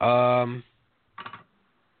 I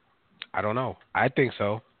don't know. I think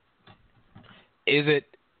so. Is it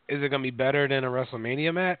going to be better than a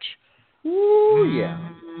WrestleMania match? Ooh, yeah.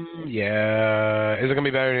 Yeah. Is it going to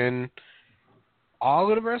be better than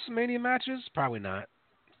all of the WrestleMania matches? Probably not.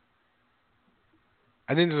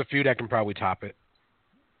 I think there's a few that can probably top it.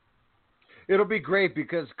 It'll be great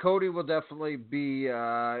because Cody will definitely be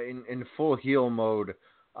in full heel mode,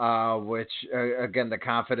 which, again, the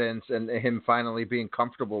confidence and him finally being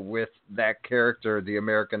comfortable with that character, the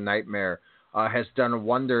American Nightmare, has done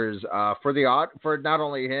wonders for not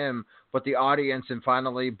only him, but the audience, and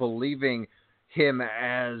finally believing him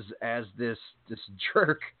as this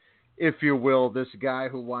jerk, if you will, this guy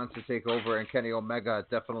who wants to take over, and Kenny Omega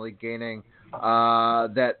definitely gaining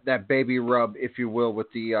that baby rub, if you will,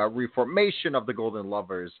 with the reformation of the Golden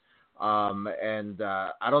Lovers. And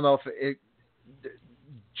I don't know if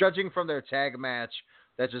judging from their tag match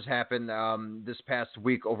that just happened this past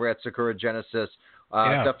week over at Sakura Genesis,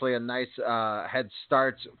 definitely a nice head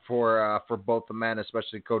start for both the men,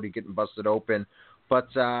 especially Cody getting busted open. But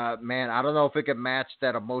man, I don't know if it could match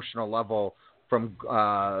that emotional level from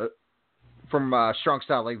Strong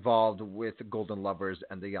Style Evolved with Golden Lovers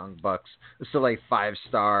and the Young Bucks. It's still a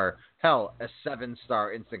 5-star, hell, a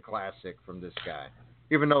 7-star instant classic from this guy.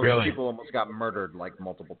 Even though people almost got murdered like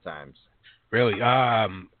multiple times. Really?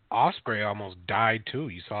 Ospreay almost died too.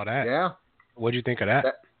 You saw that? Yeah. What'd you think of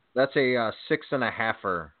that? That's a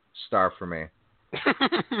 6.5 star for me.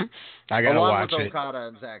 I gotta Along watch with it. Okada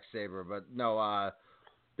and Zack Sabre, but no,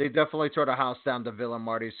 they definitely tore the house down to Villain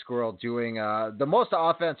Marty Scurll, doing the most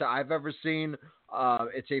offense I've ever seen.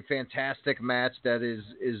 It's a fantastic match that is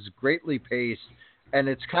greatly paced, and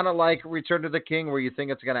it's kind of like Return to the King, where you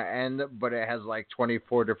think it's going to end, but it has like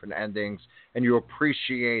 24 different endings, and you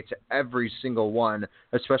appreciate every single one,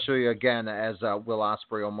 especially, again, as Will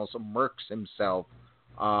Ospreay almost murks himself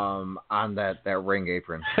on that ring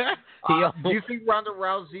apron. Do you think Ronda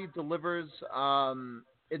Rousey delivers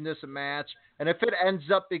in this match? And if it ends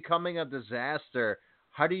up becoming a disaster,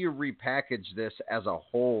 how do you repackage this as a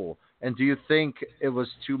whole? And do you think it was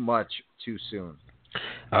too much too soon?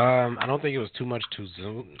 I don't think it was too much too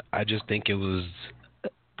soon. I just think it was,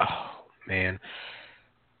 oh man,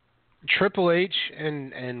 Triple H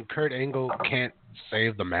and Kurt Angle can't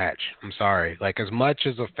save the match. I'm sorry. Like, as much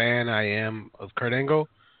as a fan I am of Kurt Angle,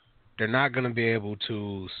 they're not going to be able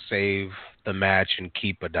to save the match and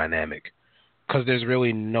keep a dynamic, because there's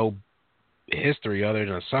really no history other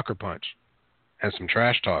than a sucker punch and some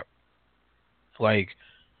trash talk. Like,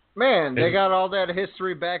 man, they got all that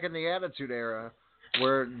history back in the Attitude Era,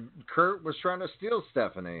 where Kurt was trying to steal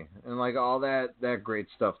Stephanie and like all that great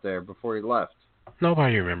stuff there before he left.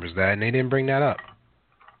 Nobody remembers that, and they didn't bring that up.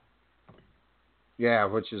 Yeah,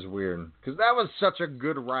 which is weird, because that was such a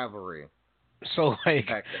good rivalry. So like,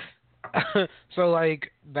 so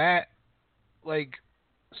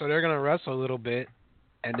they're gonna wrestle a little bit,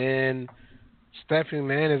 and then Stephanie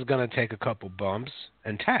McMahon is gonna take a couple bumps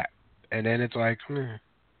and tap, and then it's like,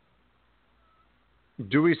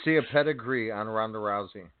 do we see a pedigree on Ronda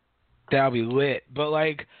Rousey? That'll be lit. But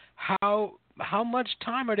like, how much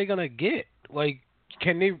time are they gonna get? Like,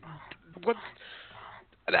 can they? What?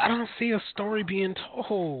 I don't see a story being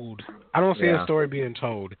told.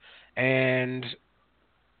 And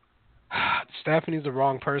Stephanie's the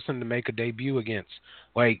wrong person to make a debut against.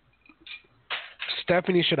 Like,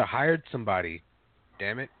 Stephanie should have hired somebody.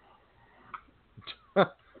 Damn it. A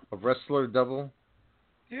wrestler double?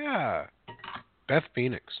 Yeah. Beth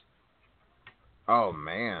Phoenix. Oh,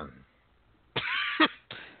 man.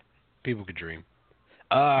 People could dream.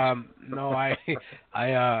 No, I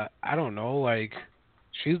don't know. Like,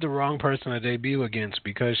 she's the wrong person to debut against,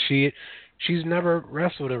 because she She's never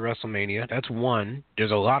wrestled at WrestleMania. That's one.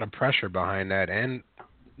 There's a lot of pressure behind that, and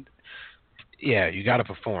yeah, you got to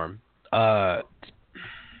perform. I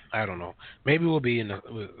don't know. Maybe we'll be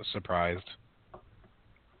surprised.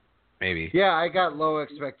 Maybe. Yeah, I got low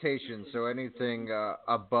expectations, so anything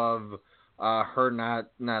above her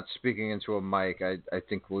not speaking into a mic, I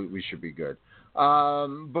think we should be good.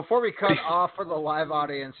 Before we cut off for the live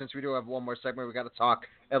audience, since we do have one more segment, we got to talk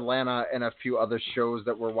Atlanta and a few other shows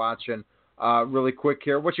that we're watching. Really quick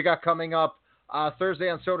here, what you got coming up Thursday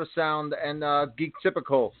on Soda Sound and Geek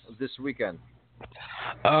Typical this weekend?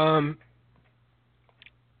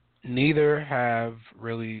 Neither have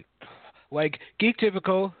really, like Geek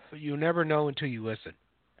Typical. You never know until you listen.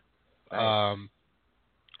 Nice.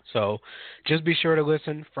 So just be sure to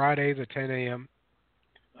listen Fridays at 10 a.m.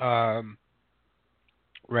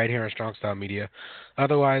 Right here on Strong Style Media.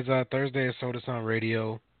 Otherwise, Thursday is Soda Sound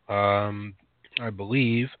Radio. I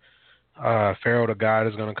believe Pharaoh the God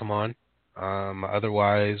is going to come on.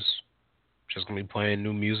 Otherwise, just going to be playing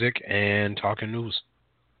new music and talking news.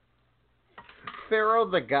 Pharaoh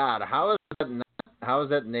the God. How has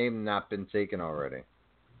that name not been taken already?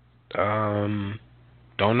 Don't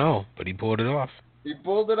know, but he pulled it off. He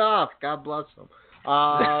pulled it off. God bless him.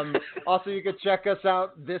 Also, you can check us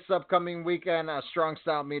out this upcoming weekend. Strong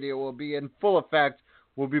Style Media will be in full effect.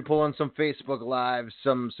 We'll be pulling some Facebook Lives,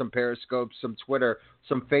 some Periscopes, some Twitter,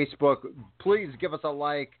 some Facebook. Please give us a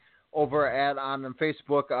like over on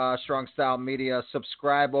Facebook, Strong Style Media.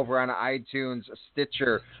 Subscribe over on iTunes,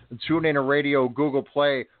 Stitcher, TuneIn Radio, Google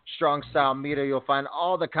Play, Strong Style Media. You'll find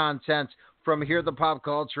all the content from here, the Pop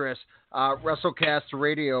Culturists, WrestleCast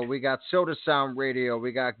Radio. We got Soda Sound Radio.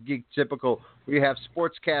 We got Geek Typical. We have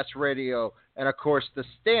Sportscast Radio. And, of course, the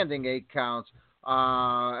Standing 8 Count.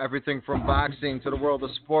 Everything from boxing to the world of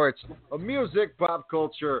sports, music, pop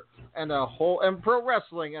culture, and pro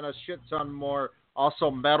wrestling, and a shit ton more.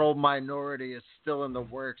 Also, Metal Minority is still in the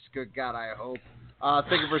works. Good God, I hope.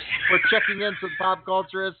 Thank you for checking in to Pop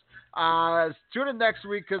Culturists. Tune in next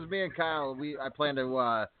week because me and Kyle, we plan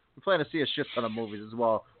to see a shit ton of movies as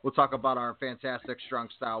well. We'll talk about our fantastic Strong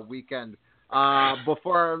Style weekend.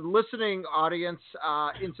 Before our listening audience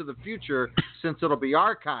into the future, since it'll be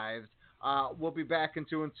archived, we'll be back in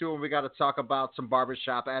 2 and 2, and we got to talk about some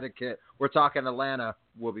barbershop etiquette. We're talking Atlanta.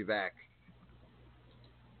 We'll be back.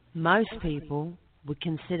 Most people would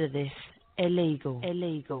consider this illegal.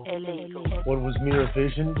 What was mere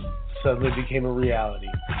vision suddenly became a reality.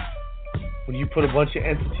 When you put a bunch of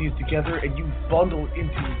entities together and you bundle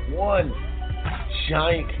into one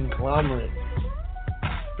giant conglomerate,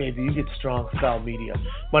 baby, you get Strong Style Media.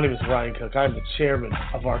 My name is Ryan Cook. I'm the chairman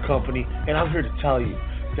of our company, and I'm here to tell you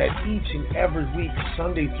that each and every week,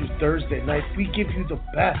 Sunday through Thursday night, we give you the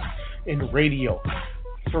best in radio.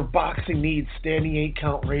 For boxing needs, Standing 8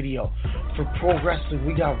 Count Radio. For pro wrestling,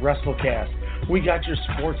 we got WrestleCast. We got your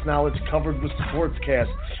sports knowledge covered with Sportscast.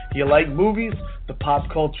 You like movies? The Pop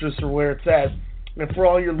Culturists are where it's at. And for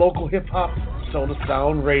all your local hip-hop, Soda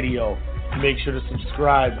Sound Radio. Make sure to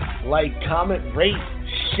subscribe, like, comment, rate,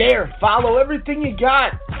 share, follow everything you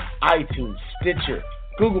got. iTunes, Stitcher,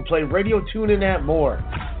 Google Play, Radio TuneIn, and more.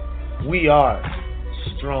 We are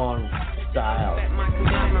Strong Style.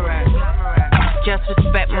 Just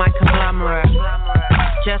respect my conglomerate.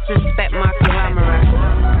 Just respect my conglomerate.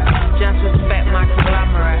 Just respect my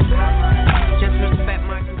conglomerate. Just respect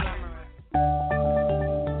my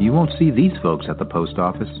conglomerate. You won't see these folks at the post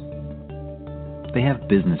office. They have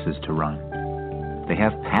businesses to run. They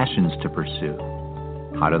have passions to pursue.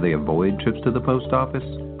 How do they avoid trips to the post office?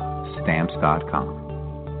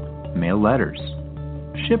 Stamps.com. Mail letters.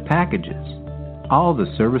 Ship packages. All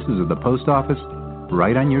the services of the post office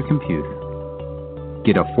right on your computer.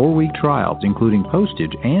 Get a 4-week trial, including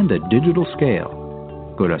postage and a digital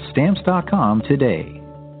scale. Go to Stamps.com today.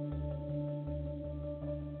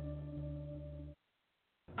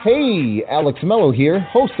 Hey, Alex Mello here,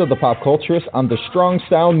 host of the Pop Culturists on the Strong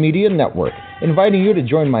Style Media Network, inviting you to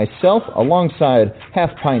join myself alongside Half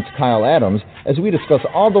Pint's Kyle Adams as we discuss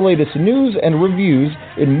all the latest news and reviews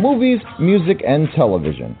in movies, music, and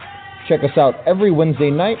television. Check us out every Wednesday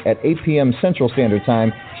night at 8 p.m. Central Standard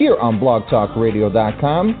Time here on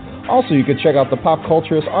blogtalkradio.com. Also, you can check out the Pop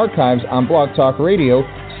Culturist archives on Blog Talk Radio,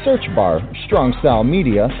 search bar Strong Style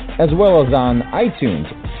Media, as well as on iTunes,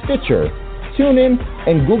 Stitcher, TuneIn,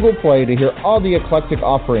 and Google Play to hear all the eclectic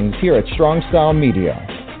offerings here at Strong Style Media.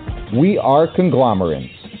 We are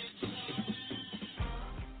conglomerates.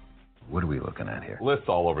 What are we looking at here? Lists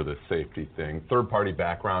all over this safety thing. Third-party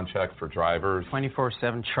background checks for drivers.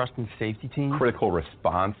 24/7 trust and safety team. Critical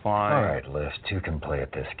response line. All right, List, who can play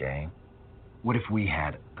at this game? What if we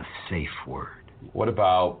had a safe word? What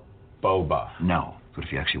about boba. No, but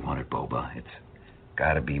if you actually wanted boba, it's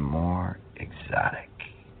got to be more exotic.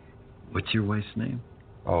 What's your wife's name?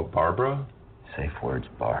 Oh, Barbara? Safe words,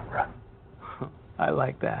 Barbara. I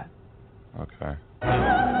like that. Okay.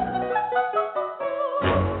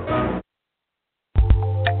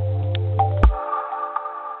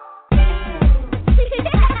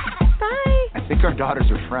 I think our daughters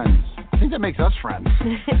are friends. I think that makes us friends.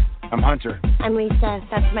 I'm Hunter. I'm Lisa.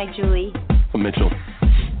 That's my Julie. I'm Mitchell.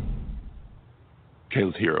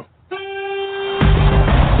 Kayla's hero. We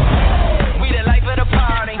the life of the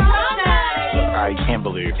party. I can't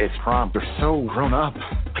believe it's prom. They're so grown up.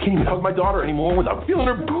 I can't even hug my daughter anymore without feeling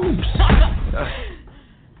her boobs.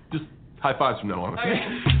 Just high fives from now on.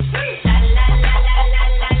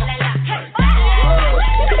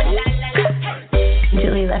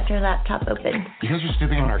 Julie left her laptop open. You guys are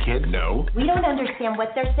snooping on our kids? No. We don't understand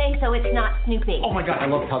what they're saying, so it's not snooping. Oh my god, I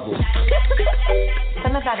love puzzles.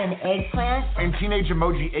 Some about an eggplant. And teenage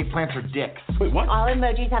emoji eggplants are dicks. Wait, what? All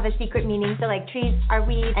emojis have a secret meaning, so like trees are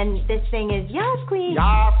weeds, and this thing is Yas Queen.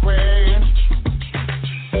 Yas Queen.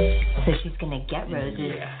 So she's gonna get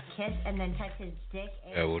roses, kiss, and then touch his dick.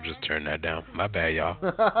 Yeah, we'll just turn that down. My bad, y'all.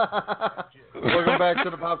 Welcome back to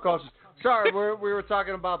the Pop Culture. Sorry, we were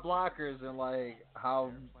talking about blockers and like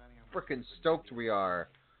how freaking stoked we are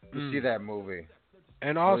to see that movie.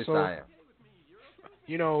 And also,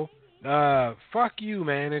 you know, fuck you,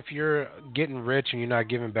 man, if you're getting rich and you're not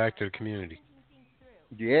giving back to the community.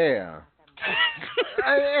 Yeah.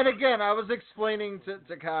 And again, I was explaining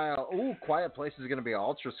to Kyle, Quiet Place is going to be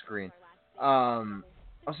ultra screen. I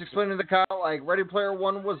was explaining to Kyle, like, Ready Player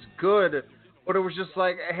One was good, but it was just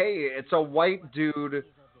like, hey, it's a white dude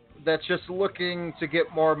that's just looking to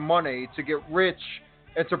get more money, to get rich,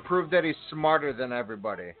 and to prove that he's smarter than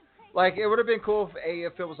everybody. Like, it would have been cool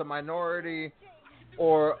if it was a minority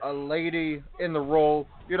or a lady in the role,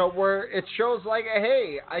 you know, where it shows like,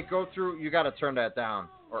 hey, I go through, you got to turn that down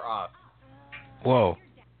or off. Whoa.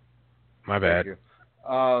 My bad. Thank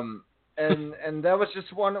you. And that was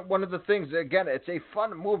just one of the things. Again, it's a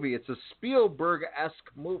fun movie. It's a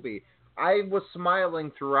Spielberg-esque movie. I was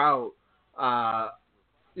smiling throughout,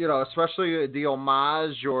 you know, especially the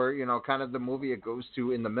homage or, you know, kind of the movie it goes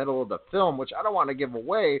to in the middle of the film, which I don't want to give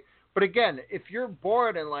away. But again, if you're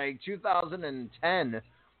born in like 2010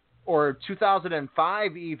 or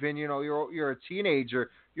 2005 even, you know, you're a teenager,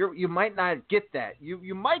 you might not get that.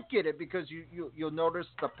 You might get it because you'll notice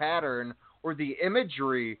the pattern or the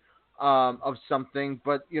imagery of something,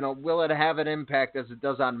 but, you know, will it have an impact as it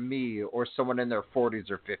does on me or someone in their 40s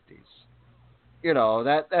or 50s? You know,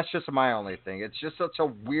 that's just my only thing. It's just such a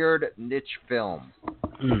weird niche film.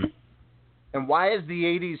 And why is the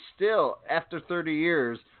 80s still, after 30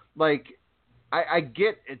 years, like, I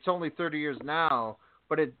get it's only 30 years now,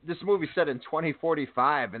 but this movie's set in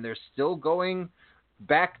 2045, and they're still going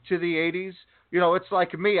back to the 80s. You know, it's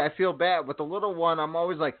like me. I feel bad. With the little one, I'm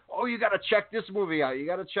always like, oh, you got to check this movie out. You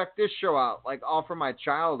got to check this show out, like, all from my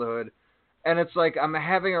childhood. And it's like I'm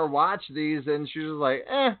having her watch these, and she's just like,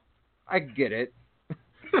 I get it.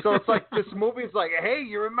 So it's like this movie's like, hey,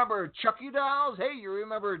 you remember Chucky dolls? Hey, you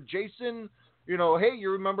remember Jason? You know, hey,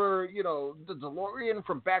 you remember, you know, the DeLorean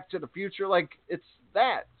from Back to the Future? Like, it's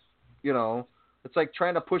that, you know. It's like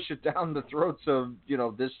trying to push it down the throats of, you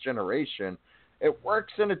know, this generation. It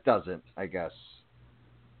works and it doesn't, I guess.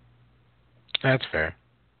 That's fair.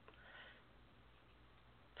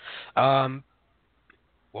 Whoa.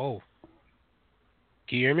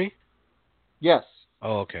 Can you hear me? Yes.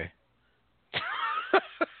 Oh, okay.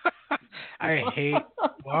 I hate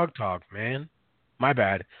blog talk, man. My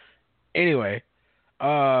bad. Anyway,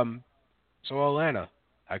 so Atlanta,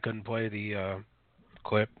 I couldn't play the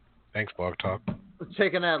clip. Thanks, blog talk.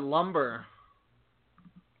 Taking that lumber.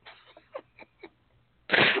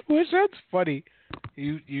 Which that's funny.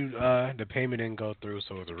 You the payment didn't go through,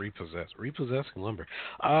 so it was a repossessing lumber.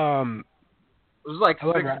 It was like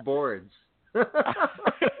 6 boards.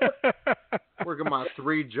 Working my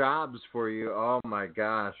 3 jobs for you. Oh my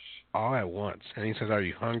gosh. All at once. And he says, "Are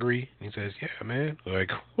you hungry?" And he says, "Yeah, man."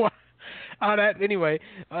 Like what? Anyway.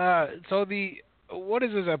 So what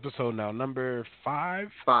is this episode now? Number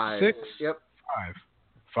 5? 5. 6? Yep.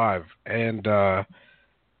 5. And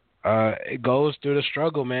it goes through the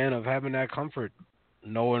struggle, man, of having that comfort,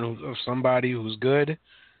 knowing of somebody who's good,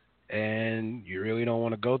 and you really don't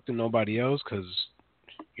want to go through nobody else because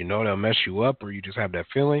you know they'll mess you up, or you just have that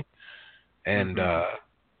feeling, and you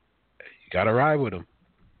gotta ride with them.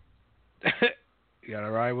 You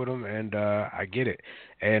gotta ride with him, and I get it.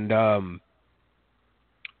 And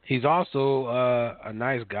he's also a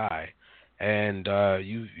nice guy, and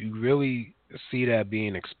you really see that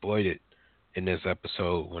being exploited in this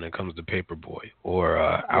episode when it comes to Paperboy or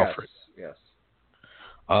Alfred. Yes.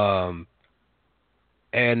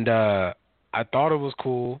 And I thought it was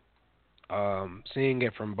cool seeing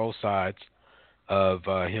it from both sides of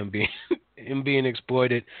him being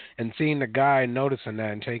exploited, and seeing the guy noticing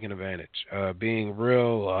that and taking advantage, being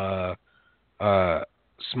real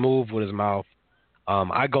smooth with his mouth.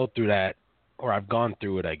 I go through that, or I've gone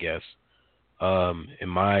through it, I guess, in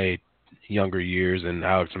my younger years, and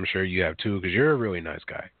Alex, I'm sure you have too, because you're a really nice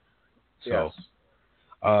guy. So,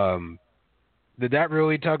 yes. Did that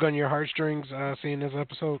really tug on your heartstrings, seeing this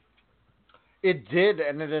episode? It did,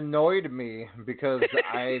 and it annoyed me because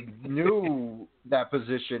I knew that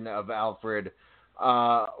position of Alfred,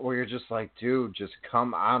 where you're just like, dude, just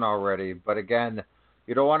come on already. But again,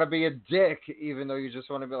 you don't want to be a dick, even though you just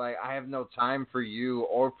want to be like, I have no time for you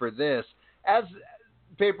or for this. As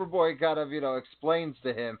Paperboy kind of, explains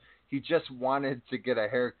to him, he just wanted to get a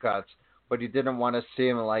haircut, but he didn't want to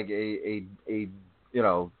seem like a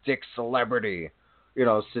dick celebrity,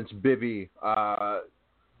 since Bibby,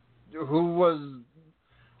 who was,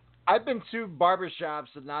 I've been to barbershops,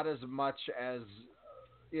 and not as much as,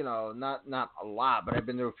 not a lot, but I've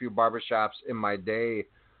been to a few barbershops in my day.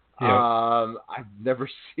 Yeah. I've never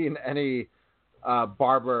seen any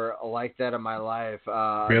barber like that in my life.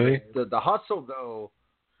 Really? The hustle, though,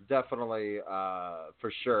 definitely,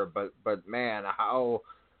 for sure. But man, how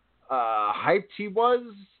hyped he was.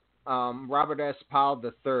 Robert S. Powell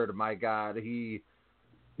III, my God, he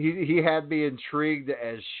had me intrigued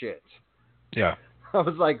as shit. Yeah. I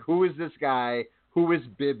was like, who is this guy? Who is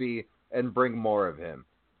Bibby? And bring more of him.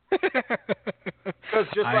 Because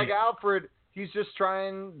just like Alfred, he's just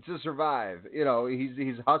trying to survive.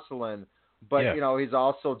 He's hustling, but he's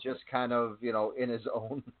also just kind of in his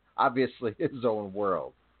own, obviously his own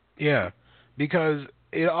world. Yeah, because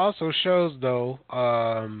it also shows though,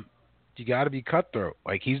 you got to be cutthroat.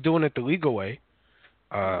 Like, he's doing it the legal way,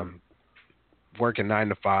 working 9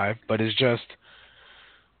 to 5, but it's just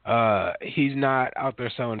he's not out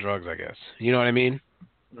there selling drugs, I guess. You know what I mean?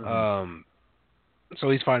 Mm-hmm. So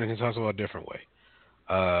he's finding his hustle a different way.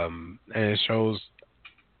 And it shows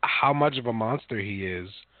how much of a monster he is,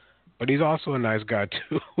 but he's also a nice guy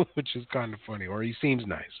too, which is kind of funny. Or he seems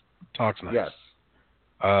nice, talks nice. Yes.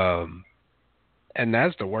 And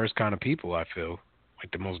that's the worst kind of people, I feel,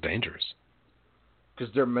 like the most dangerous.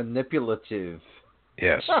 Because they're manipulative.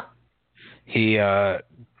 Yes. He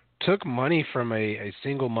took money from a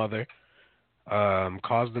single mother,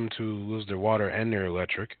 caused them to lose their water and their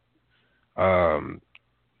electric. Then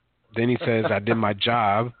he says, I did my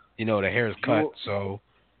job. The hair is cut, so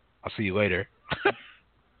I'll see you later.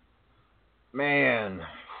 Man.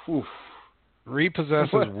 Oof.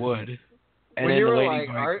 Repossesses wood. And when then you the were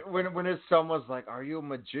lady when his son was like, are you a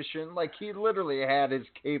magician? Like, he literally had his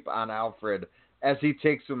cape on Alfred as he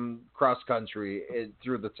takes him cross country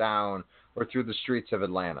through the town or through the streets of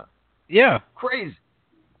Atlanta. Yeah. Crazy.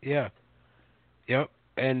 Yeah. Yep.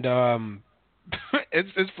 And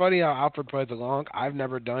it's funny how Alfred plays along. I've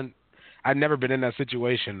never been in that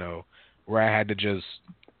situation though, where I had to just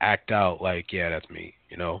act out like, yeah, that's me,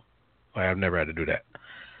 Like, I've never had to do that.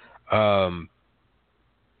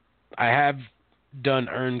 I have done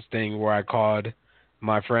Ern's thing where I called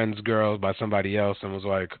my friend's girls by somebody else and was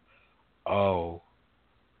like, oh,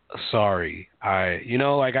 sorry. I've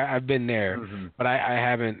been there, mm-hmm. but I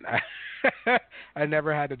haven't, I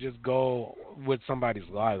never had to just go with somebody's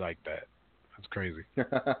lie like that. That's crazy.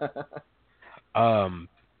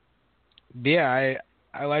 Yeah,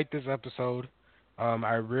 I like this episode.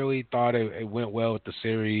 I really thought it went well with the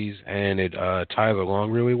series, and it ties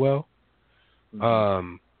along really well.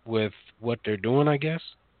 Mm-hmm. With what they're doing, I guess,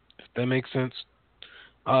 if that makes sense.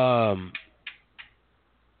 I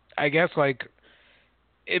guess like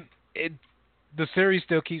it the series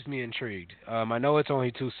still keeps me intrigued. I know it's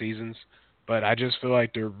only 2 seasons, but I just feel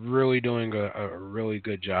like they're really doing a really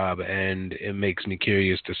good job, and it makes me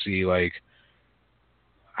curious to see like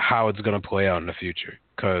how it's gonna play out in the future.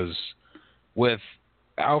 Because with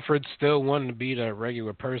Alfred still wanting to be the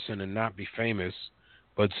regular person and not be famous,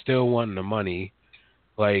 but still wanting the money.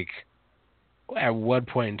 Like, at what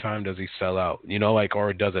point in time does he sell out?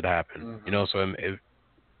 Or does it happen? Mm-hmm. So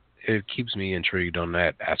it keeps me intrigued on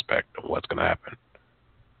that aspect of what's going to happen.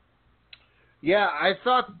 Yeah, I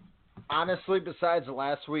thought, honestly, besides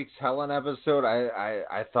last week's Helen episode,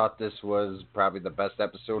 I thought this was probably the best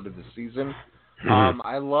episode of the season. Mm-hmm.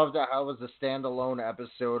 I loved how it was a standalone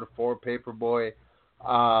episode for Paperboy.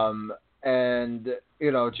 And,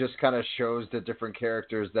 just kind of shows the different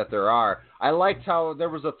characters that there are. I liked how there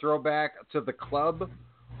was a throwback to the club,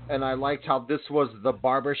 and I liked how this was the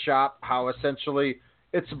barbershop, how essentially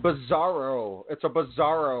it's bizarro. It's a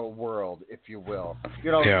bizarro world, if you will.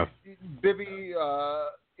 You know, Bibby,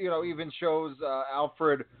 you know, even shows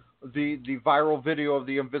Alfred the viral video of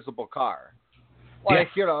the invisible car. Like,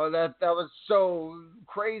 you know, that was so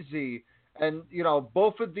crazy. And, you know,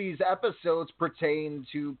 both of these episodes pertain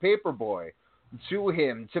to Paperboy, to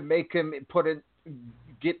him, to make him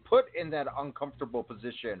get put in that uncomfortable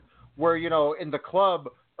position where, you know, in the club,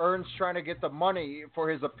 Ern's trying to get the money for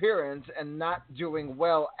his appearance and not doing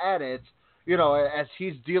well at it, you know, as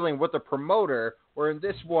he's dealing with the promoter, where in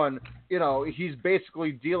this one, you know, he's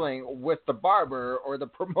basically dealing with the barber or the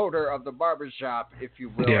promoter of the barbershop, if you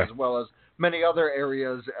will, as well as many other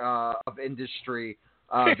areas of industry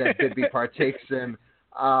that Bibby partakes in.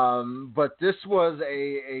 But this was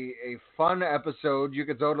a fun episode. You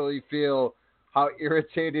could totally feel how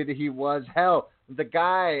irritated he was. Hell, the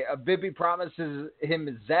guy, Bibby promises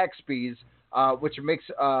him Zaxby's, which makes,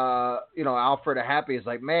 you know, Alfred happy. He's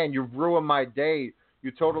like, man, you ruined my day.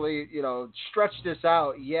 You totally, you know, stretch this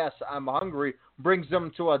out. Yes, I'm hungry. Brings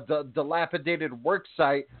them to a dilapidated work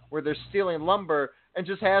site where they're stealing lumber and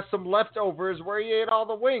just has some leftovers where he ate all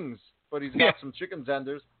the wings. But he's got some chicken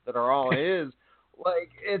tenders that are all his. Like,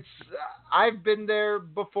 it's, I've been there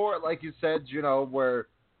before, like you said, you know, where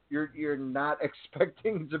you're not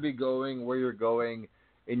expecting to be going where you're going,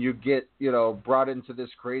 and you get, you know, brought into this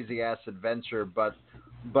crazy ass adventure. But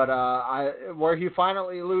where he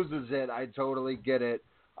finally loses it, I totally get it.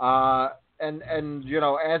 And you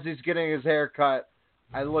know, as he's getting his hair cut,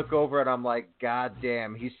 I look over and I'm like, God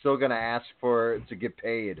damn, he's still gonna ask to get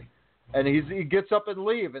paid, and he gets up and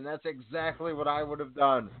leave, and that's exactly what I would have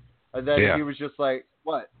done. And then he was just like,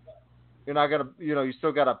 what? You're not gonna, you know, you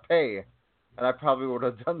still gotta pay. And I probably would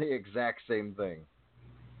have done the exact same thing.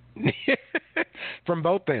 From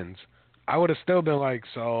both ends. I would have still been like,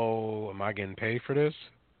 so am I getting paid for this?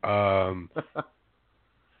 But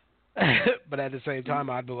at the same time,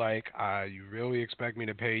 I'd be like, you really expect me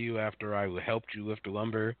to pay you after I helped you lift the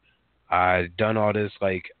lumber? I've done all this,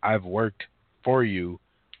 like, I've worked for you.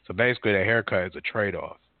 So basically the haircut is a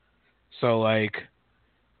trade-off. So, like,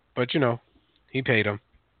 but, you know, he paid him.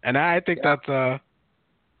 And I think that's,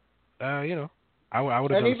 you know, I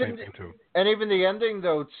would have done the same thing too. And even the ending,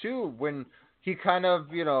 though, too, when he kind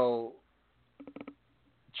of, you know,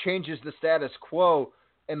 changes the status quo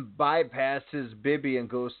and bypasses Bibby and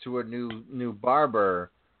goes to a new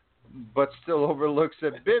barber, but still overlooks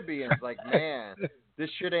at Bibby and is like, man, this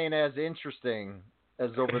shit ain't as interesting as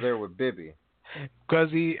over there with Bibby. Because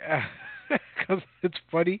it's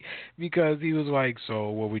funny because he was like, so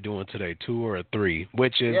what we doing today, 2 or a 3?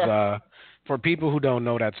 Which is, for people who don't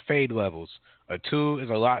know, that's fade levels. A 2 is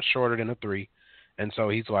a lot shorter than a 3. And so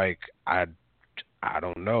he's like, I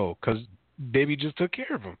don't know, because Bibby just took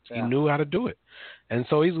care of him. He knew how to do it. And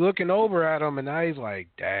so he's looking over at him, and now he's like,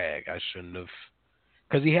 dag, I shouldn't have.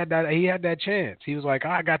 Because he had that chance. He was like,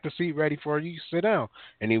 I got the seat ready for you. Sit down.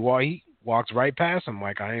 And he walks right past him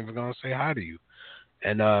like, I ain't even going to say hi to you.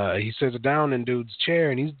 And he sits down in dude's chair,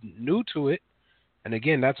 and he's new to it. And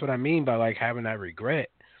again, that's what I mean by like having that regret.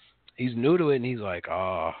 He's new to it, and he's like,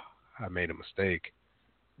 oh, I made a mistake.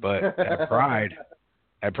 But at pride,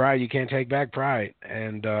 you can't take back pride.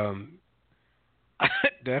 And I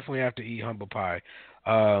definitely have to eat humble pie.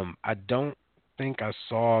 I don't think I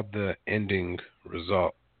saw the ending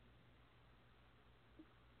result.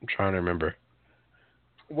 I'm trying to remember.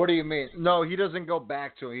 What do you mean? No, he doesn't go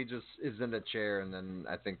back to it. He just is in the chair, and then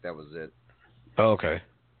I think that was it. Oh, okay.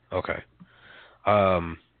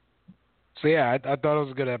 So yeah, I thought it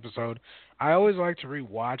was a good episode. I always like to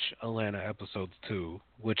rewatch Atlanta episodes too,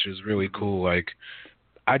 which is really cool. Like,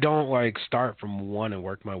 I don't like start from 1 and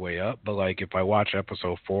work my way up, but like if I watch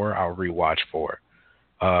episode 4, I'll rewatch 4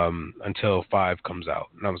 until 5 comes out.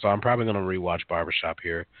 So I'm probably gonna rewatch Barbershop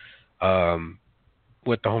here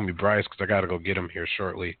with the homie Bryce because I gotta go get him here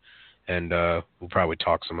shortly, and we'll probably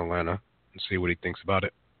talk some Atlanta and see what he thinks about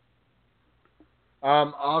it.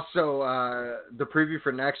 Also, the preview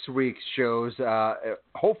for next week's shows,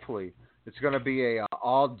 hopefully it's going to be a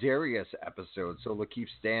all Darius episode. So Lakeith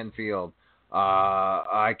Stanfield,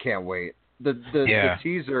 I can't wait. The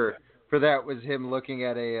teaser for that was him looking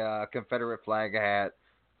at a Confederate flag hat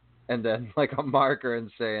and then like a marker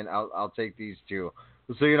and saying, I'll take these 2.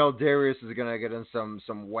 So, you know, Darius is going to get in some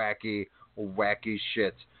wacky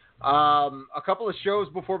shit. A couple of shows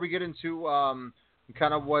before we get into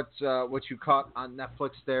kind of what you caught on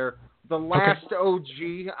Netflix there. The Last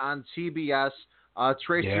OG on TBS.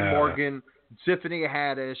 Tracy Morgan, Tiffany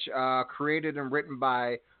Haddish, created and written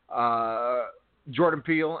by Jordan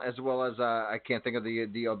Peele, as well as I can't think of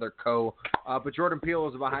the other but Jordan Peele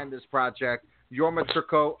is behind this project. Jorma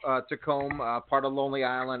Tacome, part of Lonely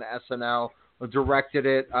Island, SNL, directed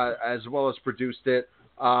it as well as produced it.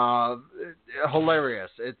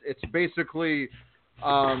 Hilarious. It's basically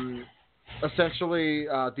essentially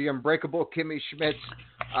the Unbreakable Kimmy Schmidt,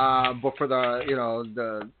 but for the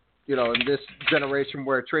in this generation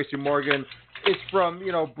where Tracy Morgan is from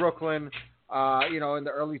Brooklyn. In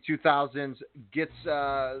the early 2000s,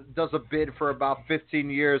 does a bid for about 15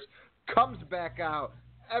 years, comes back out.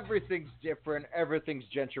 Everything's different. Everything's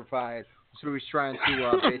gentrified. So he's trying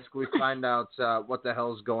to basically find out what the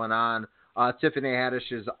hell's going on. Tiffany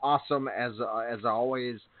Haddish is awesome as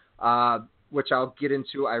always, which I'll get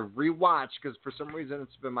into. I rewatched because for some reason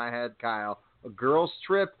it's been in my head, Kyle. A Girl's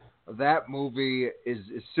Trip. That movie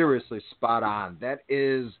is seriously spot on. That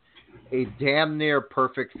is a damn near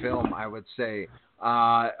perfect film, I would say.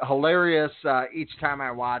 Hilarious each time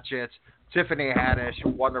I watch it. Tiffany Haddish,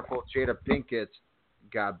 wonderful. Jada Pinkett,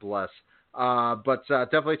 God bless. But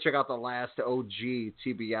definitely check out the last OG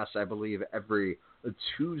TBS, I believe, every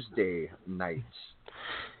Tuesday night.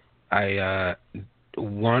 I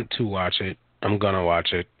want to watch it. I'm going to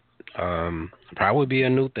watch it. Probably be a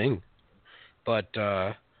new thing. But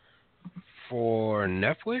for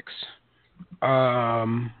Netflix,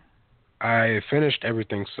 I finished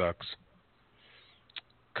Everything Sucks.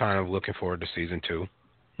 Kind of looking forward to season 2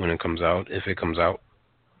 when it comes out, if it comes out.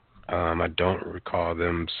 I don't recall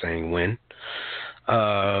them saying when.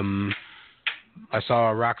 I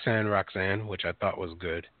saw Roxanne, which I thought was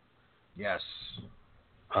good. Yes.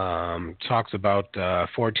 Talks about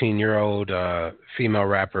 14-year-old female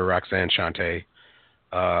rapper Roxanne Shante,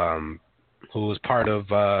 who was part of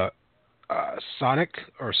Sonic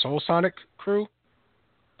or Soul Sonic crew,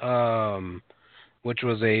 which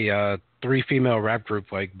was a 3-female rap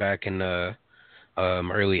group like back in the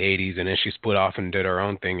early 80s, and then she split off and did her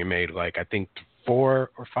own thing and made I think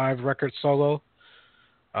 4 or 5 records solo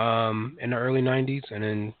in the early 90s and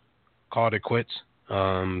then called it quits.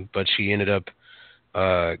 But she ended up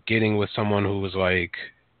getting with someone who was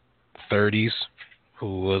 30s,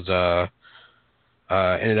 who was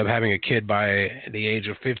ended up having a kid by the age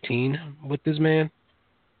of 15 with this man,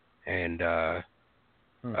 and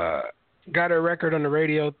got a record on the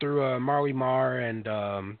radio through Marley Marr and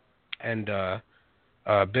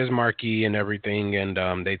Bismarcky and everything,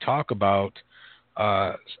 and they talk about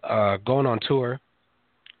going on tour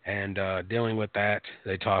and dealing with that.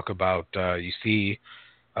 They talk about you see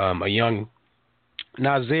a young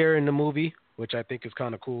Nasir in the movie, which I think is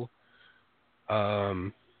kind of cool.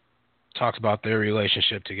 Talks about their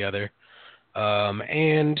relationship together,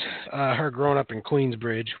 and her growing up in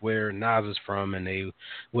Queensbridge, where Nas is from, and they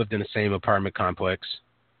lived in the same apartment complex.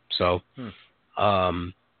 So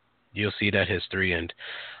you'll see that history, and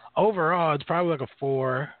overall, it's probably a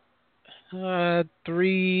 4,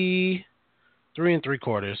 3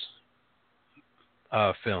 3/4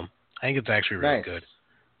 film. I think it's actually really good.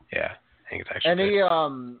 Yeah, I think it's actually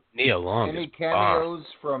good. Nia Long. Any cameos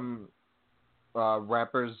from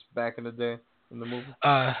rappers back in the day in the movie?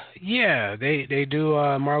 Yeah, they do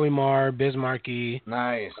Marley Marr, Bismarcky.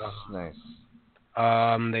 Nice.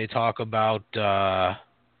 They talk about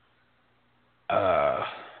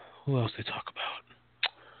who else they talk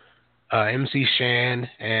about? MC Shan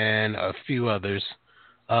and a few others.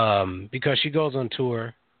 Because she goes on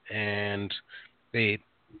tour and they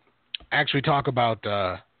actually talk about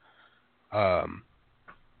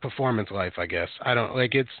performance life, I guess. I don't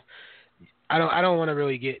want to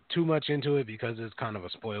really get too much into it because it's kind of a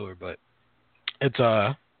spoiler, but I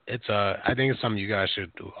think it's something you guys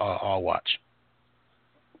should all watch.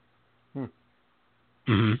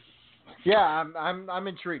 Mm-hmm. Yeah, I'm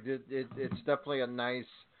intrigued. It's definitely a nice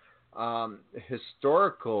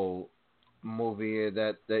historical movie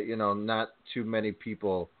that not too many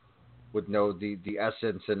people would know the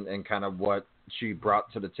essence and kind of what she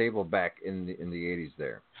brought to the table back in the 80s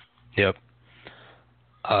there. Yep.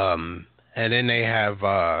 And then they have,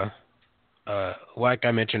 like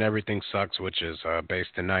I mentioned, Everything Sucks, which is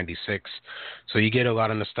based in 96. So you get a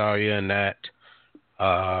lot of nostalgia in that.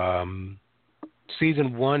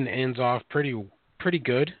 Season 1 ends off pretty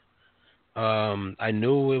good. I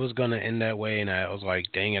knew it was going to end that way, and I was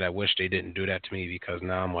like, dang it, I wish they didn't do that to me, because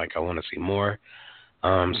now I'm like, I want to see more.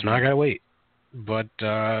 So now I got to wait. But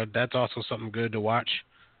that's also something good to watch.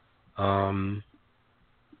 I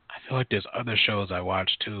feel like there's other shows I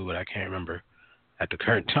watch too, but I can't remember at the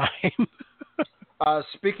current time.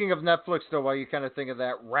 Speaking of Netflix, though, while you kind of think of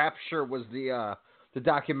that, Rapture was the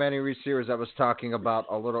documentary series I was talking about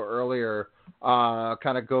a little earlier.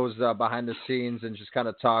 Kind of goes behind the scenes and just kind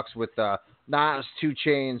of talks with Nas, 2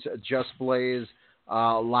 Chainz, Just Blaze,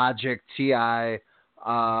 Logic, T.I.,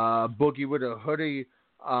 Boogie with a Hoodie,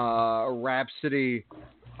 Rhapsody.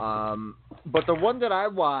 But the one that I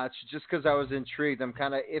watched, just because I was intrigued, I'm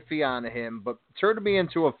kind of iffy on him, but turned me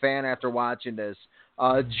into a fan after watching this.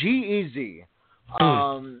 G-Eazy.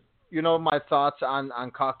 You know my thoughts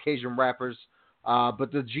on Caucasian rappers.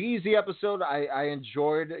 But the G-Eazy episode, I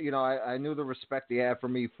enjoyed. You know, I knew the respect he had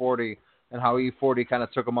from E40 and how E40 kind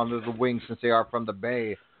of took him under the wing since they are from the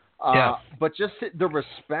Bay. But just the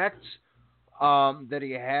respect that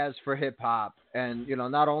he has for hip hop, and you know,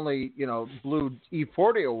 not only blew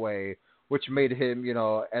E40 away, which made him,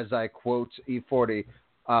 as I quote E40,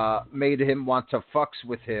 made him want to fucks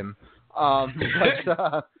with him. But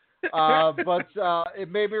it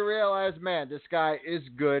made me realize, man, this guy is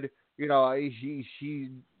good. You know, he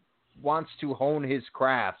wants to hone his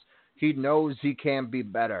craft. He knows he can be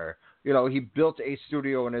better. You know, he built a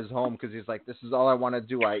studio in his home because he's like, this is all I want to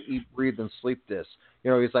do. I eat, breathe, and sleep this. You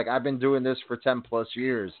know, he's like, I've been doing this for 10 plus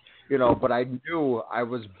years, but I knew I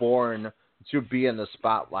was born to be in the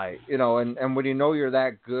spotlight, and when you know you're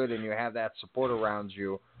that good and you have that support around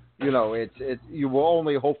you, you will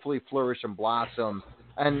only hopefully flourish and blossom.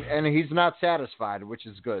 And he's not satisfied, which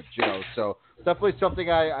is good, So definitely something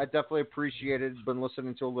I definitely appreciated. Been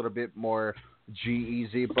listening to a little bit more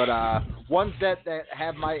G-Eazy, but ones that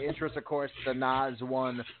have my interest, of course, the Nas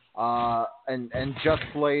one, and Just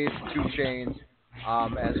Blaze, 2 Chainz,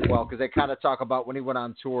 as well, because they kind of talk about when he went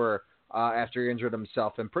on tour after he injured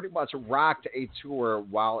himself and pretty much rocked a tour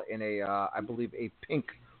while in I believe a pink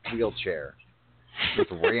wheelchair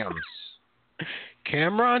with Rams.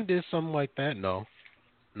 Cameron did something like that?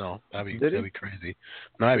 No, that'd be crazy.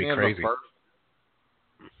 No, that'd be crazy.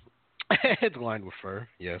 It's lined with fur,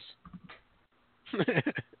 yes.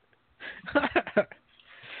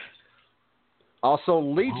 Also,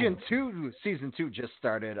 Legion 2 Season 2 just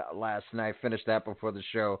started last night. Finished that before the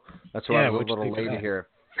show. That's why I was a little late here.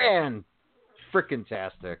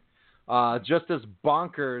 Fan-frickin-tastic. Just as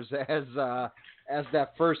bonkers as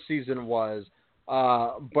that first season was.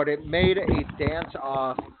 But it made a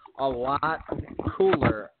dance-off a lot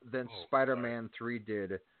cooler than Spider-Man 3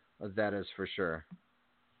 did. That is for sure.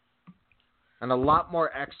 And a lot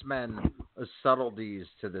more X-Men subtleties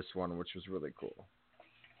to this one, which was really cool.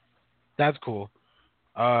 That's cool.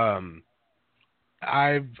 I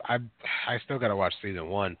still gotta watch season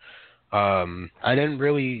 1. I didn't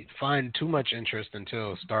really find too much interest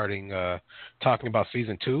until starting talking about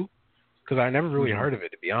season 2, because I never really heard of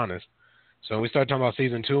it, to be honest. So when we started talking about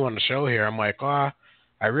season 2 on the show here, I'm like, I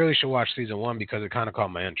really should watch season 1 because it kind of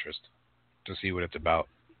caught my interest to see what it's about,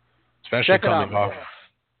 especially coming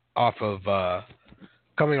off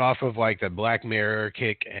of like the Black Mirror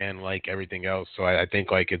kick and like everything else. So I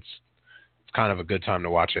think like it's kind of a good time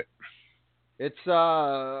to watch it. It's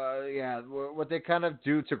what they kind of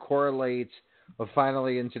do to correlate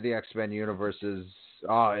finally into the X-Men universe is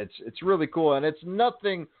it's really cool, and it's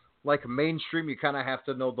nothing like mainstream. You kind of have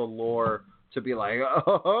to know the lore to be like,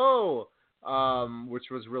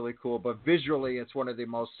 which was really cool. But visually, it's one of the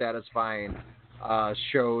most satisfying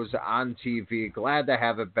shows on TV. Glad to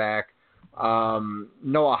have it back.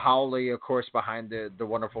 Noah Hawley, of course, behind the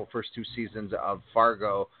wonderful first 2 seasons of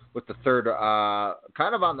Fargo, with the third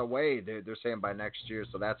kind of on the way. They're saying by next year,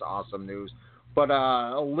 so that's awesome news. But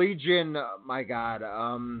Legion, my God,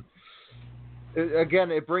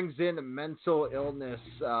 again, it brings in mental illness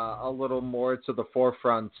a little more to the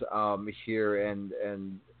forefront here,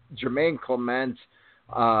 and Jermaine Clement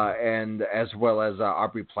and as well as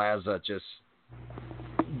Aubrey Plaza, just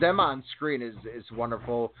them on screen is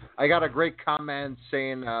wonderful. I got a great comment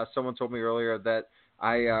saying someone told me earlier that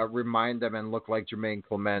I remind them and look like Jermaine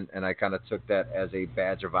Clement, and I kind of took that as a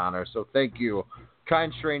badge of honor. So thank you,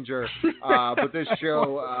 kind stranger. But this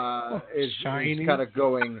show is kind of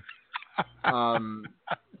going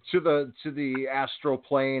to the astral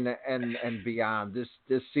plane and beyond.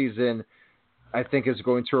 This season, I think, is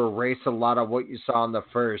going to erase a lot of what you saw in the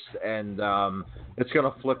first, and it's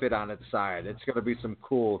going to flip it on its side. It's going to be some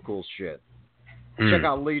cool shit. Check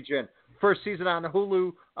out Legion. First season on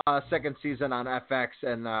Hulu, second season on FX,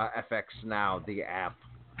 and FX Now, the app.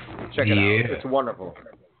 Check it out. It's wonderful.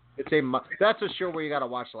 That's a show where you got to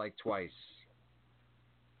watch like twice.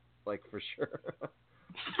 Like, for sure.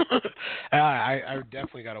 I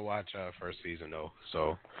definitely got to watch first season, though.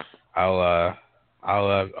 So I'll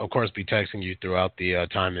of course be texting you throughout the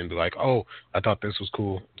time and be like, oh, I thought this was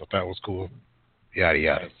cool. I thought that was cool. Yada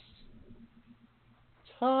yada.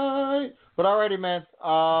 Hi. But alrighty, man.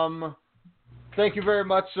 Thank you very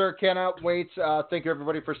much, sir. Cannot wait. Thank you,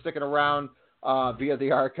 everybody, for sticking around via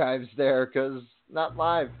the archives there, because not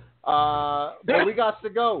live. But we got to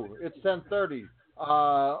go. It's 10:30.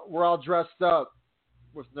 We're all dressed up.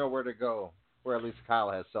 with nowhere to go, or at least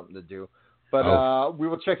Kyle has something to do. But we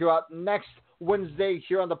will check you out next Wednesday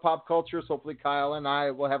here on the Pop Cultures. Hopefully Kyle and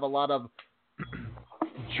I will have a lot of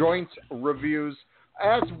joint reviews,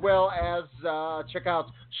 as well as check out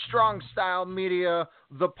Strong Style Media,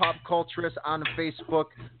 the Pop Culturists on Facebook,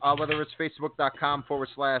 whether it's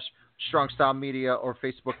facebook.com/Strong Style Media or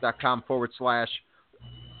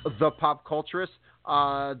facebook.com/the Pop Culturists.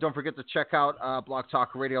 Don't forget to check out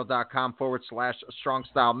blogtalkradio.com/Strong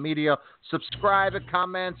Style Media. Subscribe and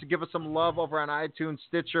comment. Give us some love over on iTunes,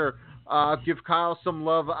 Stitcher. Give Kyle some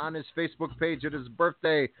love on his Facebook page. His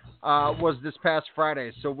birthday was this past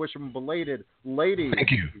Friday, so wish him belated. Ladies,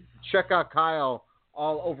 thank you. Check out Kyle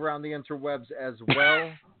all over on the interwebs as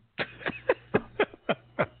well.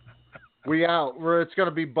 We out. It's going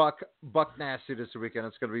to be buck nasty this weekend.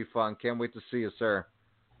 It's going to be fun. Can't wait to see you, sir.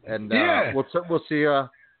 And we'll see you.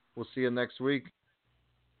 We'll see you next week.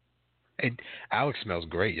 Hey, Alex smells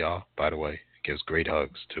great, y'all. By the way, gives great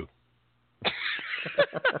hugs too.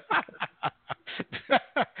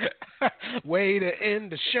 Way to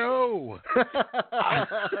end the show.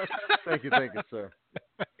 Thank you, sir.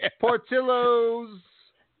 Portillo's.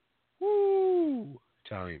 Woo!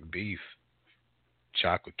 Italian beef,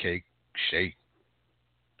 chocolate cake shake,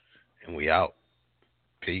 and we out.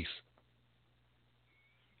 Peace.